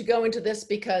don't need to go into this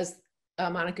because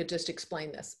Monica just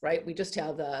explained this, right? We just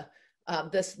have the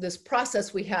this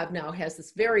process we have now has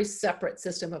this very separate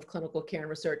system of clinical care and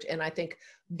research, and I think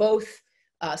both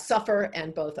suffer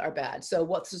and both are bad. So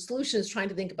what the solution is trying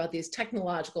to think about these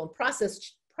technological and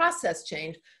process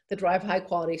change that drive high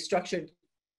quality structured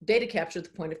data capture at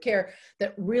the point of care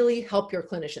that really help your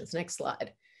clinicians. Next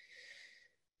slide.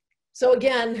 So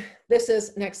again, this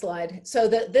is, next slide. So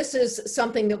this is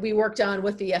something that we worked on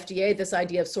with the FDA, this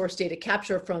idea of source data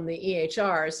capture from the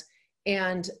EHRs.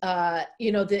 And,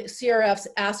 you know, the CRFs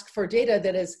ask for data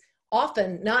that is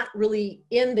often not really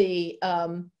in the,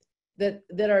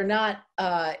 that are not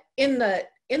in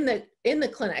the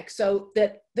clinic. So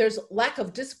that there's lack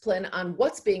of discipline on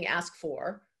what's being asked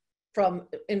for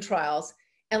in trials,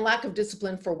 and lack of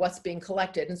discipline for what's being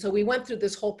collected. And so we went through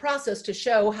this whole process to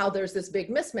show how there's this big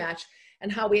mismatch and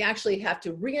how we actually have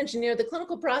to re-engineer the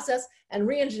clinical process and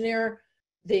re-engineer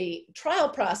the trial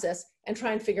process and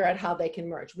try and figure out how they can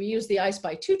merge. We use the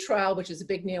I-SPY 2 trial, which is a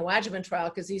big neoadjuvant trial,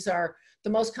 because these are the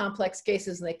most complex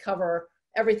cases and they cover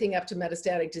everything up to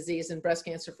metastatic disease and breast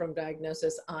cancer from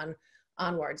diagnosis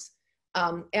onwards.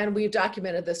 And we've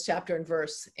documented this chapter and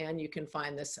verse, and you can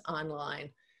find this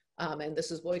online. And this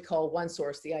is what we call one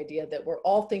source, the idea that we're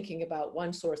all thinking about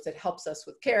one source that helps us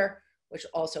with care, which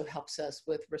also helps us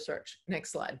with research.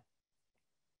 Next slide.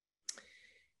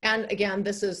 And again,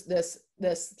 this is this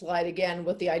slide again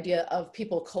with the idea of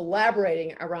people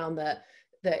collaborating around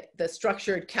the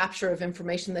structured capture of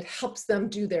information that helps them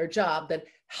do their job, that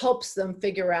helps them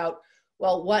figure out,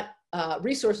 well, what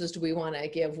resources do we want to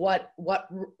give? What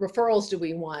referrals do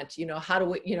we want? You know, how do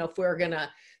we, you know, if we're going to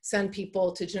send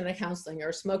people to genetic counseling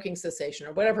or smoking cessation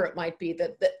or whatever it might be,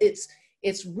 that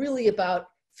it's really about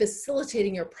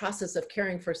facilitating your process of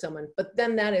caring for someone. But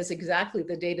then that is exactly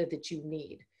the data that you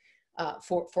need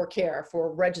for care,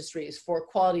 for registries, for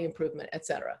quality improvement, et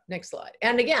cetera. Next slide.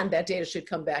 And again, that data should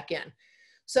come back in.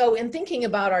 So in thinking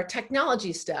about our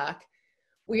technology stack,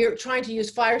 we are trying to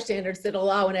use FHIR standards that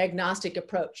allow an agnostic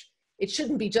approach. It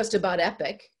shouldn't be just about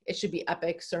Epic. It should be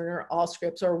Epic, Cerner,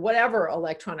 Allscripts, or whatever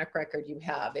electronic record you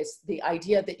have. It's the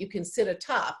idea that you can sit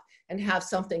atop and have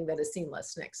something that is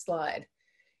seamless. Next slide.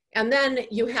 And then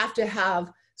you have to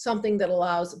have something that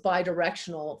allows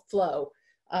bidirectional flow.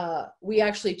 We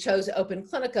actually chose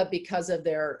OpenClinica because of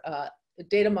their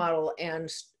data model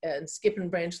and skip and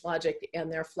branch logic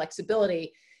and their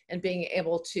flexibility and being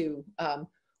able to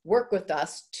work with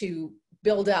us to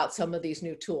build out some of these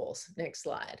new tools. Next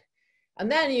slide. And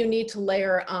then you need to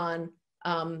layer on,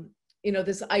 you know,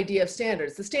 this idea of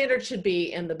standards. The standards should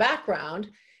be in the background,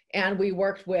 and we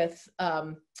worked with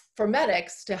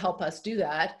Formedix to help us do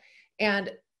that.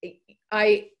 And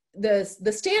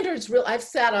the standards, I've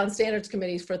sat on standards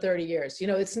committees for 30 years. You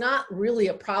know, it's not really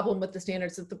a problem with the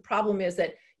standards. The problem is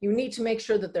that you need to make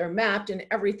sure that they're mapped and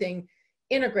everything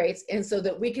integrates. And so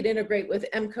that we could integrate with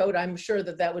M-Code, I'm sure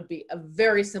that that would be a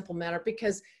very simple matter,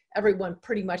 because everyone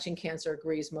pretty much in cancer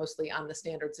agrees mostly on the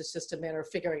standards. It's just a matter of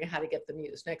figuring out how to get them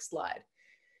used. Next slide.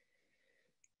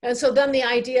 And so then the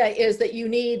idea is that you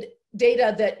need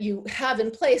data that you have in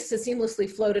place to seamlessly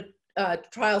flow to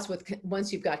trials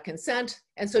once you've got consent.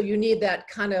 And so you need that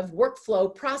kind of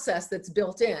workflow process that's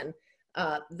built in.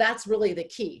 That's really the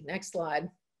key. Next slide.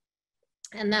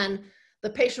 And then the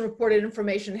patient-reported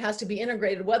information has to be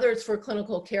integrated, whether it's for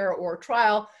clinical care or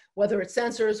trial, whether it's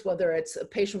sensors, whether it's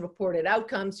patient-reported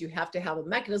outcomes. You have to have a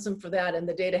mechanism for that, and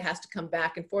the data has to come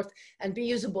back and forth and be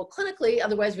usable clinically.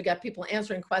 Otherwise, we got people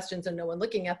answering questions and no one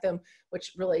looking at them,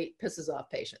 which really pisses off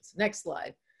patients. Next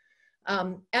slide.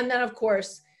 And then, of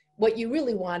course, what you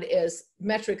really want is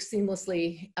metrics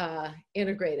seamlessly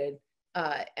integrated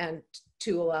and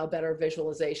to allow better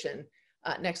visualization.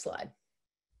 Next slide.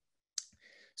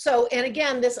 So, and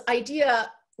again, this idea,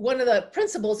 one of the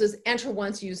principles is enter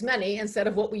once, use many, instead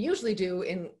of what we usually do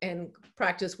in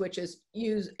practice, which is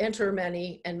enter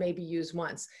many and maybe use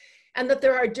once. And that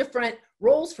there are different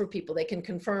roles for people. They can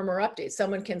confirm or update.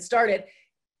 Someone can start it.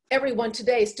 Everyone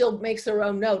today still makes their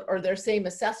own note or their same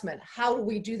assessment. How do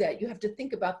we do that? You have to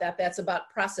think about that. That's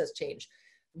about process change.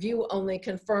 View only,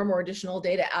 confirm, or additional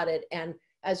data added. And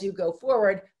as you go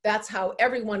forward, that's how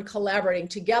everyone collaborating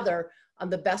together on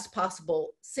the best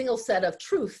possible single set of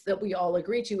truth that we all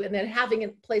agree to, and then having a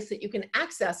place that you can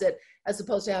access it as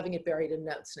opposed to having it buried in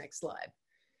notes. Next slide.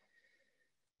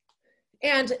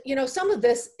 And, you know, some of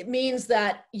this means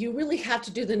that you really have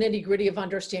to do the nitty-gritty of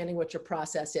understanding what your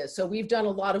process is. So we've done a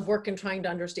lot of work in trying to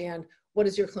understand what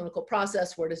is your clinical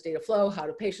process, where does data flow, how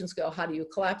do patients go, how do you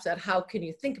collapse that, how can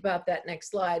you think about that?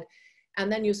 Next slide.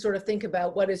 And then you sort of think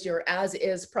about what is your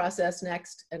as-is process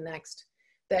next and next.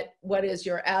 That what is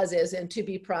your as-is and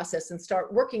to-be process, and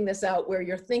start working this out where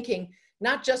you're thinking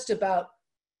not just about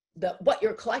what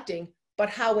you're collecting, but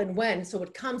how and when, so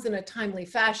it comes in a timely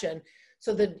fashion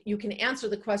so that you can answer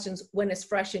the questions when it's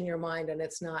fresh in your mind and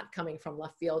it's not coming from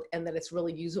left field, and that it's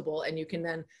really usable, and you can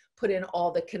then put in all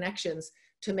the connections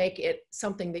to make it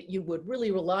something that you would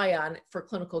really rely on for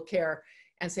clinical care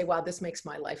and say, wow, this makes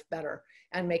my life better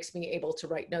and makes me able to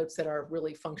write notes that are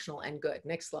really functional and good.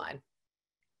 Next slide.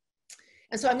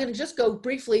 And so I'm going to just go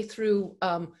briefly through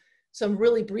some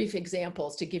really brief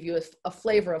examples to give you a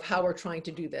flavor of how we're trying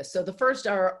to do this. So the first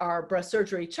are our breast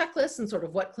surgery checklists and sort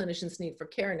of what clinicians need for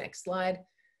care. Next slide.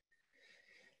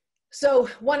 So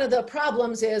one of the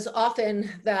problems is often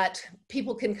that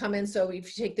people can come in. So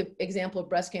if you take the example of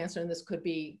breast cancer, and this could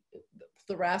be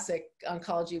thoracic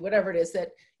oncology, whatever it is,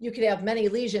 that you could have many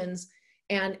lesions,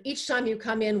 and each time you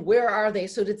come in, where are they?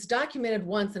 So it's documented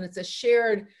once, and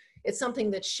it's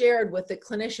something that's shared with the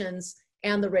clinicians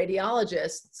and the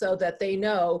radiologists so that they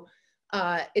know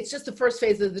it's just the first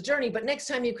phase of the journey. But next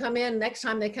time you come in, next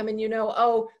time they come in, you know,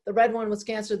 oh, the red one was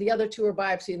cancer, the other two are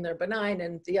biopsy and they're benign,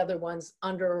 and the other one's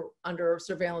under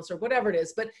surveillance or whatever it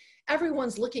is. But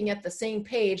everyone's looking at the same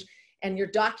page and you're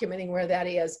documenting where that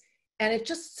is. And it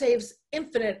just saves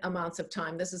infinite amounts of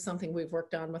time. This is something we've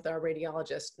worked on with our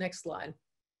radiologist. Next slide.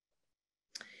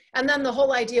 And then the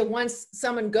whole idea, once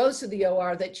someone goes to the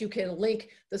OR, that you can link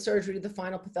the surgery to the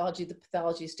final pathology, the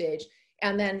pathology stage,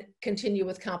 and then continue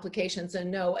with complications and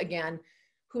know, again,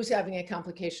 who's having a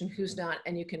complication, who's not,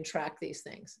 and you can track these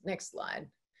things. Next slide,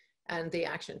 and the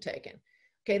action taken.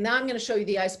 Okay, now I'm going to show you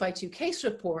the I-SPY 2 case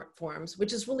report forms,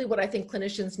 which is really what I think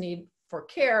clinicians need for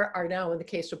care are now in the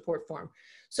case report form.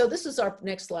 So this is our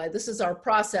next slide. This is our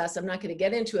process. I'm not going to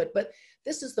get into it, but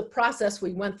this is the process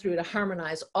we went through to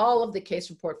harmonize all of the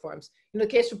case report forms. You know,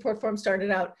 the case report form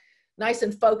started out nice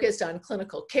and focused on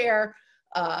clinical care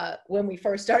when we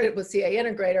first started with CA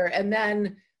Integrator. And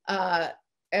then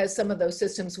as some of those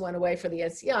systems went away for the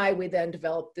NCI, we then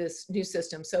developed this new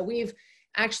system. So we've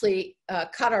actually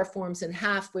cut our forms in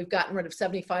half. We've gotten rid of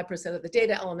 75% of the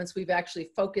data elements. We've actually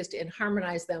focused and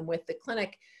harmonized them with the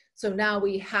clinic. So now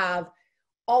we have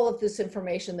all of this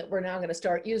information that we're now going to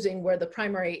start using, where the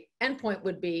primary endpoint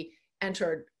would be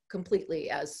entered completely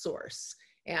as source.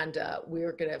 And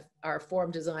we're going to, our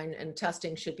form design and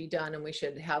testing should be done, and we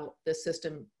should have this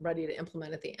system ready to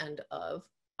implement at the end of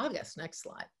August. Next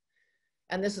slide.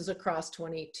 And this is across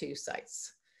 22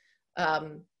 sites.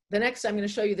 The next, I'm going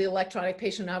to show you the electronic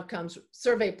patient outcomes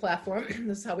survey platform.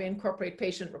 This is how we incorporate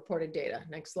patient reported data.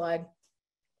 Next slide.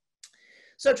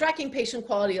 So tracking patient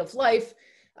quality of life,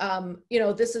 you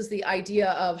know, this is the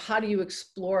idea of how do you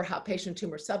explore how patient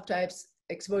tumor subtypes,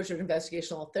 exposure to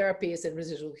investigational therapies, and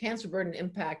residual cancer burden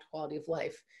impact quality of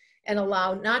life, and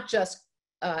allow not just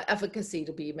efficacy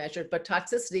to be measured, but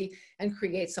toxicity, and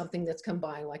create something that's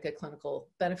combined like a clinical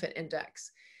benefit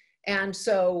index. And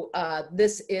so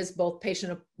this is both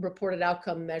patient reported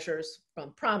outcome measures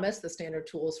from PROMIS, the standard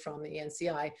tools from the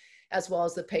NCI, as well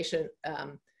as the patient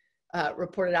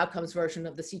reported outcomes version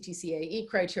of the CTCAE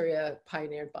criteria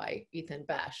pioneered by Ethan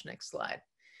Bash. Next slide.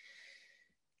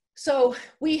 So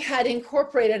we had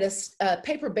incorporated a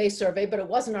paper-based survey, but it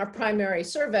wasn't our primary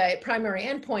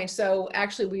endpoint. So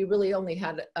actually we really only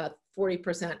had a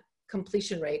 40%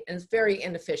 completion rate, and it's very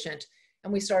inefficient.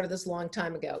 And we started this a long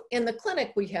time ago. In the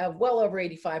clinic, we have well over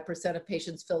 85% of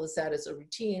patients fill this out as a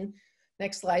routine.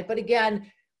 Next slide. But again,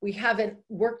 we haven't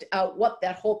worked out what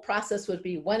that whole process would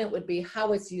be, when it would be,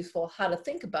 how it's useful, how to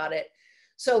think about it.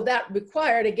 So that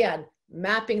required, again,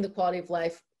 mapping the quality of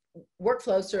life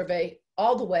workflow survey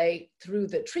all the way through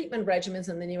the treatment regimens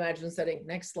in the neoadjuvant setting.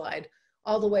 Next slide.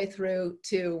 All the way through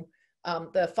to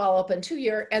the follow-up and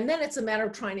 2-year. And then it's a matter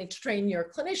of trying to train your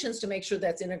clinicians to make sure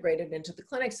that's integrated into the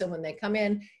clinic. So when they come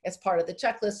in, it's part of the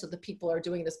checklist. So the people are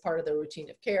doing it as part of their routine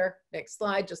of care. Next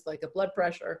slide, just like a blood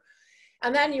pressure.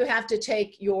 And then you have to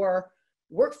take your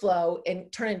workflow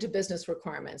and turn it into business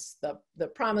requirements. The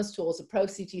PROMIS tools, the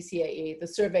Pro-CTCAE, the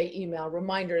survey email,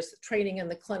 reminders, training in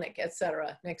the clinic, et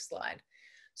cetera. Next slide.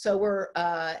 So we're,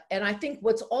 and I think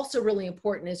what's also really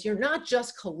important is you're not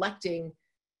just collecting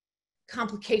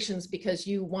complications because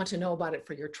you want to know about it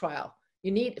for your trial.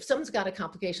 You need, if someone's got a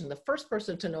complication, the first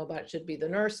person to know about it should be the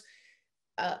nurse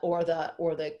or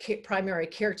the primary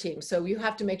care team. So you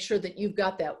have to make sure that you've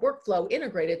got that workflow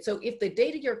integrated. So if the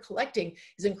data you're collecting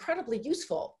is incredibly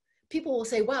useful, people will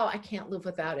say, wow, I can't live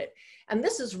without it. And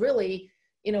this is really,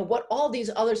 you know, what all these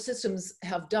other systems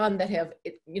have done that have,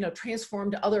 you know,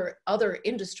 transformed other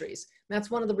industries. And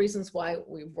that's one of the reasons why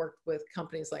we've worked with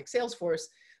companies like Salesforce,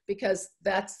 because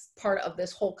that's part of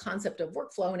this whole concept of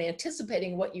workflow, and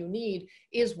anticipating what you need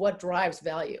is what drives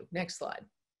value. Next slide.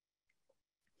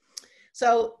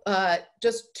 So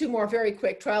just 2 more very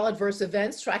quick: trial adverse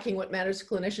events, tracking what matters to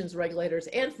clinicians, regulators,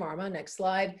 and pharma. Next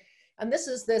slide. And this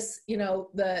is this,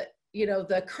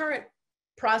 the current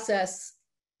process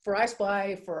for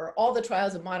I-SPY, for all the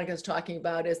trials that Monica is talking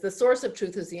about, is the source of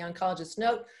truth is the oncologist's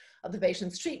note of the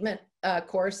patient's treatment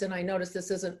course. And I noticed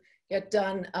this isn't get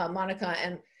done, Monica.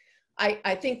 And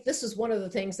I think this is one of the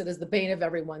things that is the bane of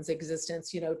everyone's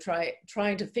existence, you know,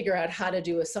 trying to figure out how to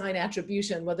do assign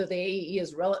attribution, whether the AE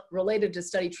is related to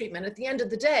study treatment. At the end of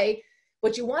the day,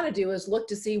 what you want to do is look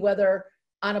to see whether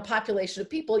on a population of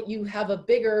people, you have a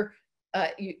bigger,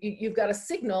 you've got a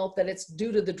signal that it's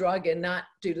due to the drug and not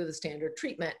due to the standard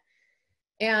treatment.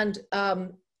 And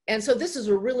so this is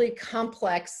a really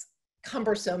complex,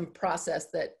 cumbersome process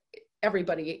that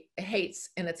everybody hates,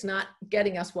 and it's not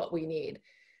getting us what we need.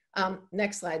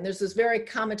 Next slide. And there's this very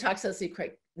common toxicity,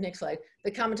 next slide.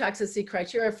 The common toxicity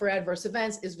criteria for adverse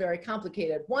events is very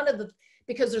complicated.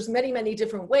 Because there's many, many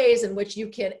different ways in which you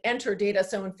can enter data.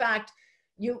 So in fact,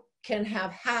 you can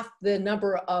have half the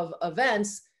number of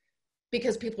events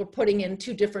because people are putting in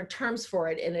 2 different terms for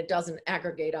it and it doesn't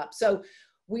aggregate up. So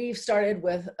we've started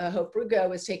with Hope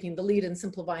Rugo is taking the lead in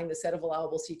simplifying the set of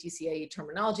allowable CTCAE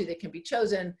terminology that can be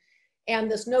chosen. And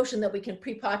this notion that we can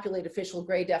pre-populate official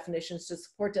grade definitions to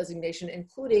support designation,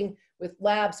 including with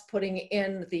labs putting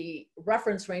in the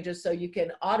reference ranges so you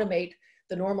can automate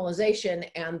the normalization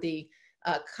and the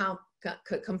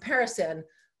comparison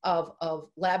of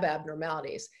lab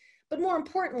abnormalities. But more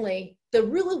importantly, the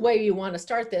real way you want to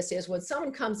start this is when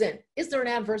someone comes in, is there an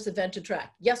adverse event to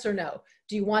track? Yes or no?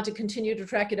 Do you want to continue to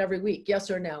track it every week?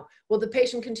 Yes or no? Will the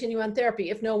patient continue on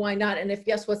therapy? If no, why not? And if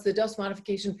yes, what's the dose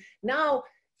modification? Now,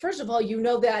 first of all, you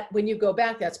know that when you go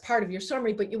back, that's part of your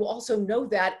summary, but you also know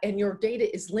that and your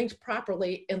data is linked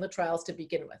properly in the trials to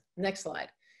begin with. Next slide.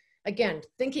 Again,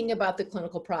 thinking about the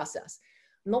clinical process.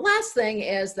 And the last thing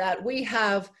is that we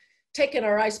have taken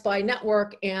our iSpy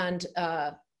network and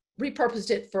repurposed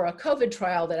it for a COVID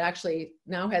trial that actually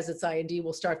now has its IND,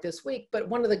 will start this week. But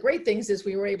one of the great things is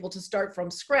we were able to start from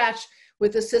scratch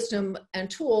with the system and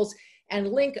tools and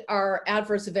link our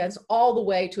adverse events all the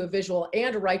way to a visual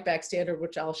and a write-back standard,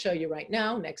 which I'll show you right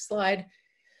now. Next slide.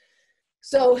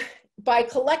 So by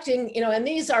collecting, you know, and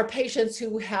these are patients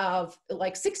who have,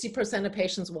 like 60% of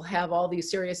patients will have all these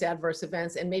serious adverse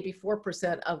events, and maybe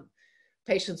 4% of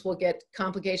patients will get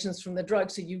complications from the drug.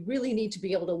 So you really need to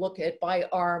be able to look at by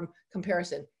arm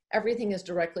comparison. Everything is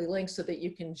directly linked so that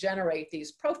you can generate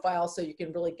these profiles so you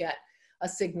can really get a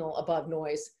signal above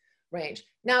noise range.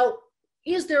 Now,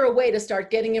 is there a way to start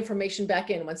getting information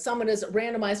back in? When someone is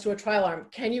randomized to a trial arm,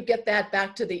 can you get that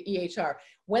back to the EHR?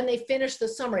 When they finish the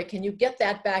summary, can you get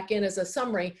that back in as a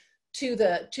summary to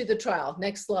the trial?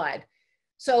 Next slide.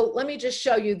 So let me just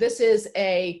show you, this is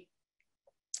a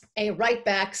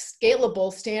write-back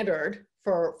scalable standard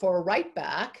for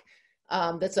write-back.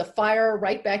 That's a FHIR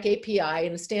write-back API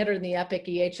and a standard in the Epic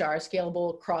EHR,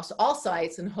 scalable across all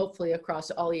sites and hopefully across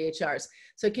all EHRs.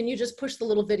 So can you just push the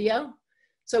little video?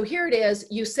 So here it is,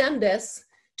 you send this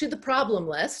to the problem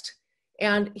list,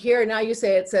 and here now you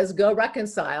say, it says go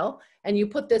reconcile, and you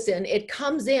put this in. It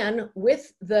comes in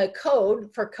with the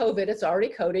code for COVID, it's already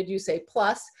coded. You say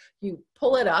plus, you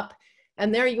pull it up,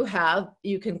 and there you have,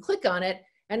 you can click on it,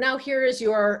 and now here's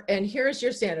your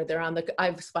standard. They're on the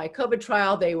iSpy COVID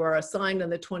trial. They were assigned on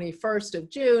the 21st of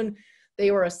June.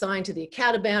 They were assigned to the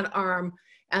icatibant arm,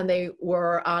 and they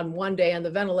were on 1 day on the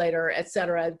ventilator, et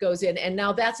cetera. It goes in, and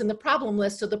now that's in the problem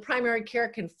list, so the primary care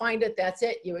can find it, that's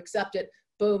it, you accept it,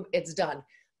 boom, it's done.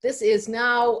 This is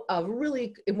now a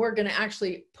really, and we're gonna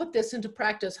actually put this into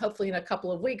practice hopefully in a couple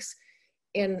of weeks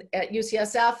at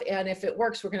UCSF, and if it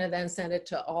works, we're gonna then send it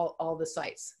to all the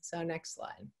sites. So next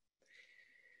slide.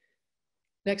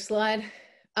 Next slide.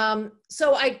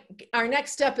 Our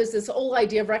next step is this whole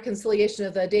idea of reconciliation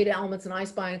of the data elements in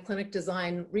iSpy and clinic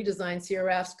design, redesign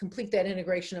CRFs, complete that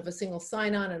integration of a single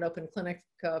sign-on and open clinic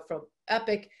from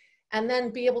Epic, and then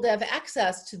be able to have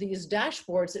access to these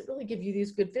dashboards that really give you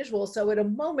these good visuals. So at a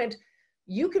moment,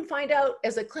 you can find out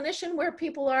as a clinician where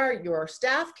people are, your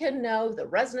staff can know, the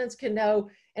residents can know,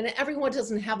 and everyone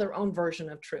doesn't have their own version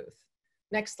of truth.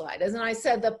 Next slide. As I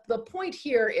said, the point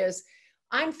here is,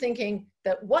 I'm thinking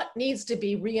that what needs to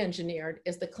be re-engineered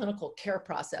is the clinical care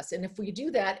process. And if we do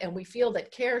that and we feel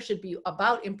that care should be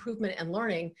about improvement and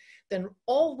learning, then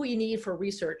all we need for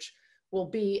research will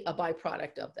be a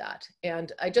byproduct of that.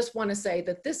 And I just want to say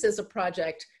that this is a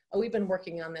project, we've been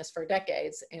working on this for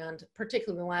decades, and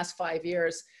particularly in the last 5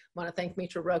 years, I want to thank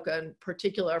Mitra Roca in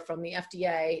particular from the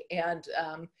FDA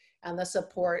and the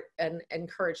support and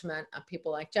encouragement of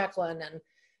people like Jacqueline and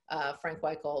Frank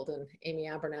Weicholt and Amy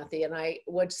Abernathy. And I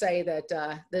would say that,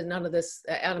 none of this,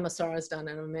 Adam Asar has done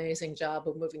an amazing job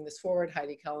of moving this forward,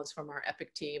 Heidi Collins from our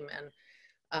Epic team. And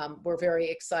we're very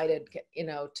excited, you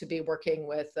know, to be working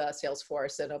with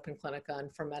Salesforce and OpenClinica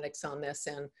and Formedix on this.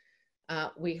 And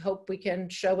we hope we can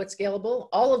show it's scalable.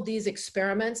 All of these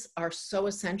experiments are so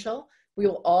essential. We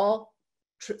will all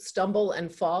stumble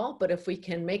and fall, but if we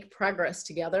can make progress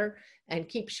together and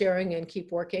keep sharing and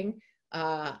keep working,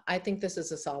 I think this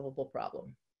is a solvable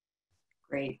problem.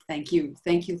 Great, thank you.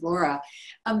 Thank you, Laura.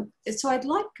 So I'd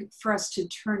like for us to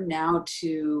turn now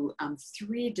to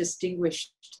three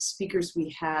distinguished speakers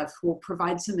we have who will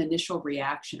provide some initial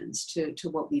reactions to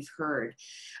what we've heard.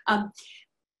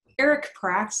 Eric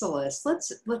Praxelis,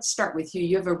 let's start with you.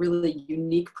 You have a really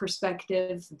unique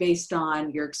perspective based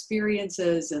on your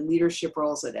experiences and leadership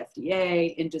roles at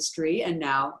FDA, industry, and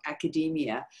now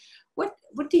academia.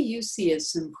 What do you see as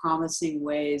some promising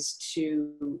ways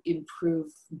to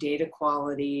improve data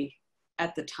quality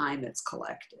at the time it's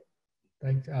collected?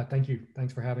 Thank you.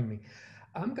 Thanks for having me.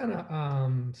 I'm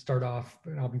gonna start off,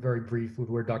 and I'll be very brief with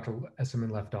where Dr.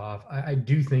 Esserman left off. I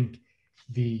do think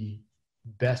the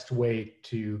best way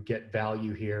to get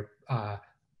value here,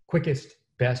 quickest,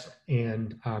 best,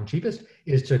 and cheapest,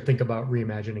 is to think about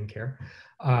reimagining care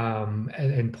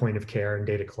and point of care and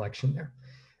data collection there.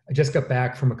 I just got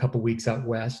back from a couple weeks out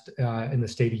west in the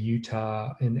state of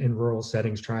Utah in rural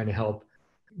settings trying to help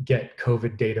get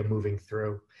COVID data moving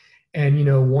through. And, you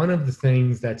know, one of the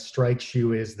things that strikes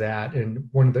you is that, and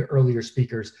one of the earlier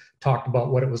speakers talked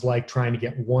about what it was like trying to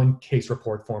get one case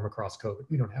report form across COVID.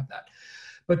 We don't have that.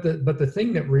 But the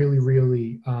thing that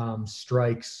really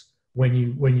strikes when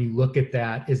you look at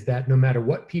that is that no matter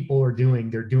what people are doing,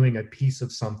 they're doing a piece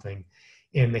of something,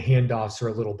 and the handoffs are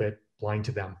a little bit blind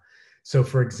to them. So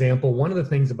for example, one of the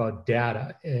things about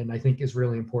data, and I think is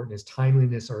really important, is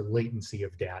timeliness or latency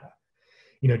of data.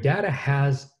 You know, data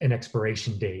has an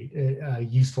expiration date, a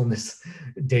usefulness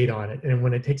date on it. And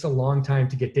when it takes a long time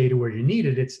to get data where you need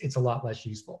it, it's a lot less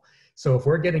useful. So if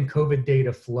we're getting COVID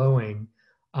data flowing,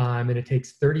 and it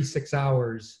takes 36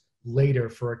 hours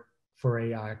later for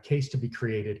a case to be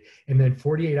created, and then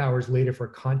 48 hours later for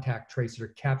a contact tracer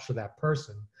to capture that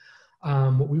person,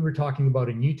 what we were talking about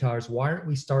in Utah is, why aren't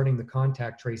we starting the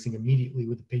contact tracing immediately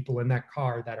with the people in that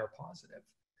car that are positive,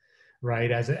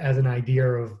 right? As an idea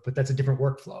of, but that's a different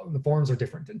workflow, and the forms are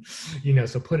different, and, you know,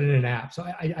 so put it in an app. So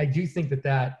I do think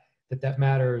that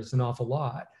matters an awful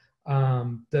lot.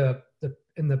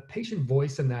 And the patient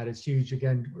voice in that is huge.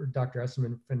 Again, where Dr.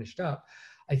 Esserman finished up,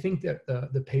 I think that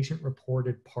the patient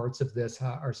reported parts of this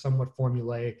are somewhat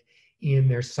formulaic, and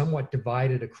they're somewhat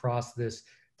divided across this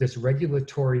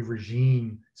regulatory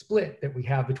regime split that we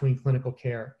have between clinical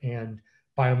care and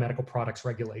biomedical products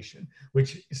regulation,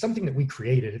 which is something that we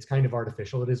created. It's kind of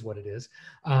artificial. It is what it is.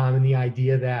 And the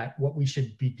idea that what we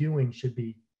should be doing should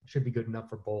be good enough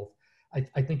for both,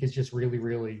 I think is just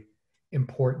really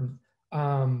important.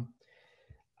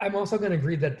 I'm also going to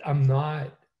agree that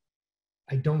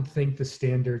I don't think the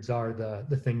standards are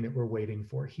the thing that we're waiting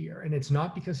for here. And it's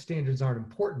not because standards aren't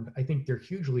important. I think they're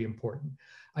hugely important.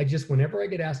 Whenever I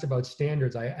get asked about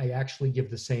standards, I actually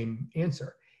give the same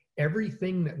answer.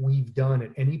 Everything that we've done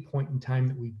at any point in time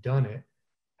that we've done it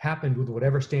happened with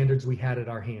whatever standards we had at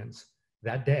our hands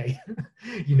that day.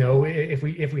 You know, if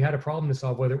we had a problem to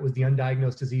solve, whether it was the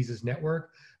Undiagnosed Diseases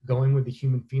Network going with the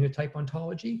human phenotype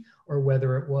ontology, or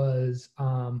whether it was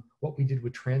what we did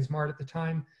with Transmart at the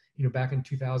time, you know, back in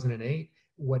 2008,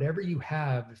 whatever you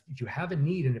have, if you have a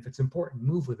need and if it's important,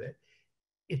 move with it.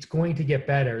 It's going to get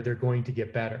better. They're going to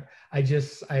get better. I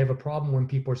have a problem when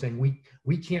people are saying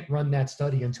we can't run that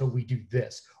study until we do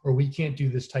this, or we can't do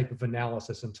this type of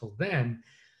analysis until then,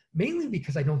 mainly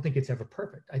because I don't think it's ever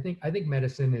perfect. I think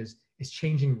medicine is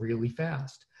changing really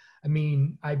fast. I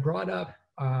mean, I brought up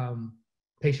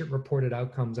patient-reported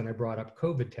outcomes, and I brought up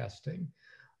COVID testing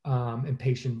and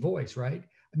patient voice, right?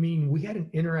 I mean, we had an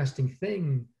interesting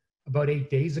thing about 8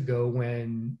 days ago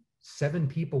when 7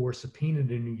 people were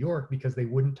subpoenaed in New York because they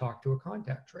wouldn't talk to a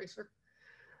contact tracer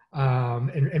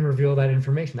and reveal that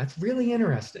information. That's really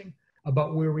interesting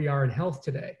about where we are in health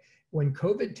today. When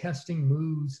COVID testing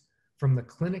moves from the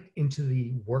clinic into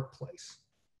the workplace,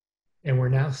 and we're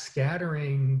now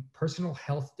scattering personal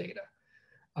health data,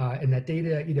 and that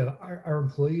data, you know, our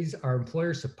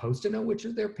employers supposed to know which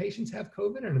of their patients have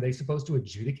COVID, and are they supposed to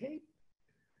adjudicate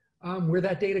where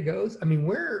that data goes? I mean,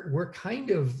 we're kind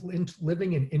of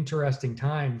living in interesting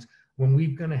times when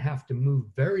we're going to have to move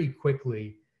very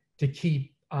quickly to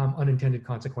keep unintended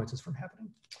consequences from happening.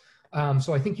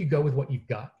 So I think you go with what you've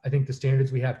got. I think the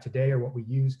standards we have today are what we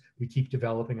use. We keep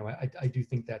developing them. I do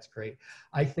think that's great.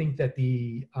 I think that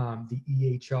the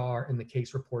EHR and the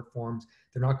case report forms,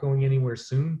 they're not going anywhere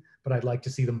soon, but I'd like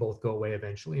to see them both go away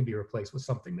eventually and be replaced with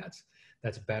something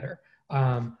that's better.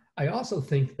 I also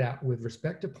think that with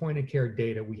respect to point of care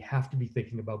data, we have to be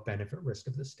thinking about benefit risk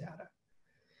of this data.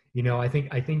 You know, I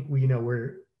think we, you know,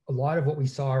 a lot of what we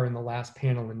saw in the last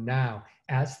panel, and now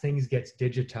as things gets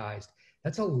digitized,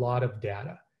 that's a lot of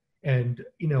data. And,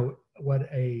 you know,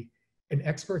 what an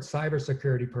expert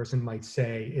cybersecurity person might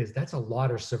say is that's a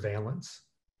lot of surveillance.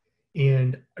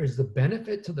 And is the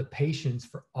benefit to the patients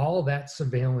for all that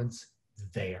surveillance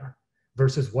there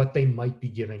versus what they might be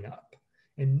giving up?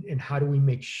 And how do we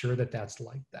make sure that that's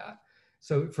like that?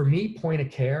 So for me, point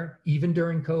of care, even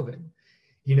during COVID,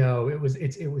 you know, it was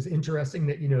interesting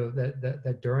that, you know,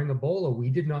 that during Ebola, we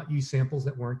did not use samples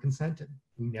that weren't consented.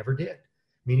 We never did.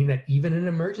 Meaning that even in an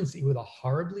emergency with a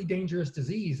horribly dangerous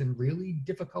disease in really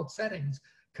difficult settings,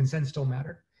 consent still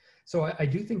mattered. So I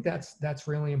do think that's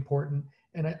really important.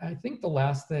 And I think the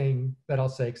last thing that I'll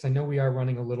say, because I know we are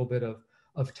running a little bit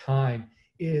of time,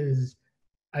 is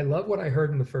I love what I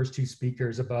heard in the first two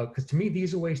speakers about, because to me,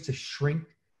 these are ways to shrink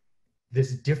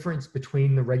this difference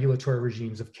between the regulatory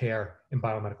regimes of care and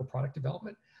biomedical product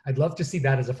development. I'd love to see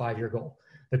that as a 5-year goal,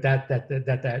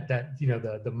 that you know,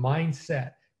 the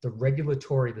mindset, the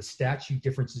regulatory, the statute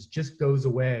differences just goes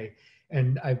away.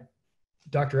 And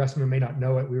Dr. Esserman may not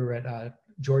know it. We were at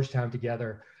Georgetown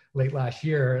together late last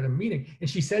year at a meeting, and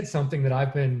she said something that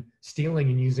I've been stealing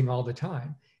and using all the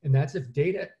time. And that's, if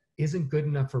data isn't good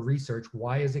enough for research,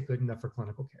 why is it good enough for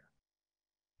clinical care?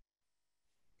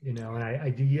 You know, and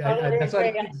that's why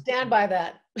I stand by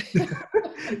that.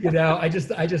 You know,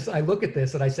 I look at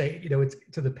this and I say, you know, it's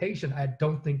to the patient, I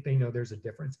don't think they know there's a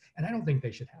difference, and I don't think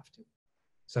they should have to.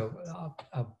 So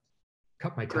I'll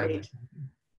cut my time. Great.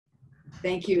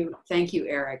 Thank you,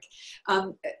 Eric.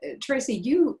 Tracy,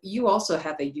 you also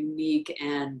have a unique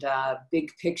and big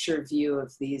picture view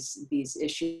of these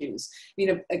issues. You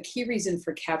know, a key reason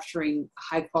for capturing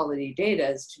high quality data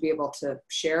is to be able to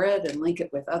share it and link it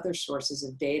with other sources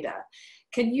of data.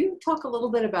 Can you talk a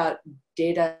little bit about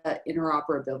data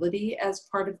interoperability as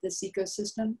part of this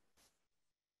ecosystem?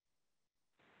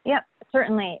 Yep,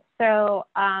 certainly. So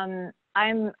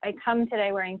I come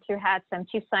today wearing 2 hats. I'm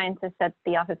Chief Scientist at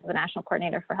the Office of the National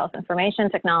Coordinator for Health Information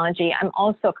Technology. I'm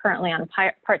also currently on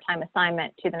part-time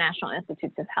assignment to the National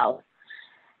Institutes of Health.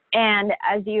 And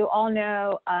as you all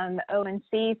know,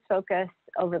 ONC's focus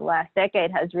over the last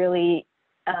decade has really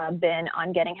been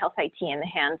on getting health IT in the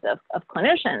hands of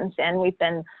clinicians. And we've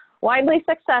been widely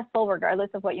successful,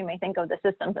 regardless of what you may think of the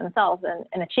systems themselves,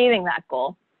 in achieving that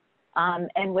goal.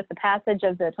 And with the passage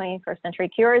of the 21st Century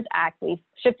Cures Act, we've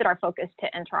shifted our focus to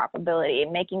interoperability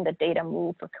and making the data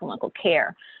move for clinical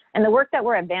care. And the work that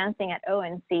we're advancing at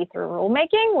ONC through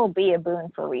rulemaking will be a boon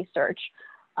for research.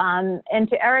 And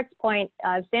to Eric's point,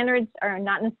 standards are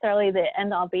not necessarily the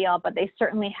end-all be-all, but they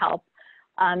certainly help.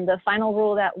 The final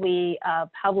rule that we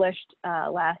published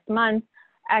last month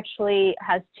actually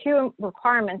has 2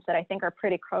 requirements that I think are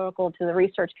pretty critical to the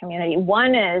research community.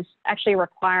 One is actually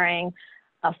requiring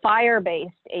a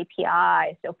FHIR-based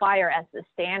API, so FHIR as the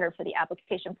standard for the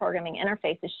application programming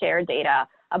interface to share data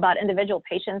about individual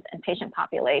patients and patient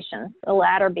populations, the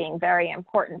latter being very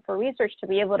important for research to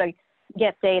be able to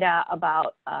get data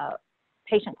about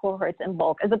patient cohorts in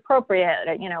bulk as appropriate,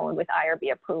 you know, with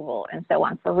IRB approval and so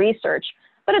on for research.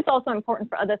 But it's also important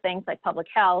for other things like public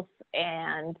health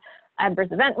and adverse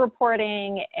event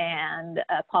reporting and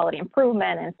quality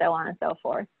improvement and so on and so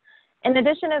forth. In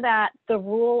addition to that, the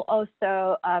rule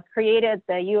also created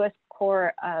the U.S.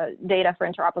 Core Data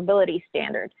for Interoperability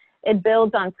standard. It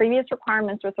builds on previous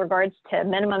requirements with regards to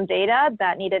minimum data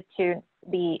that needed to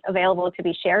be available to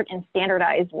be shared in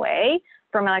standardized way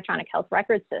from electronic health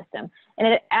record system. And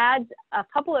it adds a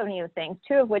couple of new things,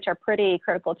 2 of which are pretty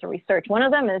critical to research. One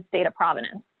of them is data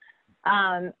provenance.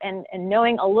 And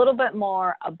knowing a little bit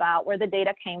more about where the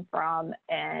data came from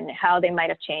and how they might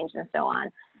have changed and so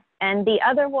on. And the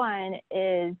other one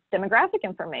is demographic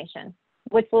information,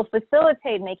 which will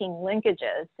facilitate making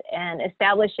linkages and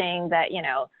establishing that, you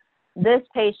know, this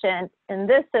patient in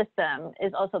this system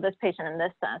is also this patient in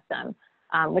this system,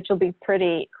 which will be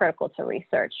pretty critical to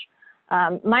research.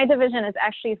 My division is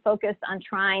actually focused on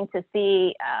trying to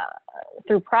see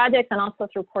through projects and also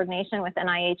through coordination with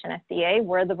NIH and FDA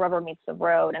where the rubber meets the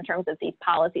road in terms of these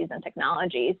policies and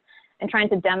technologies, and trying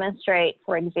to demonstrate,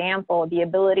 for example, the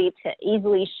ability to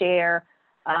easily share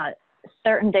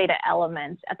certain data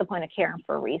elements at the point of care and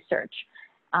for research.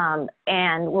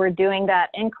 And we're doing that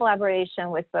in collaboration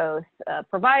with both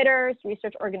providers,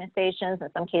 research organizations, in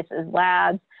some cases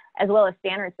labs, as well as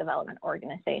standards development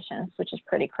organizations, which is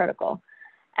pretty critical.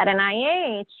 At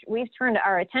NIH, we've turned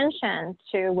our attention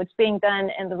to what's being done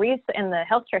in the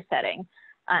healthcare setting.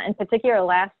 In particular,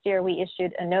 last year, we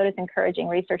issued a notice encouraging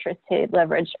researchers to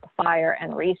leverage FHIR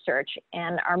and research,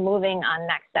 and are moving on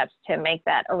next steps to make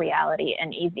that a reality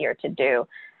and easier to do.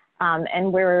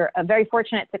 And we're very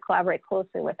fortunate to collaborate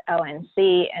closely with ONC,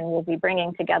 and we'll be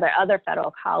bringing together other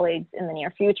federal colleagues in the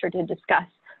near future to discuss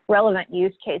relevant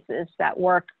use cases that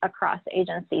work across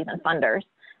agencies and funders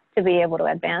to be able to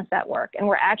advance that work. And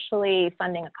we're actually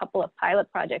funding a couple of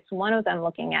pilot projects, one of them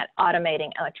looking at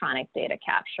automating electronic data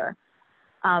capture.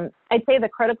 I'd say the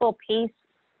critical piece,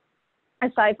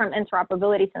 aside from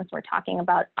interoperability, since we're talking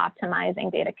about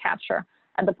optimizing data capture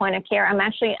at the point of care, I'm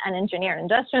actually an engineer, an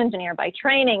industrial engineer by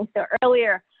training. So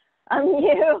earlier,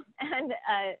 you and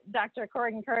Dr.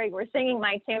 Corrigan Curry were singing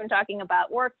my tune talking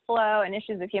about workflow and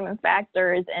issues of human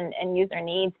factors and user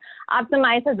needs.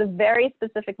 Optimize has a very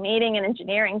specific meaning in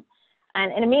engineering,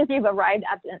 and it means you've arrived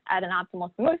at an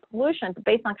optimal solution. But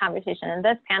based on conversation in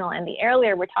this panel and the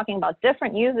earlier, we're talking about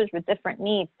different users with different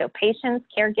needs. So patients,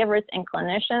 caregivers, and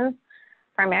clinicians,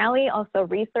 primarily also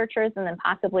researchers, and then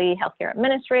possibly healthcare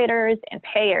administrators and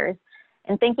payers,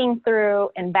 and thinking through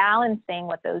and balancing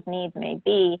what those needs may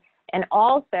be, and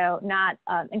also not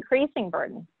increasing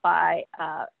burden by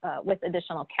with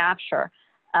additional capture.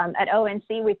 At ONC,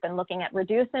 we've been looking at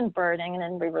reducing burden, and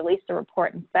then we released a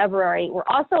report in February. We're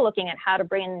also looking at how to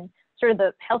bring sort of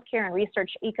the healthcare and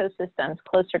research ecosystems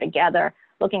closer together,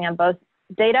 looking at both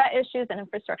data issues and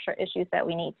infrastructure issues that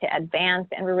we need to advance.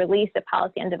 And we released a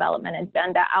policy and development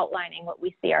agenda outlining what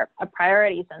we see are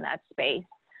priorities in that space.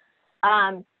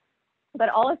 But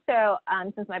also,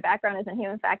 since my background is in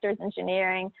human factors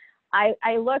engineering,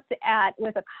 I looked at,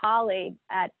 with a colleague,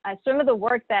 at some of the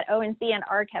work that ONC and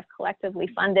ARC have collectively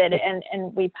funded,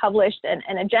 and we published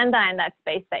an agenda in that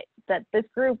space that this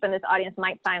group and this audience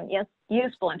might find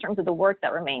useful in terms of the work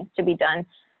that remains to be done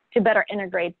to better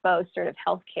integrate both sort of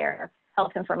healthcare,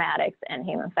 health informatics, and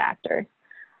human factors.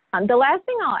 The last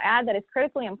thing I'll add that is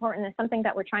critically important is something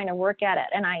that we're trying to work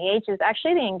at NIH is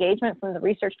actually the engagement from the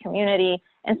research community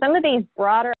and some of these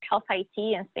broader health IT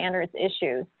and standards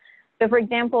issues. So for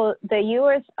example, the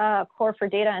US Core for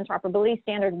Data Interoperability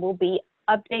Standard will be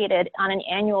updated on an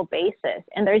annual basis,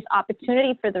 and there's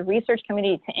opportunity for the research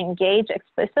community to engage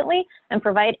explicitly and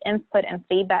provide input and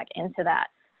feedback into that.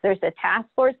 There's a task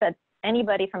force that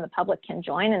anybody from the public can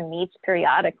join and meets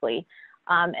periodically,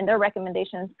 and their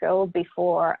recommendations go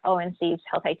before ONC's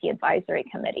Health IT Advisory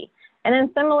Committee. And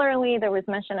then similarly, there was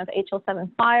mention of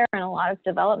HL7 Fire and a lot of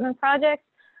development projects.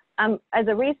 As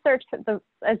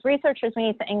researchers, we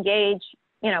need to engage,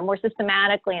 more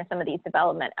systematically in some of these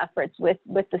development efforts with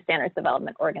the standards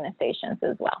development organizations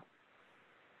as well.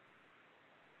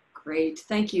 Great,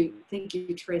 thank you,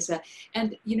 Teresa.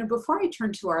 And before I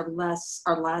turn to our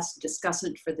last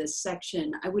discussant for this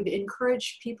section, I would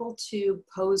encourage people to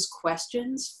pose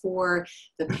questions for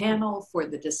the panel, for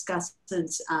the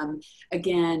discussants,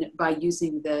 again by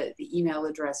using the email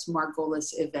address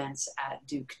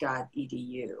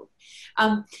margolisevents@duke.edu.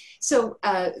 So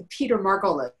Peter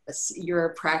Margolis, you're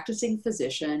a practicing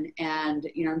physician, and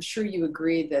I'm sure you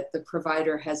agree that the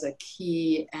provider has a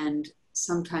key and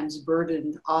sometimes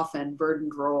often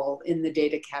burdened role in the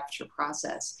data capture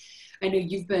process. I know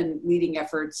you've been leading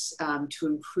efforts to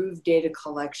improve data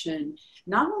collection,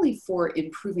 not only for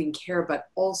improving care, but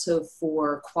also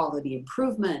for quality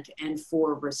improvement and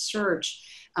for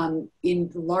research in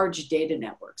large data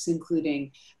networks,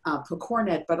 including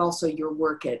PCORNet, but also your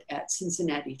work at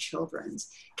Cincinnati Children's.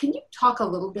 Can you talk a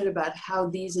little bit about how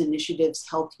these initiatives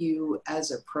help you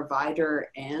as a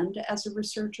provider and as a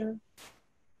researcher?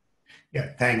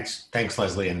 Yeah, thanks,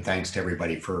 Leslie, and thanks to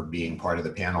everybody for being part of the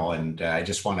panel. And I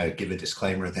just want to give a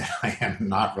disclaimer that I am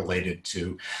not related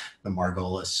to the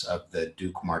Margolis of the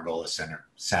Duke Margolis Center,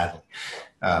 sadly.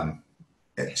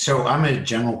 So I'm a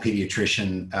general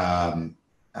pediatrician.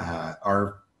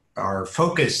 Our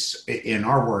focus in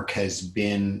our work has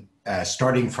been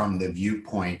starting from the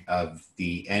viewpoint of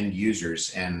the end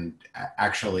users, and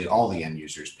actually all the end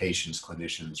users, patients,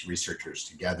 clinicians, researchers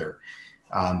together.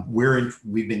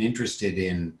 We've been interested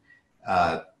in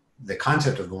the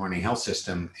concept of the learning health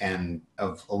system and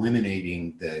of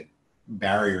eliminating the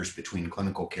barriers between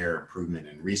clinical care improvement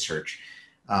and research.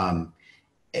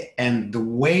 And the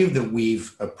way that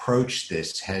we've approached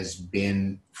this has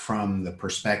been from the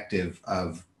perspective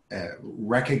of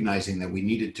recognizing that we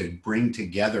needed to bring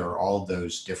together all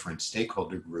those different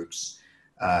stakeholder groups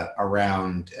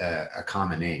around a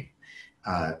common aim.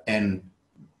 And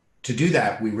to do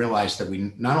that, we realized that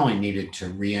we not only needed to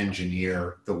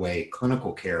re-engineer the way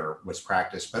clinical care was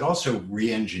practiced, but also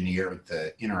re-engineer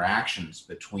the interactions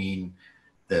between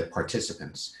the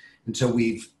participants. And so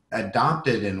we've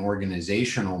adopted an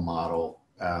organizational model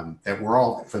that we're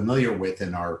all familiar with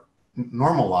in our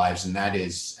normal lives, and that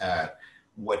is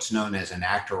what's known as an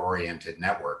actor-oriented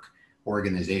network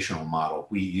organizational model.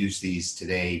 We use these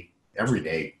today, every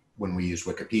day, when we use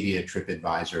Wikipedia,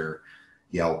 TripAdvisor,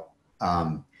 Yelp.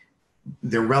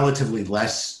 they're relatively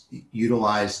less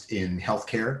utilized in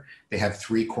healthcare. They have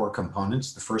three core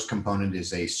components. The first component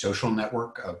is a social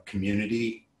network of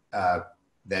community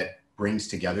that brings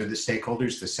together the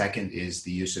stakeholders. The second is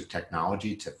the use of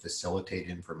technology to facilitate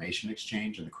information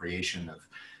exchange and the creation of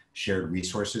shared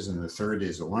resources. And the third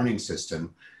is a learning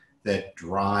system that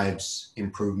drives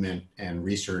improvement and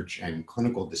research and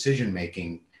clinical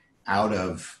decision-making out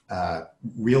of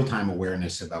real-time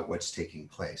awareness about what's taking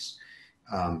place.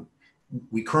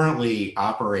 We currently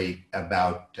operate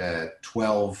about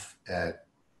 12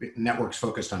 networks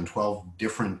focused on 12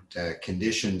 different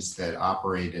conditions that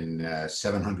operate in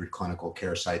 700 clinical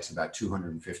care sites, about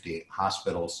 250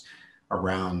 hospitals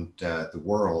around the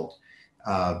world.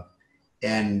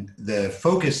 And the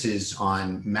focus is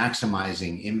on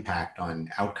maximizing impact on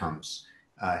outcomes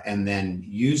and then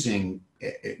using,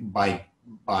 by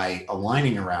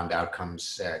aligning around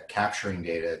outcomes, capturing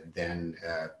data, then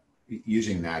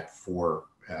using that for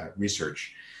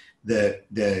research.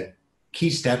 The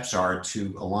key steps are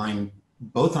to align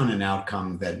both on an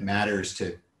outcome that matters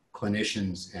to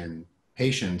clinicians and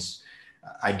patients,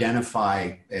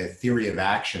 identify a theory of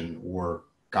action or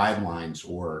guidelines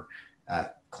or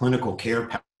clinical care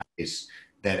pathways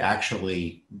that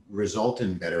actually result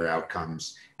in better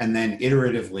outcomes, and then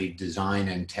iteratively design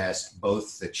and test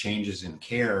both the changes in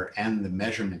care and the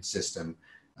measurement system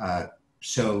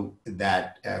so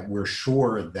that we're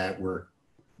sure that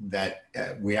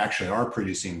we actually are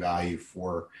producing value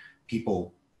for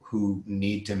people who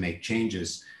need to make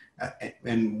changes.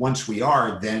 And once we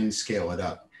are, then scale it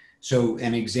up. So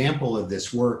an example of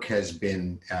this work has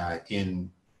been in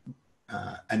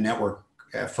a network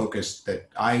focused that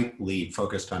I lead,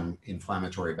 focused on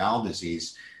inflammatory bowel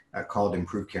disease, called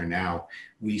Improve Care Now.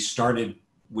 We started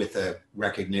with a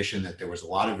recognition that there was a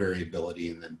lot of variability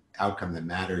in the outcome that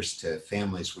matters to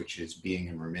families, which is being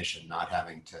in remission, not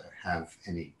having to have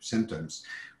any symptoms.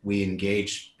 We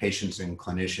engaged patients and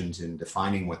clinicians in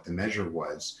defining what the measure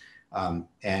was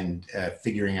and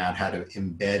figuring out how to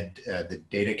embed the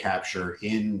data capture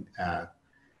in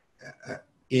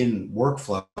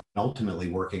workflow, and ultimately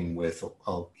working with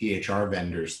EHR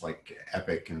vendors like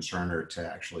Epic and Cerner to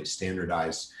actually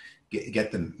standardize,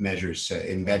 get the measures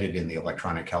embedded in the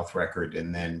electronic health record,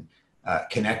 and then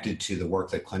connected to the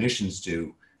work that clinicians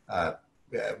do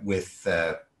with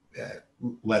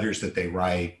letters that they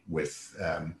write, with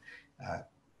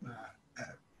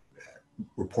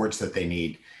reports that they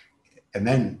need, and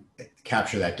then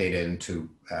capture that data into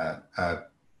a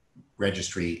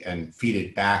registry and feed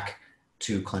it back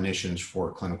to clinicians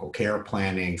for clinical care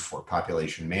planning, for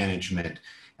population management.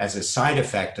 As a side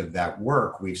effect of that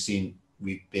work, we've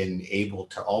been able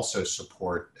to also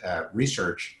support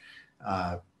research,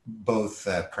 both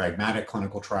pragmatic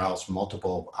clinical trials,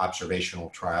 multiple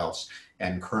observational trials,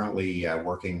 and currently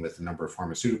working with a number of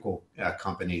pharmaceutical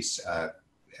companies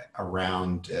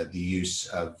around the use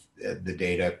of the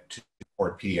data to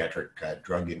support pediatric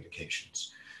drug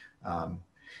indications.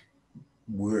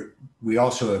 We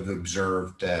also have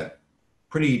observed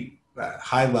pretty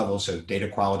high levels of data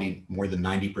quality. More than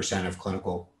 90% of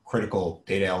critical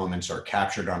data elements are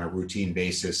captured on a routine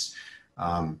basis.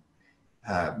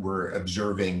 We're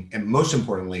observing, and most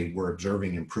importantly, we're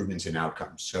observing improvements in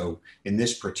outcomes. So in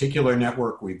this particular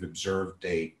network, we've observed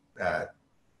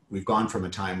we've gone from a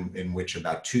time in which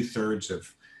about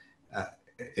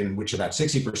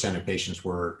 60% of patients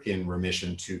were in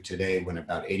remission to today when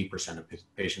about 80% of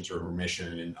patients are in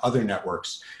remission. And in other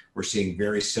networks, we're seeing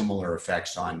very similar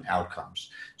effects on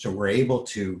outcomes. So we're able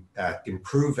to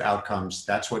improve outcomes.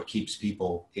 That's what keeps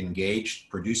people engaged,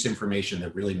 produce information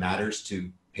that really matters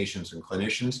to patients and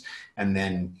clinicians, and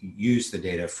then use the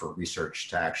data for research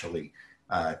to actually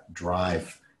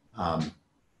drive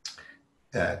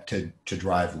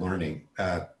drive learning.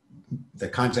 The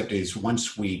concept is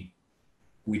once we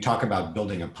talk about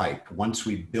building a pipe. Once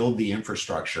we build the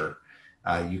infrastructure,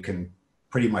 you can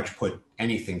pretty much put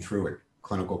anything through it: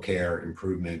 clinical care,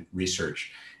 improvement,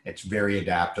 research. It's very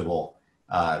adaptable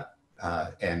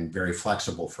and very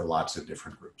flexible for lots of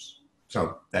different groups.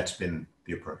 So that's been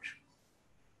the approach.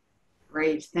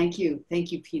 Great, thank you,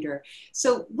 Peter.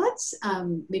 So let's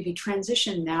maybe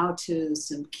transition now to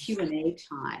some Q&A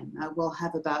time. We'll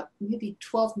have about maybe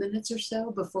 12 minutes or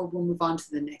so before we'll move on to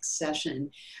the next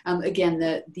session. Again,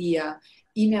 the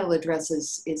email address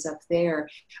is up there.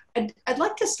 I'd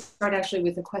like to start actually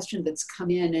with a question that's come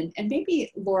in, and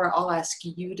maybe Laura, I'll ask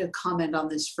you to comment on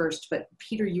this first, but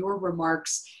Peter, your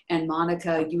remarks, and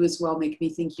Monica, you as well, make me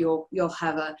think you'll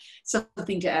have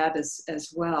something to add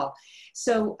as well.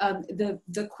 So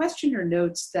the questioner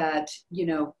notes that,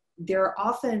 there are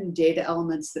often data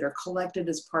elements that are collected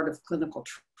as part of clinical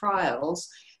trials,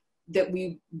 that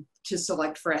we to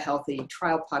select for a healthy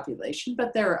trial population,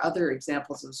 but there are other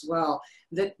examples as well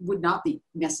that would not be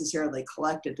necessarily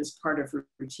collected as part of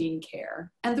routine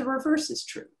care. And the reverse is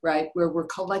true, right? Where we're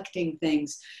collecting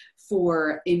things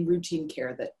for in routine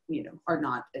care that, you know, are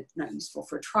not useful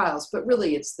for trials, but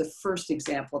really it's the first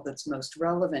example that's most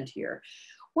relevant here.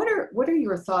 What are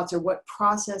your thoughts, or what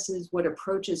processes, what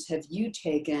approaches have you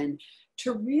taken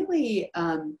to really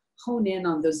hone in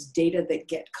on those data that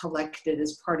get collected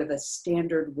as part of a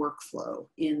standard workflow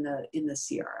in the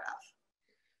CRF?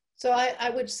 So I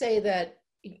would say that,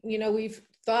 you know, we've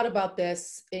thought about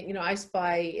this, you know,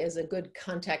 I-SPY is a good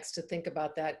context to think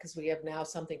about that, because we have now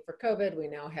something for COVID, we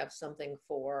now have something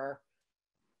for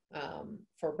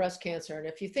breast cancer. And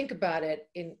if you think about it,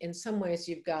 in some ways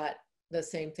you've got the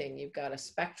same thing. You've got a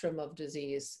spectrum of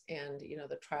disease, and, you know,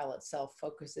 the trial itself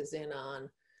focuses in on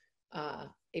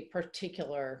a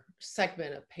particular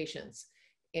segment of patients.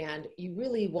 And you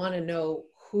really want to know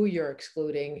who you're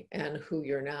excluding and who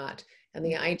you're not. And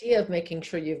the idea of making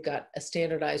sure you've got a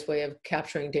standardized way of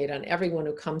capturing data on everyone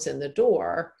who comes in the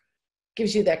door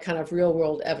gives you that kind of real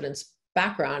world evidence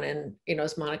background. And, you know,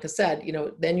 as Monica said, you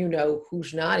know, then you know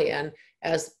who's not in,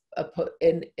 as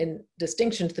in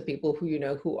distinction to the people who you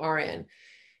know who are in.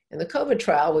 In the COVID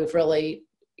trial, we've really,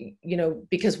 you know,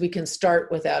 because we can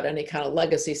start without any kind of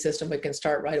legacy system, we can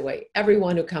start right away.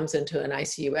 Everyone who comes into an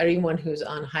ICU, everyone who's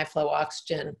on high flow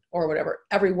oxygen or whatever,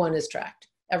 everyone is tracked.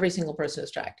 Every single person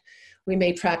is tracked. We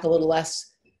may track a little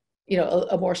less, you know,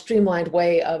 a more streamlined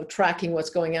way of tracking what's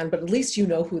going on, but at least you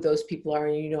know who those people are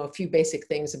and you know a few basic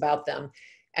things about them.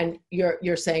 And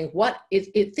you're saying,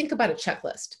 think about a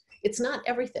checklist. It's not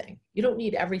everything. You don't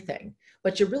need everything,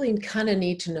 but you really kind of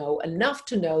need to know enough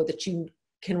to know that you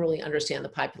can really understand the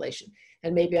population.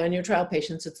 And maybe on your trial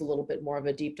patients, it's a little bit more of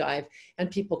a deep dive and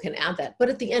people can add that. But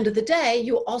at the end of the day,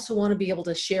 you also want to be able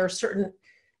to share certain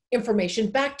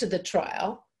information back to the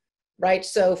trial, right?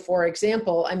 So for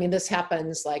example, I mean, this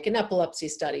happens like in epilepsy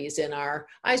studies, in our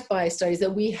I-SPY studies,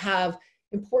 that we have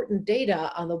important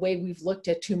data on the way we've looked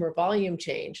at tumor volume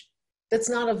change that's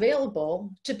not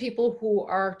available to people who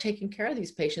are taking care of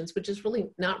these patients, which is really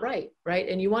not right, right?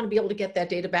 And you want to be able to get that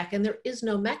data back, and there is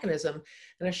no mechanism.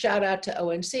 And a shout out to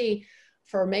ONC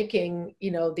for making,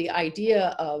 you know, the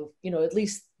idea of, you know, at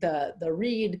least the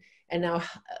read, and now,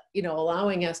 you know,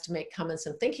 allowing us to make comments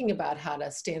and thinking about how to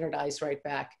standardize right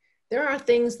back. There are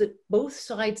things that both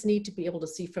sides need to be able to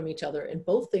see from each other, and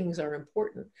both things are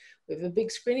important. We have a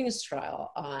big screening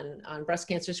trial on breast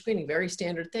cancer screening, very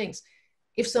standard things.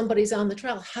 If somebody's on the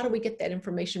trial, how do we get that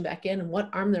information back in, and what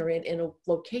arm they're in a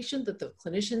location that the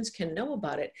clinicians can know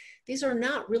about it? These are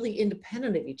not really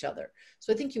independent of each other.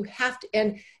 So I think you have to,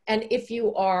 and if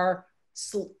you are,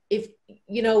 if,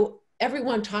 you know,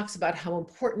 everyone talks about how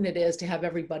important it is to have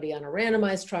everybody on a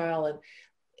randomized trial, and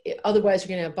otherwise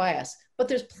you're gonna have bias. But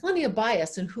there's plenty of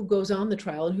bias in who goes on the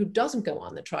trial and who doesn't go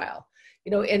on the trial.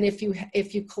 You know, and if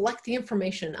you collect the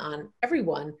information on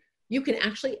everyone, you can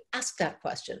actually ask that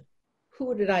question.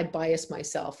 Who did I bias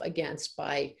myself against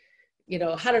by, you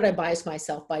know, how did I bias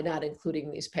myself by not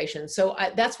including these patients? So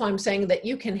that's why I'm saying that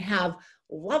you can have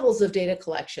levels of data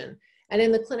collection. And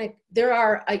in the clinic, there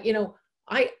are, you know,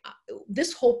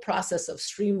 this whole process of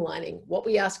streamlining what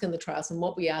we ask in the trials and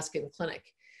what we ask in clinic,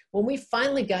 when we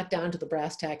finally got down to the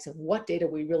brass tacks of what data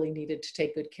we really needed to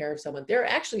take good care of someone, there are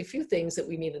actually a few things that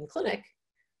we need in clinic,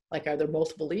 like are there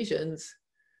multiple lesions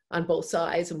on both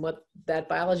sides and what that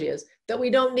biology is, that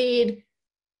we don't need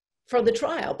for the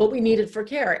trial, but we need it for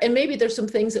care. And maybe there's some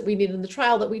things that we need in the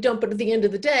trial that we don't, but at the end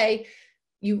of the day,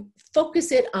 you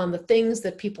focus it on the things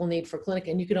that people need for clinic,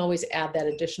 and you can always add that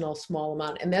additional small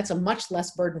amount. And that's a much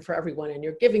less burden for everyone. And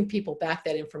you're giving people back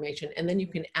that information, and then you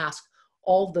can ask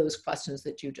all those questions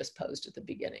that you just posed at the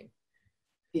beginning.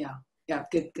 Yeah,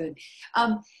 good.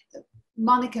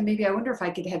 Monica, maybe I wonder if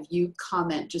I could have you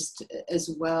comment just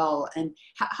as well. And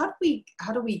how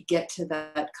do we get to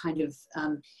that kind of,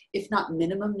 if not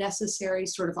minimum necessary,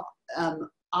 sort of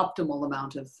optimal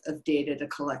amount of data to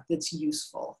collect that's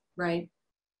useful, right?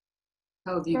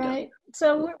 How have you done? Right.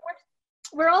 So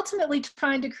we're ultimately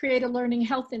trying to create a learning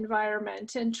health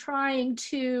environment and trying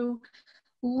to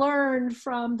learn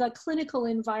from the clinical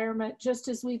environment just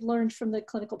as we've learned from the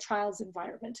clinical trials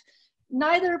environment.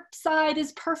 Neither side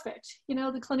is perfect. You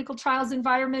know, the clinical trials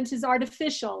environment is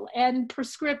artificial and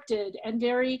prescripted and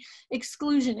very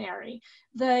exclusionary.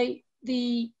 The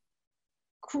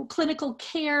clinical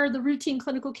care, the routine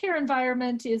clinical care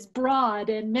environment is broad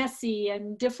and messy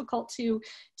and difficult to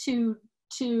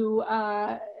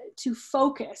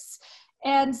focus.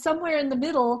 And somewhere in the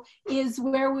middle is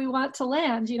where we want to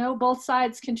land, you know, both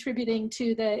sides contributing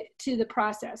to the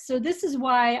process. So this is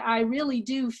why I really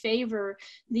do favor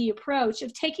the approach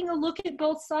of taking a look at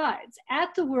both sides,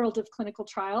 at the world of clinical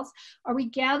trials. Are we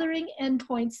gathering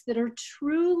endpoints that are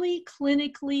truly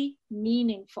clinically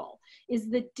meaningful? Is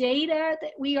the data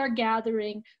that we are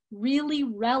gathering really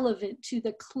relevant to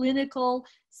the clinical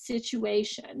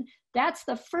situation? That's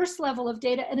the first level of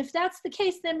data. And if that's the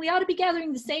case, then we ought to be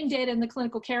gathering the same data in the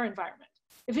clinical care environment.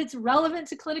 If it's relevant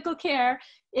to clinical care,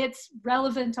 it's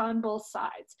relevant on both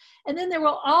sides. And then there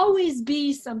will always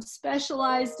be some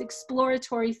specialized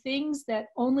exploratory things that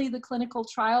only the clinical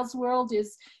trials world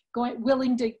is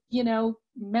willing to, you know,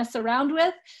 mess around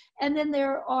with. And then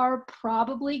there are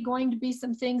probably going to be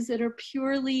some things that are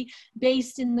purely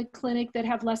based in the clinic that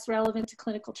have less relevant to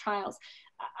clinical trials.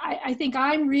 I think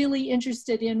I'm really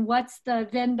interested in what's the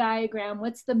Venn diagram,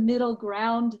 what's the middle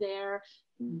ground there,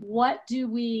 what do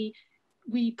we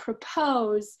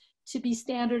propose to be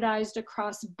standardized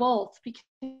across both, because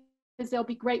there'll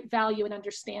be great value in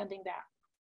understanding that.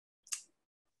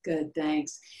 Good,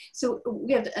 thanks. So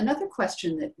we have another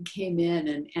question that came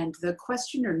in, and the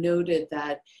questioner noted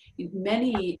that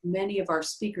many of our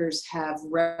speakers have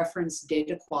referenced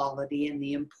data quality and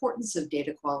the importance of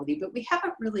data quality, but we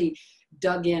haven't really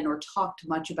dug in or talked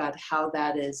much about how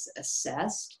that is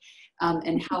assessed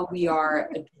and how we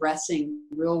are addressing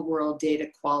real world data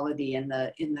quality in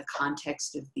the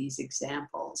context of these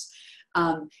examples.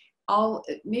 I'll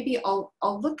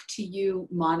look to you,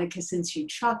 Monica, since you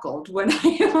chuckled when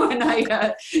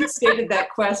I stated that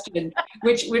question,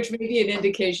 which may be an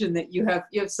indication that you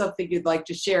have something you'd like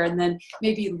to share, and then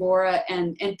maybe Laura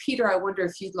and Peter, I wonder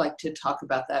if you'd like to talk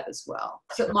about that as well.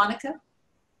 So, Monica.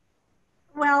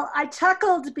 Well, I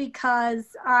chuckled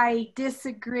because I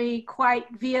disagree quite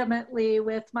vehemently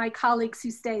with my colleagues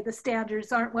who say the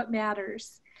standards aren't what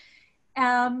matters.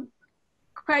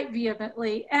 Quite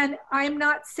vehemently. And I'm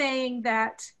not saying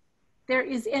that there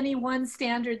is any one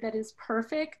standard that is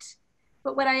perfect,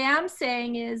 but what I am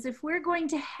saying is if we're going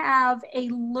to have a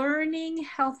learning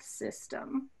health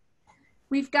system,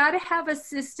 we've got to have a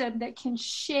system that can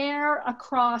share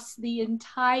across the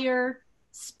entire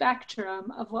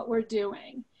spectrum of what we're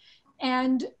doing.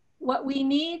 And what we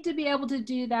need to be able to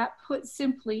do that, put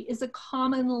simply, is a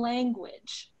common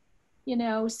language. You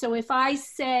know, so if I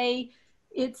say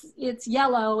it's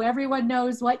yellow, everyone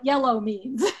knows what yellow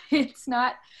means. It's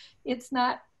not,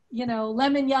 you know,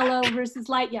 lemon yellow versus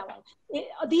light yellow.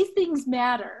 These things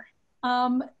matter.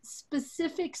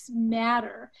 Specifics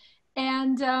matter.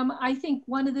 And I think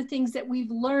one of the things that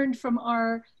we've learned from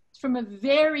a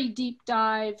very deep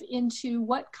dive into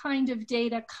what kind of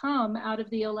data come out of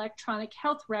the electronic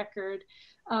health record,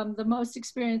 the most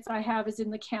experience I have is in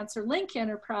the CancerLinQ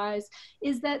enterprise,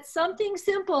 is that something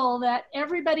simple that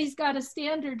everybody's got a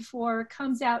standard for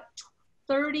comes out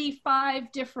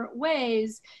 35 different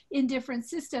ways in different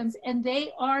systems, and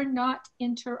they are not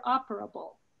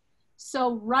interoperable.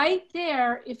 So right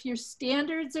there, if your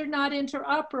standards are not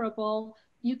interoperable,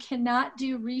 you cannot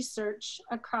do research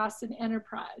across an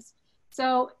enterprise.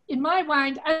 So in my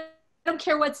mind, I don't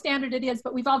care what standard it is,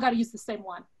 but we've all got to use the same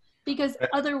one, because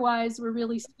otherwise we're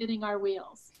really spinning our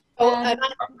wheels. And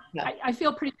I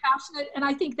feel pretty passionate, and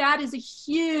I think that is a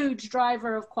huge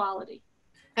driver of quality.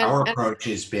 Our approach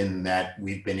has been that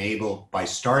we've been able, by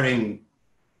starting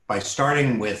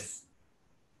with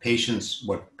patients,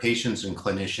 what patients and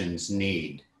clinicians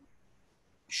need,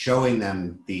 showing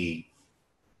them the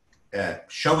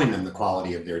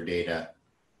quality of their data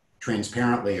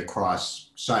transparently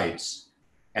across sites,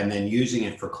 and then using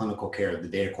it for clinical care, the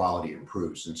data quality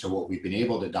improves. And so what we've been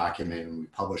able to document, and we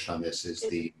published on this, is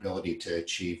the ability to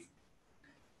achieve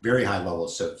very high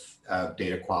levels of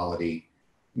data quality,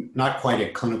 not quite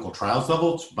at clinical trials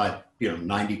levels, but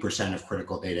 90% of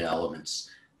critical data elements,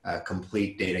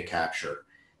 complete data capture.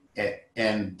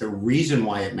 And the reason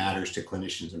why it matters to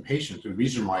clinicians and patients, the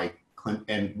reason why,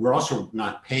 and we're also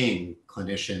not paying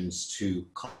clinicians to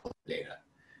collect data.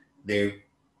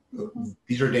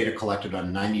 These are data collected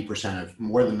on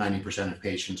more than 90% of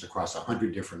patients across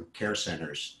 100 different care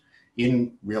centers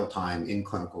in real time in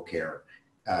clinical care,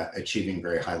 achieving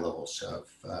very high levels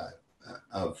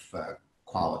of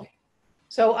quality.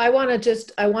 So I want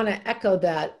to echo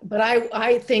that, but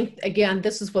I think, again,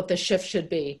 this is what the shift should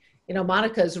be.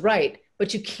 Monica is right,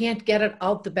 but you can't get it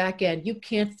out the back end. You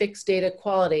can't fix data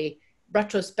quality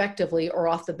retrospectively or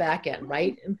off the back end,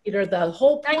 right? And Peter, the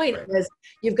whole point is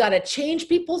you've got to change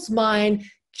people's mind,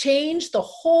 change the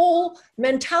whole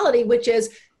mentality, which is,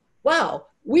 wow,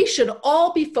 we should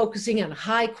all be focusing on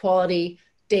high quality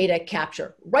data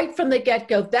capture. Right from the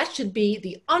get-go, that should be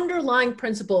the underlying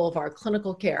principle of our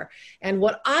clinical care. And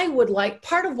what I would like,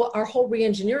 part of what our whole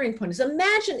re-engineering point is,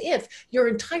 imagine if your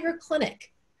entire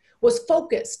clinic was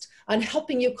focused on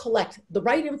helping you collect the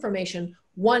right information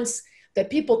once, that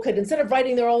people could, instead of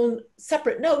writing their own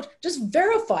separate note, just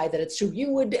verify that it's true.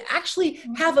 You would actually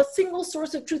have a single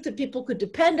source of truth that people could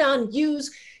depend on, use,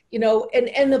 you know,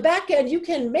 and the back end, you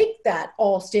can make that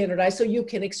all standardized so you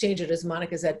can exchange it, as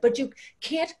Monica said, but you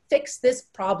can't fix this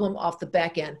problem off the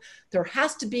back end. There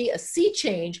has to be a sea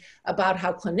change about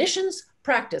how clinicians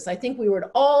practice. I think we would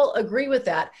all agree with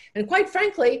that. And quite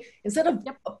frankly, instead of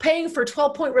paying for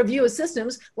 12-point review of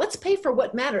systems, let's pay for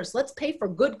what matters. Let's pay for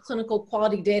good clinical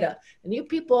quality data. And you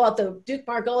people at the Duke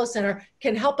Margolis Center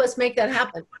can help us make that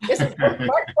happen. Isn't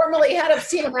Mark formerly head of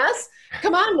CMS?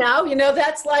 Come on now, you know,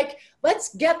 that's like,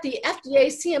 let's get the FDA,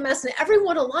 CMS, and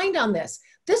everyone aligned on this.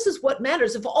 This is what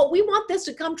matters. If all we want this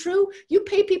to come true, you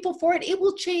pay people for it, it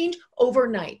will change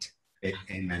overnight.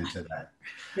 Amen to that.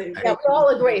 Yeah, we all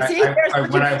agree. See,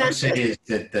 what I would say is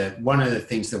that one of the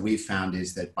things that we've found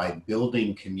is that by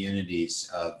building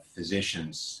communities of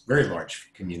physicians, very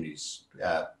large communities,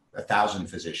 1,000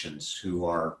 physicians who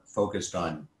are focused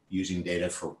on using data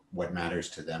for what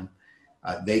matters to them,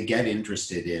 they get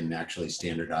interested in actually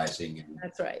standardizing. And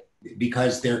that's right.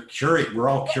 Because they're curious. We're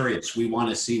all curious. We want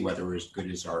to see whether we're as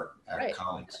good as our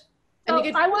colleagues. So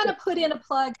I want to put in a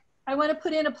plug. I want to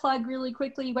put in a plug really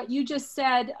quickly. What you just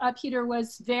said, Peter,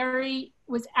 was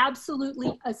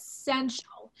absolutely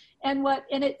essential. And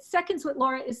it seconds what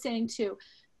Laura is saying too.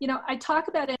 You know, I talk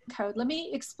about ENCODE. Let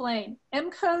me explain.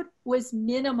 ENCODE was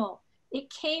minimal. It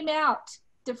came out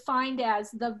defined as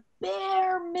the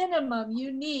bare minimum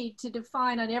you need to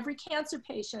define on every cancer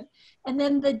patient. And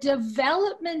then the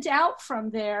development out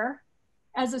from there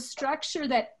as a structure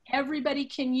that everybody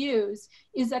can use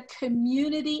is a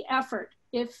community effort.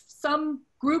 If some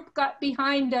group got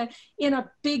behind in a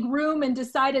big room and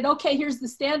decided, okay, here's the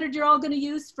standard you're all going to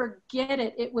use, forget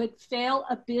it. It would fail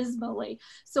abysmally.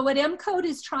 So what ENCODE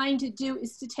is trying to do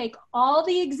is to take all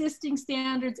the existing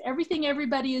standards, everything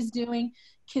everybody is doing,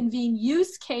 convene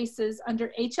use cases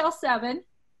under HL7,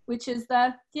 which is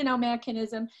the, you know,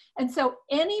 mechanism. And so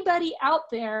anybody out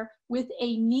there with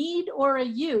a need or a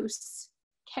use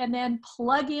can then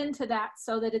plug into that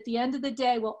so that at the end of the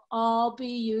day, we'll all be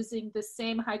using the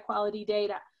same high quality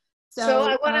data.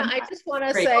 So I just want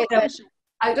to say that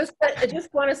I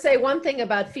just want to say one thing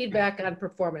about feedback on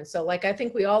performance. So like, I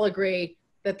think we all agree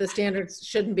that the standards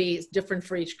shouldn't be different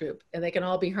for each group and they can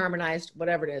all be harmonized,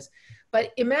 whatever it is.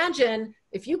 But imagine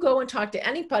if you go and talk to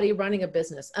anybody running a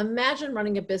business, imagine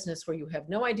running a business where you have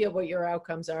no idea what your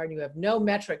outcomes are and you have no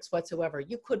metrics whatsoever.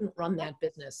 You couldn't run that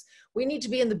business. We need to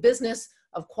be in the business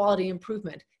of quality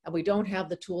improvement and we don't have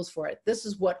the tools for it. This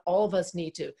is what all of us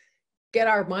need to get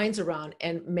our minds around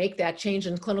and make that change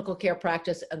in clinical care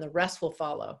practice, and the rest will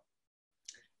follow.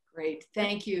 Great,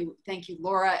 thank you,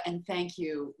 Laura, and thank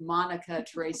you, Monica,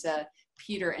 Teresa,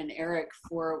 Peter, and Eric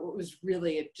for what was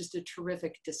really just a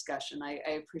terrific discussion. I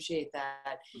appreciate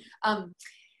that.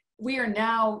 We are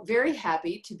now very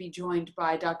happy to be joined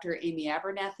by Dr. Amy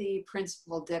Abernethy,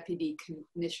 Principal Deputy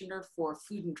Commissioner for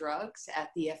Food and Drugs at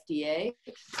the FDA,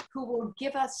 who will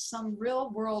give us some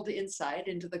real-world insight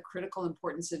into the critical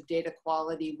importance of data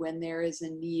quality when there is a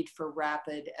need for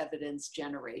rapid evidence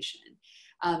generation.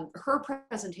 Her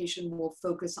presentation will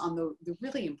focus on the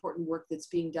really important work that's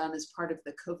being done as part of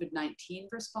the COVID-19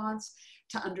 response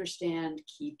to understand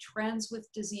key trends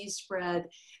with disease spread,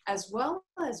 as well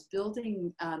as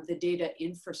building the data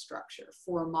infrastructure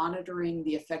for monitoring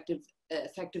the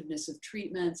effectiveness of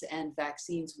treatments and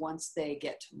vaccines once they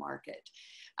get to market.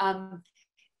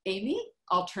 Amy,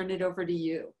 I'll turn it over to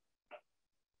you.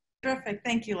 Terrific,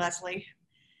 thank you, Leslie.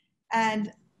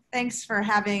 And thanks for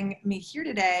having me here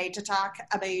today to talk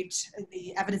about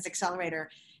the Evidence Accelerator.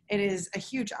 It is a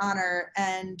huge honor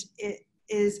and it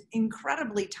is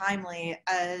incredibly timely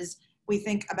as we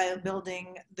think about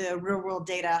building the real-world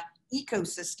data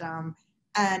ecosystem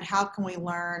and how can we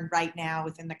learn right now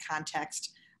within the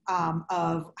context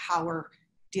of how we're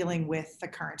dealing with the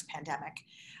current pandemic.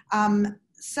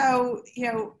 So,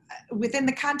 you know, within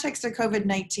the context of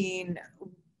COVID-19,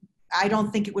 I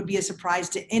don't think it would be a surprise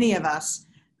to any of us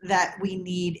that we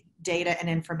need data and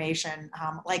information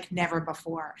like never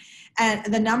before. And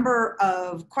the number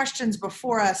of questions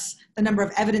before us, the number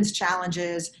of evidence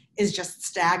challenges is just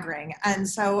staggering. And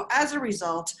so as a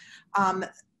result,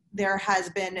 there has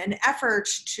been an effort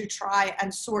to try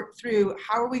and sort through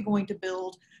how are we going to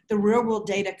build the real world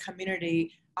data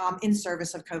community in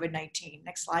service of COVID-19.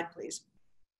 Next slide, please.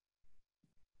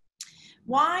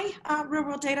 Why real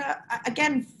world data?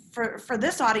 Again, for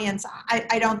this audience,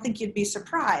 I don't think you'd be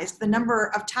surprised. The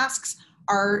number of tasks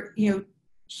are,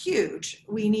 huge.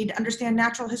 We need to understand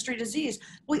natural history disease.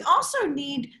 We also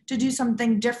need to do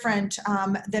something different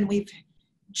than we've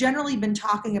generally been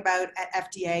talking about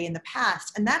at FDA in the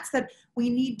past, and that's that we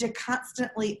need to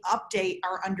constantly update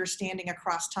our understanding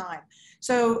across time.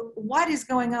 So what is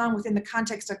going on within the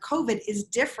context of COVID is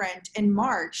different in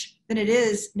March than it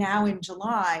is now in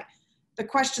July. The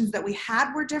questions that we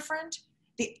had were different.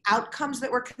 The outcomes that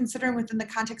we're considering within the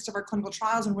context of our clinical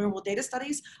trials and real-world data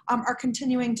studies are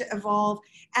continuing to evolve,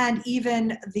 and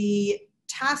even the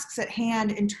tasks at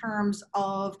hand in terms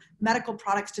of medical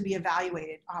products to be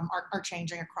evaluated are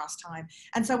changing across time.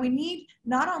 And so we need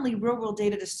not only real-world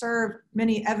data to serve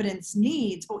many evidence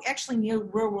needs, but we actually need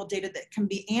real-world data that can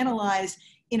be analyzed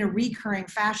in a recurring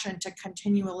fashion to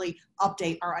continually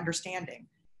update our understanding.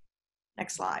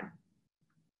 Next slide.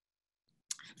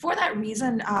 For that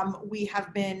reason, we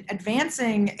have been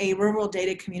advancing a real-world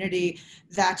data community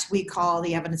that we call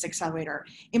the Evidence Accelerator.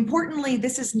 Importantly,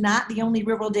 this is not the only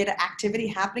real-world data activity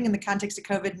happening in the context of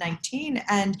COVID-19,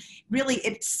 and really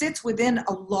it sits within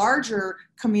a larger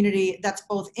community that's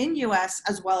both in US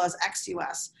as well as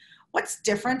ex-US. What's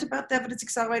different about the Evidence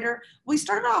Accelerator? We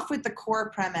started off with the core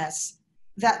premise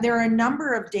that there are a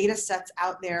number of data sets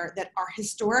out there that are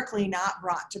historically not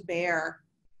brought to bear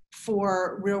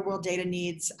for real-world data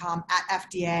needs at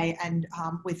FDA and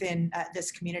within this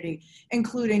community,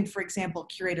 including, for example,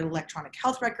 curated electronic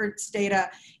health records data,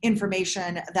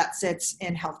 information that sits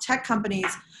in health tech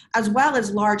companies, as well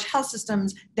as large health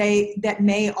systems that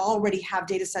may already have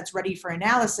data sets ready for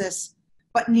analysis,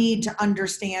 but need to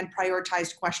understand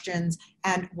prioritized questions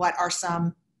and what are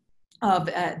some of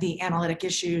the analytic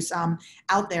issues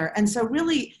out there. And so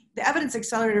really, the Evidence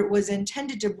Accelerator was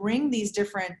intended to bring these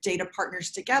different data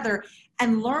partners together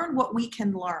and learn what we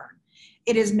can learn.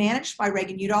 It is managed by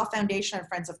Reagan-Udall Foundation and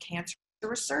Friends of Cancer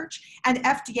Research, and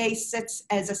FDA sits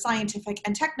as a scientific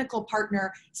and technical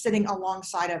partner sitting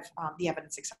alongside of the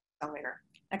Evidence Accelerator.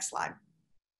 Next slide.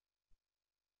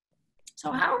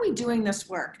 So how are we doing this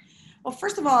work? Well,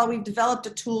 first of all, we've developed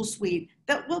a tool suite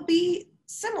that will be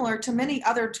similar to many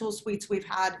other tool suites we've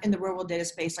had in the real-world data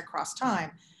space across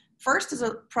time. First is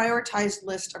a prioritized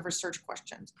list of research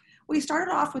questions. We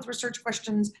started off with research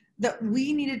questions that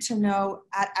we needed to know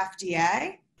at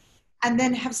FDA, and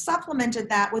then have supplemented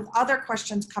that with other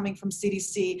questions coming from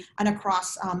CDC and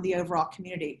across the overall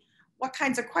community. What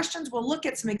kinds of questions? We'll look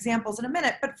at some examples in a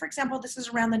minute, but for example, this is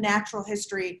around the natural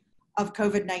history of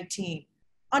COVID-19,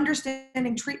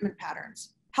 understanding treatment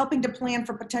patterns, helping to plan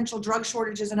for potential drug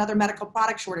shortages and other medical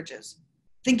product shortages,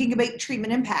 thinking about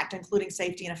treatment impact, including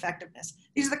safety and effectiveness.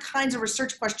 These are the kinds of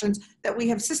research questions that we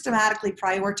have systematically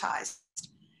prioritized.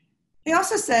 They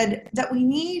also said that we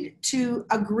need to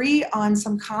agree on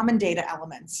some common data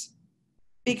elements,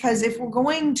 because if we're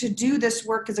going to do this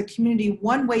work as a community,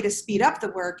 one way to speed up the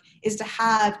work is to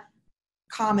have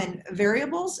common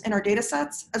variables in our data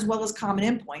sets as well as common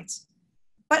endpoints.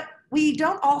 But we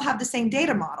don't all have the same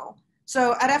data model.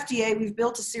 So at FDA, we've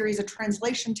built a series of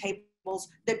translation tables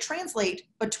that translate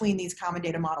between these common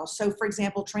data models. So for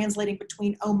example, translating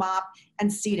between OMOP and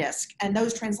CDISC, and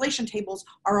those translation tables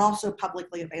are also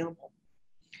publicly available.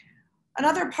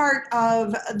 Another part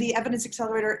of the Evidence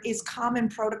Accelerator is common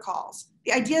protocols.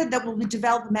 The idea that we'll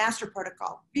develop a master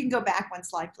protocol. You can go back one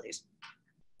slide, please.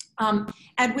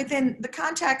 And within the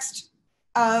context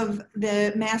of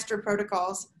the master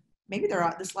protocols, maybe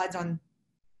the slides on,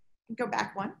 go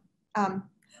back one.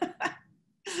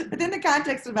 Within the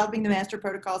context of developing the master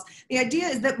protocols, the idea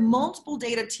is that multiple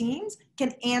data teams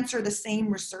can answer the same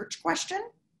research question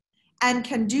and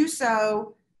can do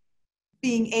so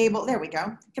being able, there we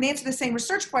go, can answer the same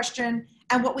research question.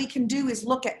 And what we can do is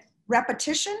look at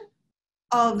repetition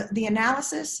of the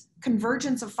analysis,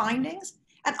 convergence of findings,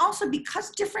 and also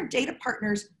because different data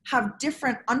partners have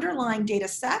different underlying data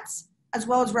sets, as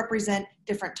well as represent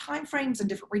different timeframes and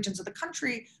different regions of the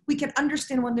country, we can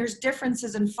understand when there's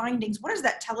differences in findings. What does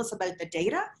that tell us about the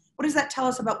data? What does that tell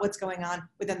us about what's going on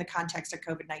within the context of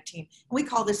COVID-19? And we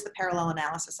call this the parallel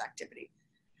analysis activity.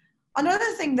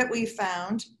 Another thing that we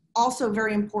found, also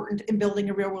very important in building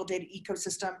a real-world data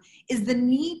ecosystem, is the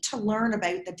need to learn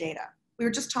about the data. We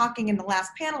were just talking in the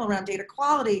last panel around data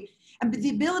quality, and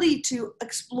the ability to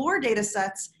explore data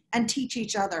sets and teach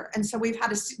each other. And so we've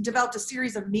developed a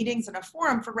series of meetings and a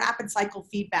forum for rapid cycle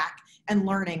feedback and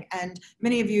learning. And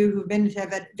many of you who've been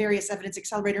to various Evidence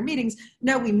Accelerator meetings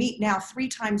know we meet now 3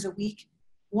 times a week,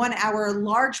 1-hour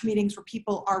large meetings where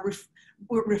people are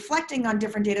reflecting on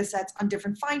different data sets, on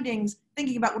different findings,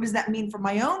 thinking about what does that mean for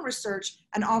my own research,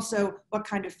 and also what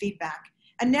kind of feedback.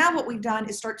 And now what we've done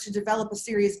is start to develop a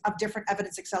series of different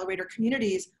evidence accelerator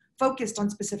communities focused on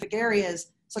specific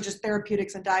areas, such as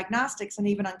therapeutics and diagnostics, and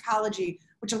even oncology,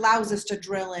 which allows us to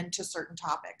drill into certain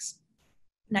topics.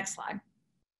 Next slide.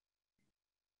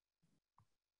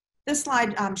 This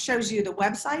slide shows you the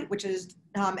website, which is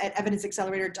at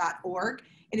evidenceaccelerator.org.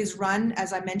 It is run,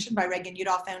 as I mentioned, by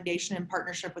Reagan-Udall Foundation in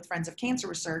partnership with Friends of Cancer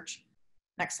Research.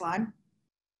 Next slide.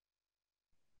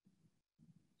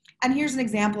 And here's an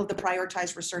example of the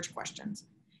prioritized research questions.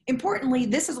 Importantly,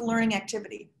 this is a learning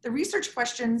activity. The research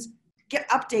questions get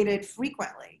updated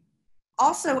frequently.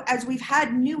 Also, as we've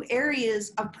had new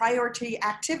areas of priority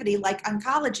activity like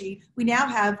oncology, we now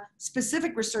have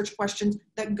specific research questions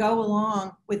that go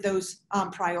along with those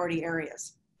priority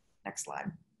areas. Next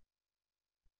slide.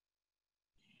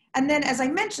 And then, as I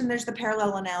mentioned, there's the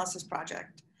parallel analysis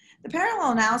project. The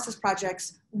parallel analysis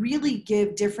projects really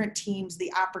give different teams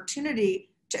the opportunity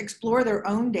to explore their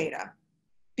own data.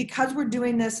 Because we're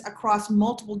doing this across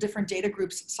multiple different data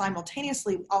groups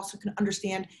simultaneously, we also can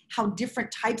understand how different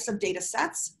types of data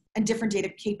sets and different data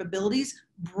capabilities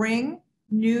bring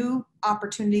new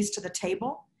opportunities to the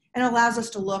table and allows us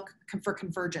to look for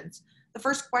convergence. The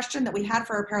first question that we had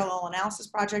for our parallel analysis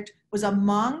project was,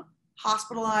 among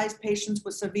hospitalized patients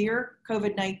with severe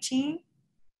COVID-19,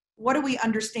 what do we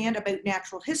understand about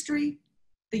natural history,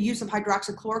 the use of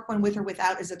hydroxychloroquine with or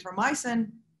without azithromycin,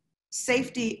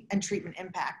 safety, and treatment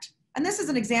impact? And this is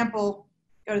an example,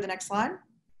 go to the next slide,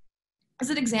 is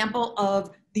an example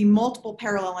of the multiple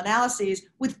parallel analyses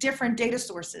with different data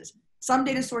sources. Some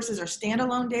data sources are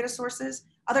standalone data sources.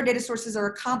 Other data sources are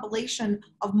a compilation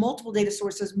of multiple data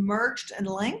sources merged and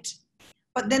linked.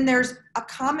 But then there's a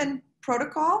common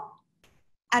protocol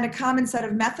and a common set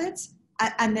of methods,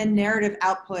 and then narrative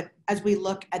output as we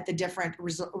look at the different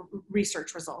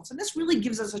research results. And this really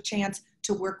gives us a chance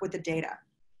to work with the data.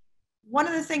 One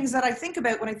of the things that I think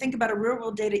about when I think about a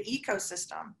real-world data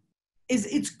ecosystem is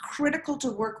it's critical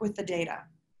to work with the data.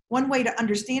 One way to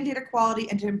understand data quality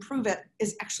and to improve it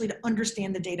is actually to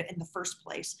understand the data in the first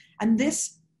place. And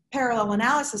this parallel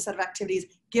analysis set of activities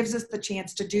gives us the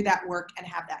chance to do that work and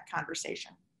have that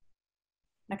conversation.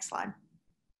 Next slide.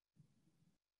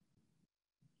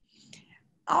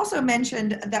 I also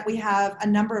mentioned that we have a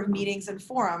number of meetings and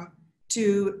forum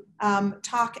to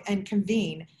talk and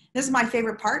convene. This is my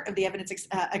favorite part of the Evidence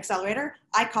Accelerator.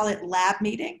 I call it lab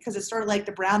meeting because it's sort of like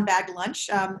the brown bag lunch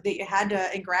that you had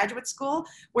in graduate school,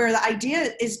 where the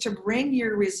idea is to bring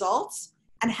your results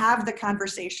and have the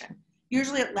conversation.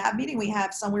 Usually at lab meeting, we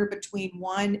have somewhere between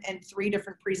 1 and 3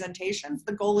 different presentations.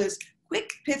 The goal is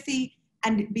quick, pithy,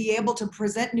 and be able to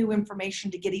present new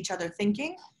information to get each other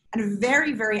thinking, and a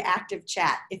very, very active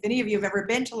chat. If any of you have ever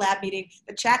been to lab meeting,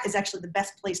 the chat is actually the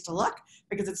best place to look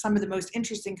because it's some of the most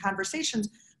interesting conversations.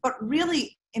 But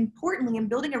really importantly, in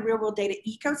building a real-world data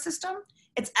ecosystem,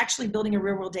 it's actually building a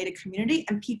real-world data community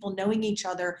and people knowing each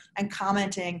other and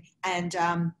commenting and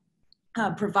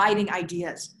providing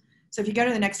ideas. So if you go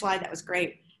to the next slide, that was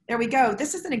great. There we go.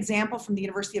 This is an example from the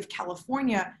University of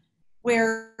California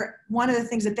where one of the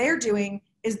things that they're doing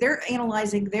is they're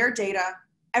analyzing their data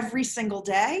every single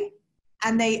day,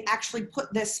 and they actually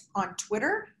put this on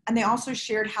Twitter, and they also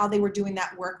shared how they were doing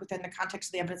that work within the context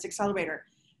of the Evidence Accelerator.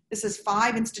 This is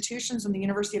 5 institutions in the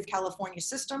University of California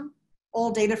system,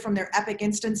 all data from their EPIC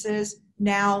instances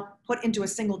now put into a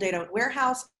single data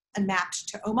warehouse and mapped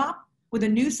to OMOP with a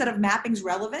new set of mappings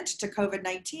relevant to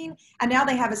COVID-19, and now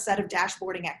they have a set of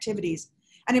dashboarding activities.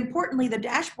 And importantly, the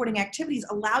dashboarding activities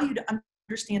allow you to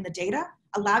understand the data,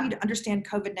 allow you to understand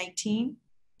COVID-19,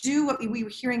 do what we were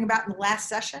hearing about in the last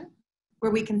session,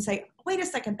 where we can say, wait a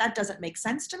second, that doesn't make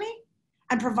sense to me,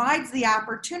 and provides the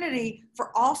opportunity for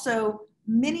also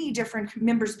many different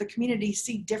members of the community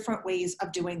see different ways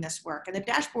of doing this work. And the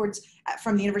dashboards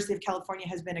from the University of California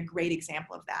has been a great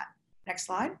example of that. Next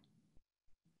slide.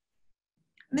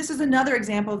 And this is another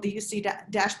example of the UC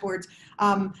dashboards.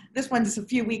 This one's a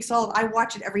few weeks old. I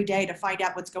watch it every day to find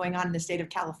out what's going on in the state of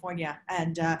California.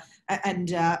 And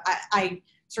I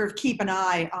sort of keep an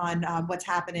eye on what's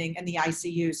happening in the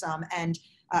ICUs, and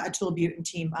Atul Bhutan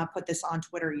team put this on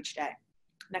Twitter each day.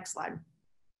 Next slide.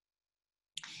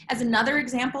 As another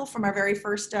example from our very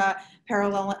first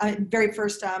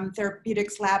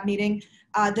therapeutics lab meeting,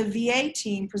 the VA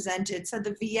team presented. So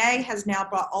the VA has now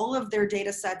brought all of their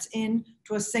data sets in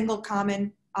to a single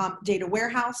common data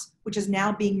warehouse, which is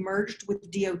now being merged with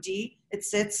DOD. It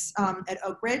sits at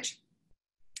Oak Ridge.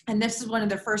 And this is one of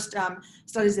the first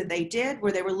studies that they did,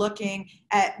 where they were looking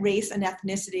at race and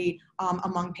ethnicity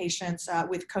among patients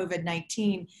with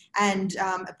COVID-19, and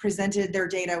presented their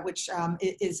data, which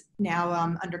is now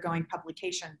undergoing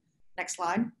publication. Next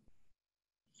slide.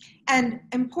 And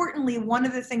importantly, one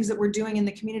of the things that we're doing in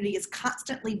the community is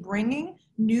constantly bringing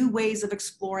new ways of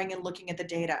exploring and looking at the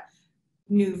data,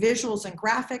 new visuals and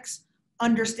graphics,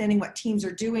 understanding what teams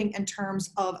are doing in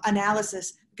terms of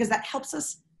analysis, because that helps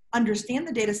us understand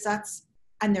the data sets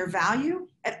and their value.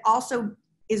 It also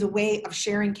is a way of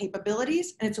sharing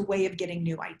capabilities, and it's a way of getting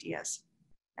new ideas.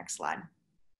 Next slide.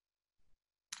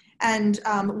 And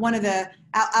one of the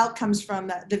outcomes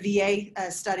from the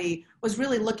VA study was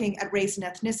really looking at race and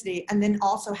ethnicity, and then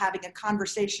also having a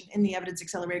conversation in the evidence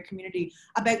accelerator community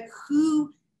about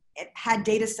who had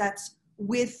data sets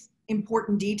with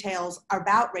important details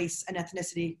about race and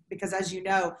ethnicity, because as you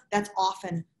know, that's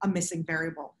often a missing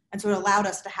variable. And so it allowed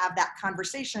us to have that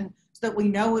conversation so that we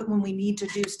know when we need to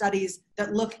do studies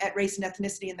that look at race and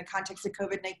ethnicity in the context of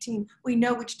COVID-19, we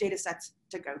know which data sets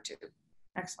to go to.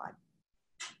 Next slide.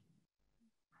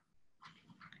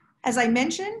 As I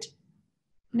mentioned,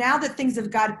 now that things have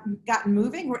gotten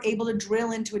moving, we're able to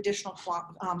drill into additional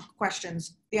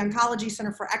questions. The Oncology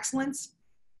Center for Excellence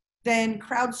then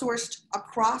crowdsourced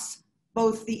across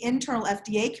both the internal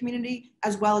FDA community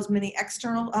as well as many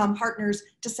external partners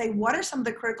to say, what are some of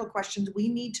the critical questions we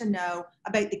need to know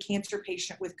about the cancer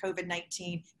patient with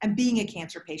COVID-19 and being a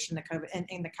cancer patient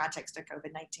in the context of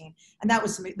COVID-19? And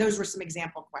those were some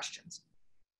example questions.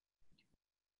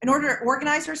 In order to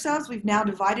organize ourselves, we've now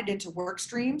divided into work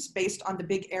streams based on the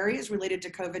big areas related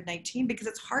to COVID-19, because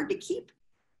it's hard to keep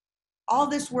all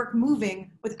this work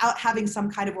moving without having some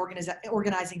kind of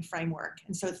organizing framework.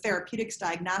 And so therapeutics,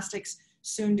 diagnostics,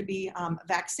 soon to be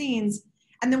vaccines.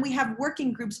 And then we have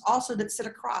working groups also that sit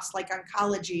across, like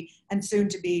oncology and soon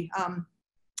to be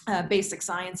basic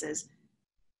sciences.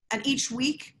 And each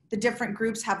week, the different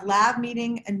groups have lab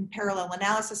meeting and parallel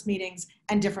analysis meetings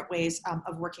and different ways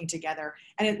of working together.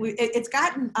 And it's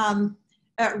gotten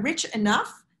rich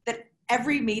enough that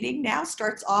every meeting now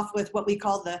starts off with what we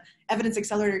call the Evidence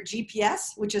Accelerator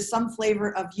GPS, which is some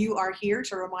flavor of "you are here"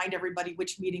 to remind everybody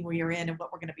which meeting we are in and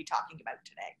what we're going to be talking about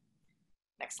today.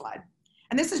 Next slide.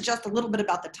 And this is just a little bit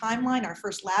about the timeline. Our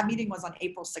first lab meeting was on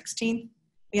April 16th.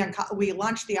 We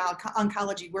launched the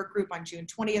oncology work group on June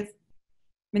 20th.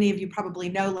 Many of you probably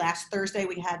know last Thursday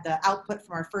we had the output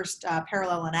from our first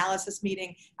parallel analysis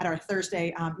meeting at our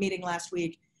Thursday meeting last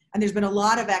week. And there's been a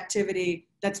lot of activity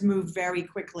that's moved very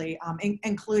quickly,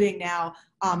 including now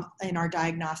in our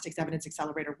diagnostics evidence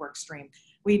accelerator work stream.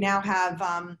 We now have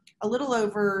a little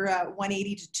over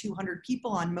 180 to 200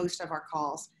 people on most of our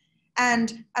calls.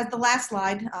 And as the last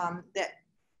slide,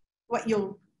 what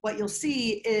you'll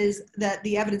see is that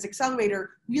the evidence accelerator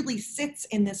really sits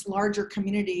in this larger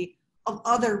community of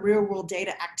other real world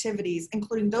data activities,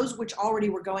 including those which already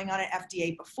were going on at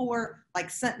FDA before, like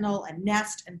Sentinel and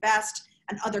NEST and BEST,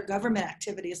 and other government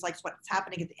activities like what's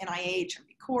happening at the NIH and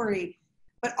PCORI.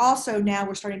 But also now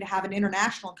we're starting to have an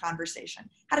international conversation.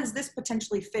 How does this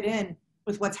potentially fit in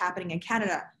with what's happening in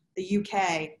Canada, the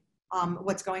UK,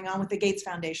 what's going on with the Gates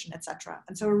Foundation, et cetera?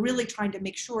 And so we're really trying to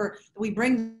make sure that we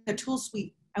bring the tool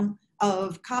suite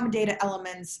of common data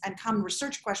elements and common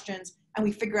research questions, and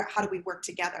we figure out how do we work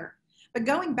together. But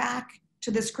going back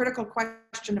to this critical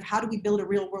question of how do we build a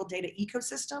real world data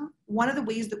ecosystem, one of the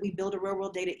ways that we build a real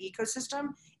world data ecosystem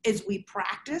is we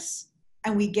practice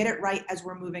and we get it right as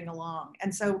we're moving along.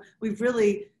 And so we've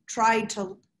really tried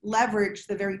to leverage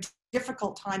the very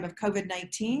difficult time of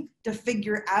COVID-19 to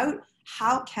figure out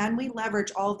how can we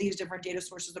leverage all of these different data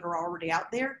sources that are already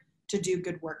out there to do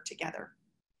good work together.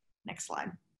 Next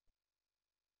slide.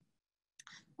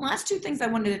 The last two things I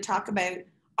wanted to talk about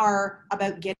are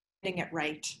about getting it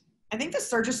right. I think the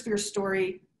Surgisphere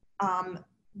story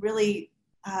really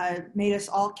made us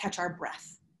all catch our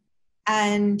breath.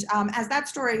 And as that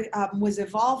story was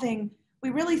evolving, we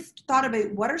really thought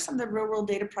about what are some of the real world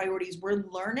data priorities we're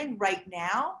learning right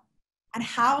now, and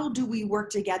how do we work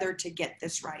together to get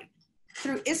this right?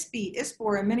 Through ISPE,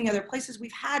 ISPOR, and many other places,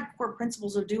 we've had core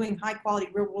principles of doing high quality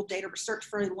real world data research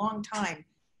for a long time.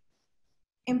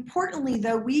 Importantly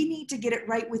though, we need to get it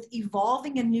right with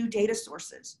evolving and new data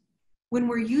sources. When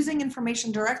we're using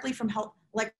information directly from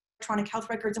electronic health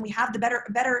records, and we have the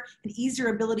better and easier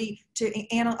ability to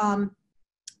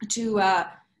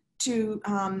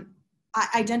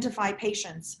identify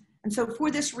patients. And so for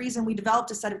this reason, we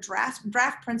developed a set of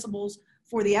draft principles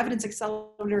for the evidence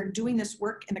accelerator and doing this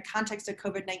work in the context of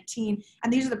COVID-19.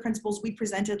 And these are the principles we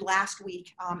presented last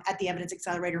week at the evidence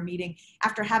accelerator meeting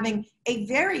after having a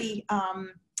very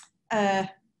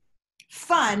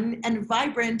fun and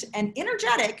vibrant and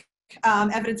energetic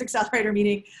evidence accelerator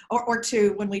meeting or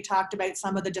two when we talked about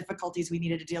some of the difficulties we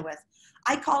needed to deal with.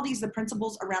 I call these the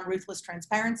principles around ruthless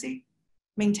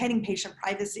maintaining patient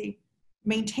privacy,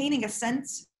 maintaining a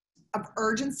sense of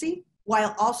urgency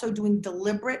while also doing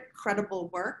deliberate, credible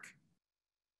work,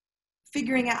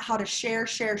 figuring out how to share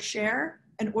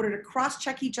in order to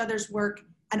cross-check each other's work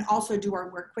and also do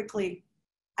our work quickly,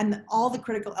 and all the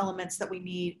critical elements that we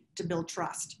need to build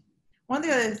trust. One of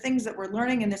the other things that we're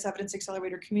learning in this Evidence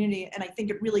Accelerator community, and I think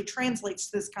it really translates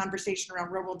to this conversation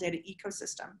around real-world data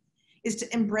ecosystem, is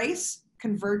to embrace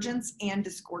convergence and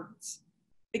discordance,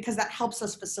 because that helps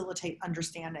us facilitate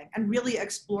understanding and really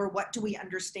explore what do we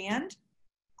understand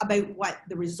about what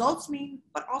the results mean,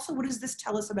 but also what does this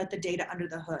tell us about the data under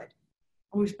the hood.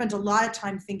 And we've spent a lot of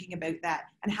time thinking about that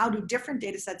and how do different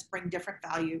data sets bring different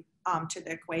value to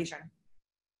the equation.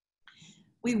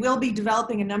 We will be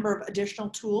developing a number of additional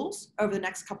tools over the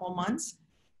next couple of months.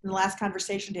 In the last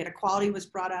conversation, data quality was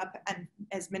brought up, and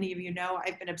as many of you know,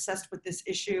 I've been obsessed with this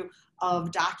issue of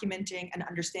documenting and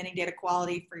understanding data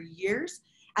quality for years,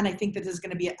 and I think that this is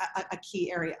going to be a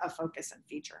key area of focus and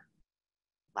feature.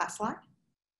 Last slide.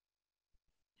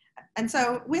 And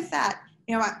so with that,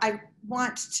 you know, I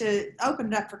want to open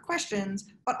it up for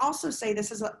questions, but also say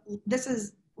this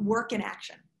is work in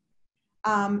action.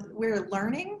 We're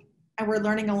learning, and we're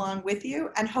learning along with you.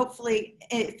 And hopefully,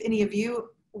 if any of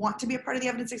you want to be a part of the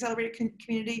Evidence Accelerator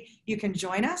community, you can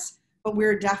join us, but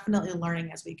we're definitely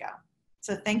learning as we go.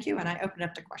 So thank you, and I open it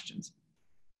up to questions.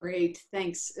 Great,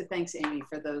 thanks Amy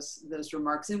for those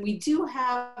remarks. And we do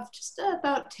have just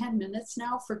about 10 minutes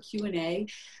now for Q&A.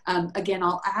 Again,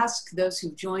 I'll ask those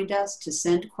who've joined us to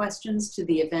send questions to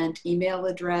the event email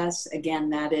address.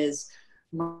 Again, that is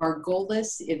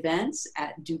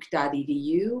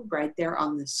margolisevents@duke.edu, right there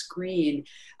on the screen.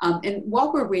 And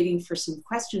while we're waiting for some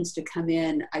questions to come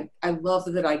in, I love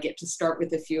that I get to start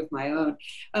with a few of my own.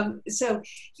 So,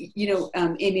 you know,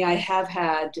 Amy, I have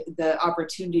had the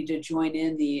opportunity to join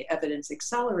in the Evidence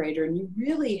Accelerator, and you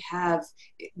really have,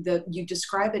 you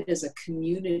describe it as a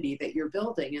community that you're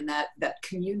building, and that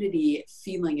community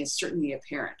feeling is certainly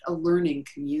apparent, a learning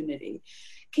community.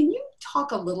 Can you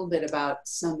talk a little bit about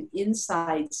some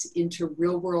insights into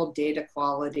real-world data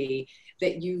quality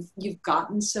that you've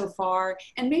gotten so far,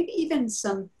 and maybe even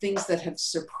some things that have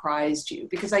surprised you?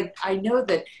 Because I know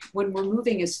that when we're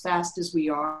moving as fast as we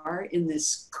are in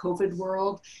this COVID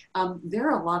world, there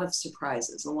are a lot of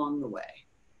surprises along the way.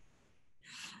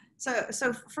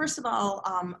 So first of all,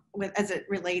 as it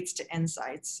relates to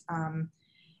insights,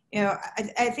 you know,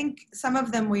 I think some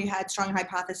of them we had strong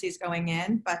hypotheses going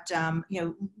in, but you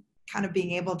know, kind of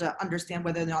being able to understand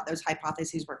whether or not those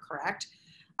hypotheses were correct.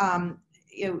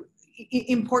 You know,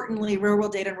 importantly,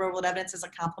 real-world data and real-world evidence is a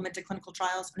complement to clinical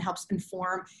trials and helps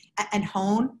inform and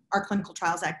hone our clinical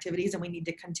trials activities, and we need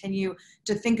to continue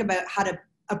to think about how to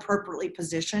appropriately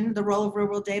position the role of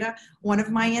real-world data. One of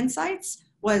my insights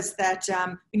was that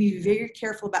we need to be very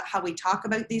careful about how we talk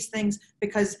about these things,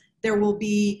 because there will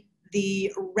be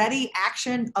the ready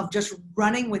action of just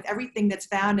running with everything that's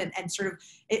found and sort of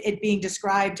it being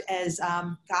described as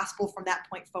gospel from that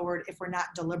point forward if we're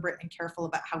not deliberate and careful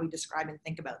about how we describe and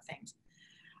think about things.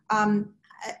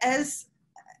 As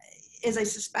I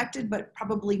suspected, but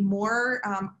probably more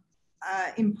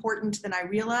important than I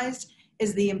realized,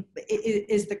 is the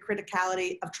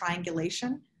criticality of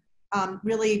triangulation.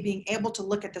 Really being able to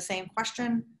look at the same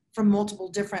question from multiple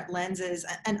different lenses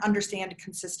and understand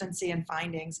consistency and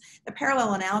findings. The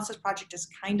Parallel Analysis Project is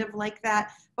kind of like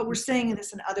that, but we're seeing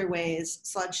this in other ways,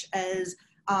 such as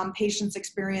patients'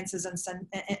 experiences and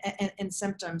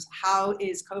symptoms. How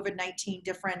is COVID-19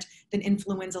 different than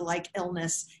influenza-like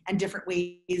illness, and different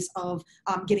ways of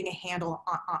getting a handle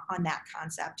on that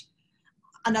concept.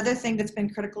 Another thing that's been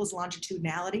critical is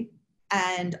longitudinality.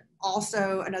 And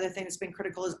also another thing that's been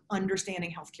critical is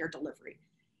understanding healthcare delivery.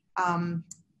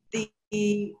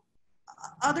 The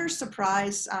other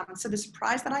surprise, so the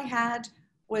surprise that I had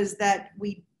was that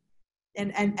we,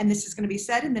 and this is going to be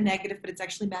said in the negative, but it's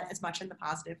actually meant as much in the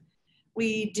positive.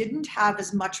 We didn't have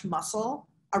as much muscle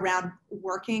around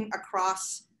working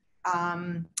across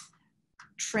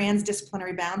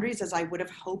transdisciplinary boundaries as I would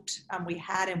have hoped we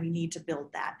had, and we need to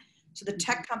build that. So the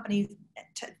tech companies,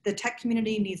 the tech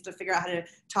community needs to figure out how to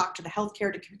talk to the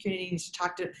healthcare community, needs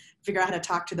to figure out how to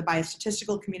talk to the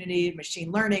biostatistical community,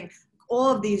 machine learning. All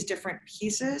of these different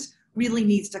pieces really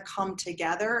needs to come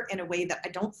together in a way that I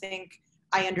don't think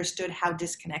I understood how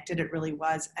disconnected it really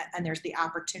was. And there's the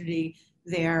opportunity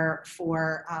there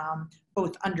for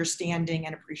both understanding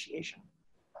and appreciation.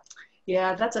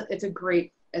 Yeah, it's a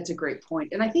great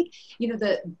point. And I think, you know,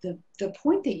 the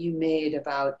point that you made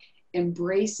about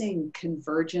embracing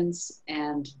convergence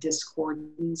and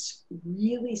discordance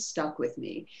really stuck with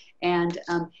me. And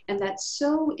that's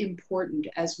so important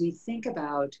as we think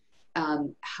about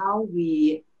how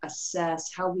we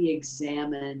assess, how we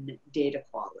examine data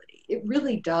quality. It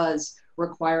really does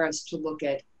require us to look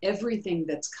at everything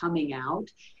that's coming out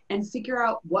and figure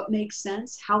out what makes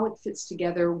sense, how it fits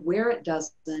together, where it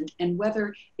doesn't, and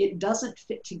whether it doesn't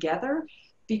fit together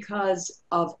because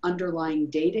of underlying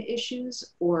data issues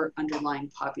or underlying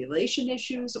population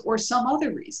issues or some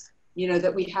other reason, you know,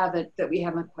 that we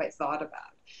haven't quite thought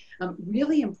about.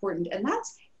 Really important, and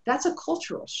that's a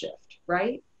cultural shift,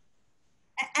 right?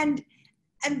 And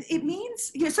it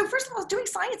means, you know, so first of all, doing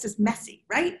science is messy,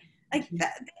 right? Like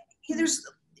there's,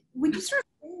 when you sort of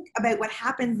think about what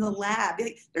happens in the lab,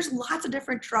 there's lots of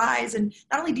different tries, and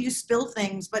not only do you spill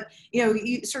things, but you know,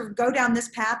 you sort of go down this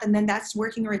path and then that's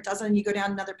working or it doesn't, and you go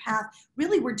down another path.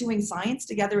 Really, we're doing science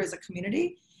together as a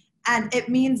community, and it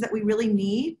means that we really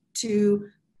need to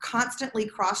constantly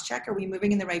cross-check, are we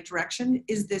moving in the right direction?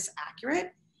 Is this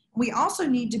accurate? We also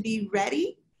need to be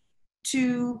ready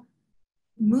to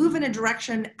move in a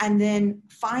direction and then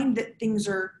find that things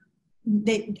are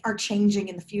changing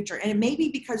in the future. And it may be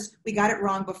because we got it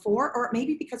wrong before, or it may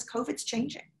be because COVID's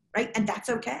changing, right? And that's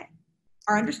okay.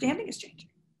 Our understanding is changing.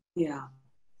 Yeah.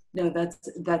 No,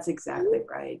 that's exactly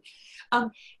right.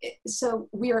 So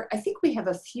I think we have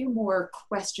a few more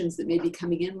questions that may be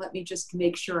coming in. Let me just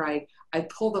make sure I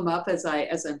pull them up as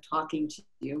I'm talking to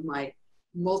you, my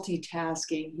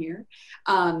multitasking here.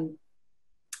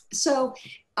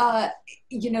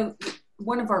 You know,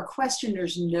 one of our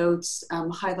questioners' notes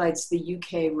highlights the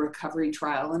UK recovery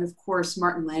trial. And of course,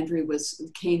 Martin Landry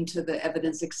came to the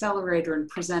Evidence Accelerator and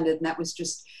presented, and that was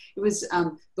it was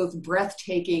both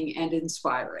breathtaking and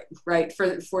inspiring, right?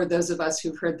 For those of us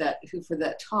who've heard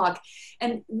that talk,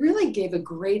 and really gave a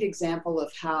great example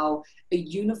of how a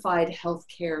unified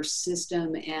healthcare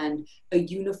system and a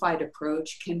unified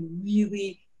approach can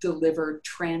really deliver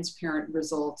transparent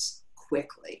results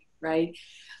quickly, right?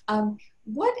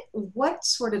 What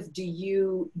sort of did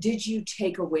you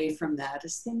take away from that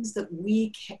as things that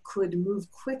we could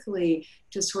move quickly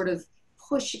to sort of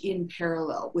push in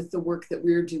parallel with the work that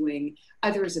we're doing,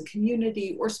 either as a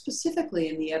community or specifically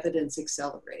in the Evidence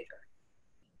Accelerator?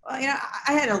 Well, you know,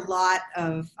 I had a lot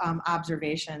of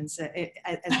observations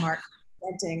as Mark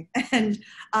was presenting, and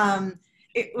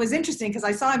it was interesting because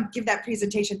I saw him give that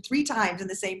presentation 3 times in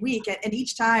the same week, and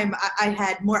each time I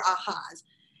had more ahas.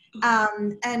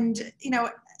 And, you know,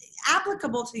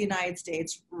 applicable to the United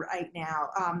States right now,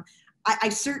 I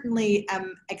certainly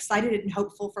am excited and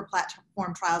hopeful for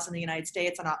platform trials in the United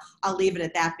States, and I'll leave it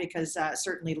at that because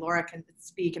certainly Laura can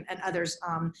speak and others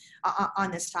on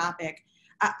this topic.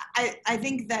 I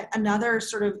think that another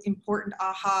sort of important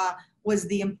aha was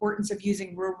the importance of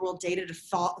using real-world data to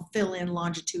fill in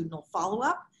longitudinal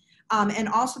follow-up, and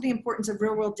also the importance of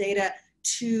real-world data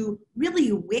to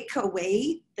really wick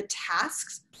away the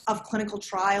tasks of clinical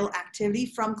trial activity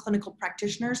from clinical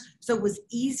practitioners, so it was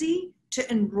easy to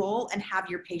enroll and have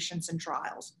your patients in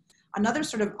trials. Another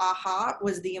sort of aha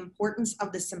was the importance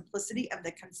of the simplicity of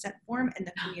the consent form and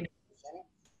the communication,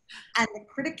 and the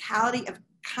criticality of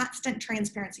constant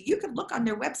transparency. You could look on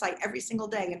their website every single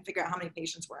day and figure out how many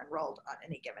patients were enrolled on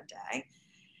any given day.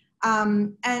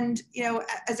 And, you know,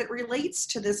 as it relates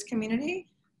to this community,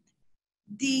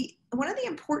 one of the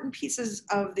important pieces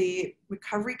of the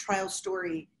recovery trial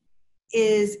story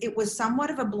is it was somewhat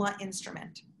of a blunt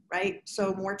instrument, right?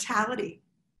 So mortality,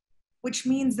 which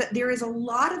means that there is a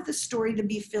lot of the story to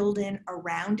be filled in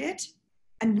around it.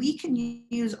 And we can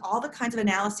use all the kinds of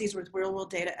analyses with real world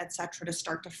data, et cetera, to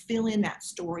start to fill in that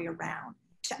story around,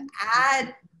 to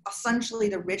add essentially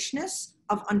the richness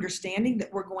of understanding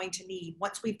that we're going to need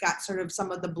once we've got sort of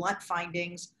some of the blunt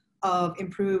findings of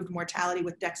improved mortality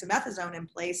with dexamethasone in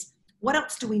place. What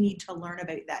else do we need to learn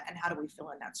about that, and how do we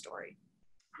fill in that story?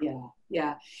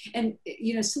 Yeah. And,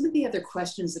 you know, some of the other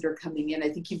questions that are coming in, I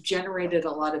think you've generated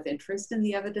a lot of interest in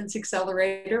the Evidence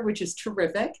Accelerator, which is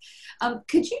terrific.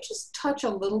 Could you just touch a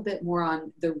little bit more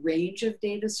on the range of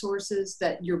data sources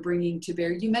that you're bringing to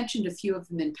bear? You mentioned a few of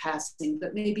them in passing,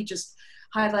 but maybe just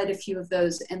highlight a few of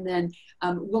those, and then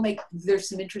there's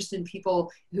some interest in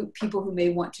people who may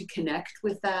want to connect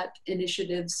with that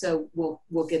initiative, so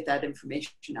we'll get that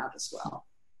information out as well.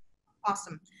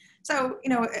 Awesome. So, you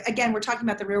know, again, we're talking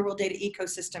about the real world data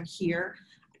ecosystem here.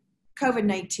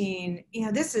 COVID-19, you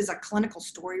know, this is a clinical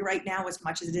story right now as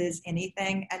much as it is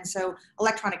anything. And so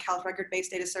electronic health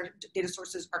record-based data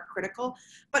sources are critical,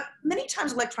 but many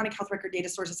times electronic health record data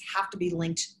sources have to be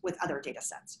linked with other data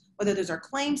sets, whether those are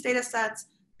claims data sets,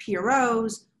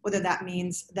 PROs, whether that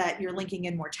means that you're linking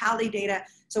in mortality data.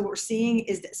 So what we're seeing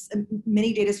is that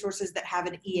many data sources that have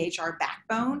an EHR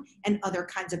backbone and other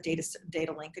kinds of data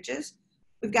linkages.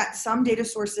 We've got some data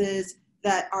sources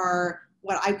that are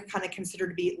what I kind of consider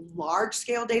to be large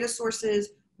scale data sources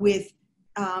with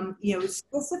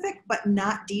specific but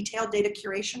not detailed data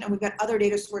curation, and we've got other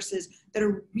data sources that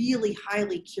are really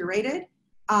highly curated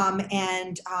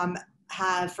and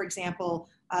have, for example,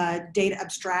 data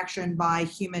abstraction by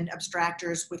human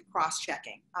abstractors with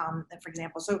cross-checking, for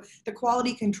example. So the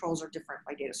quality controls are different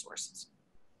by data sources.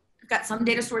 We've got some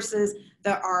data sources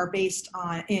that are based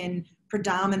in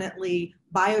predominantly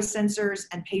biosensors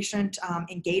and patient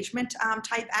engagement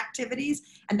type activities,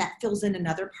 and that fills in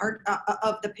another part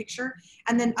of the picture.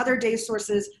 And then other data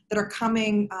sources that are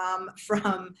coming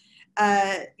from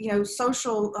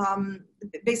social,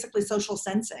 basically social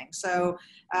sensing. So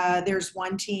there's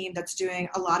one team that's doing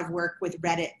a lot of work with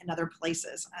Reddit and other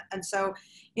places. And so,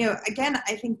 again,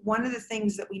 I think one of the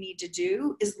things that we need to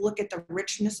do is look at the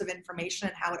richness of information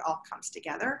and how it all comes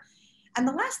together. And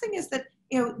the last thing is that,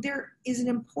 there is an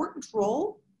important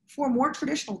role for more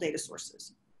traditional data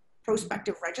sources,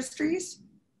 prospective registries,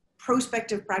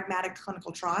 prospective pragmatic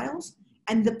clinical trials,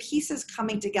 and the pieces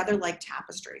coming together like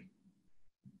tapestry.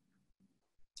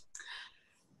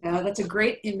 Now, that's a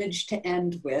great image to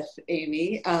end with,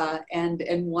 Amy,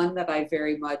 and one that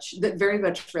very much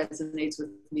resonates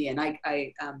with me. And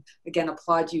I again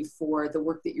applaud you for the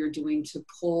work that you're doing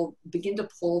to begin to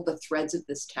pull the threads of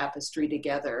this tapestry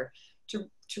together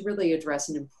to really address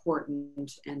an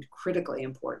important and critically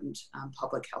important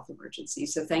public health emergency.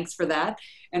 So thanks for that,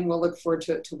 and we'll look forward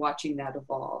to watching that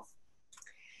evolve.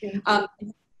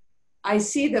 I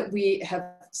see that we have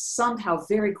somehow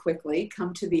very quickly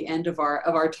come to the end of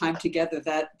our time together.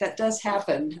 That does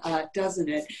happen, doesn't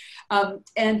it?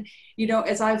 And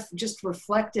as I've just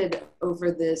reflected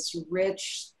over this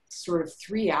rich sort of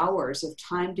 3 hours of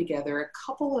time together, a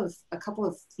couple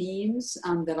of themes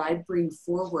that I'd bring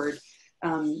forward,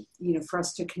 for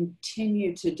us to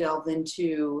continue to delve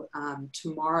into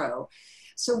tomorrow.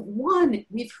 So one,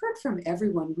 we've heard from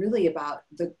everyone really about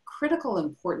the critical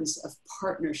importance of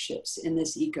partnerships in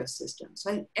this ecosystem.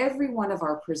 So every one of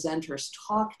our presenters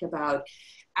talked about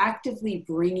actively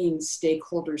bringing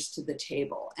stakeholders to the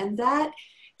table. And that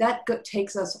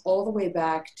takes us all the way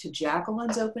back to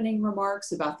Jacqueline's opening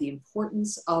remarks about the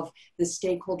importance of the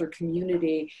stakeholder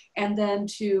community, and then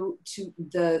to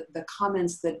the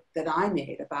comments that I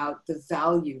made about the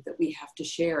value that we have to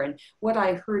share. And what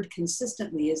I heard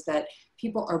consistently is that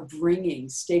people are bringing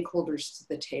stakeholders to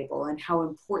the table and how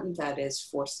important that is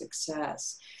for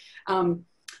success.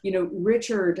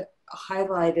 Richard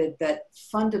highlighted that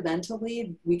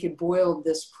fundamentally we could boil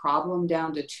this problem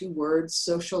down to 2 words: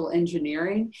 social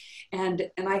engineering, and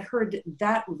I heard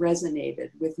that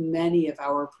resonated with many of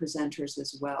our presenters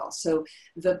as well. So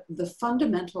the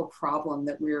fundamental problem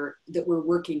that we're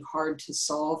working hard to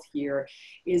solve here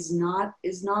is not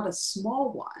a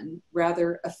small one,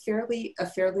 rather a fairly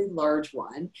large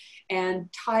one, and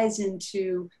ties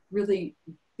into really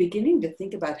beginning to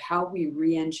think about how we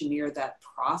re-engineer that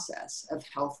process of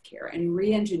healthcare and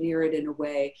re-engineer it in a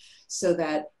way so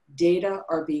that data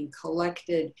are being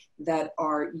collected that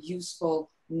are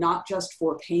useful not just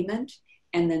for payment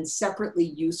and then separately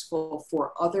useful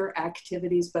for other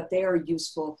activities, but they are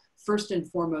useful first and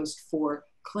foremost for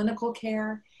clinical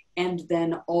care, and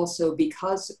then also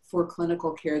because for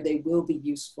clinical care they will be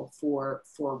useful for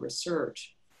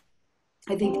research.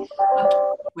 I think a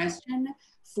question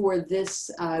for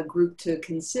this group to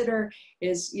consider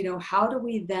is, how do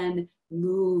we then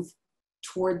move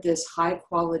toward this high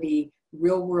quality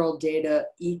real world data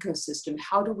ecosystem?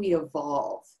 How do we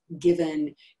evolve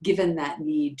given that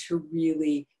need to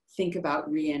really think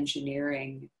about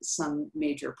re-engineering some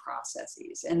major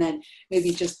processes? And then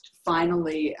maybe just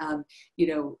finally,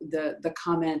 the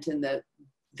comment and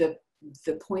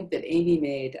the point that Amy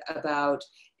made about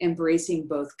embracing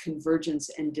both convergence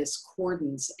and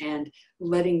discordance and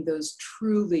letting those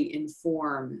truly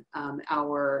inform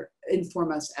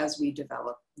us as we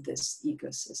develop this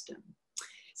ecosystem.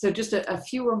 So just a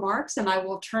few remarks, and I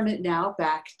will turn it now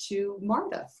back to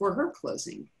Marta for her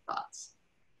closing thoughts.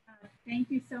 Thank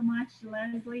you so much,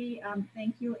 Leslie.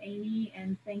 Thank you, Amy,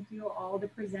 and thank you all the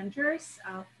presenters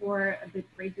for the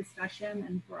great discussion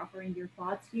and for offering your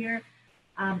thoughts here.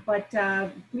 But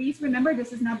please remember,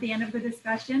 this is not the end of the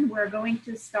discussion. We're going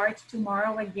to start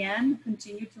tomorrow again,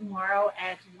 continue tomorrow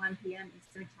at 1 p.m.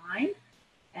 Eastern Time.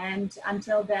 And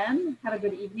until then, have a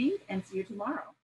good evening and see you tomorrow.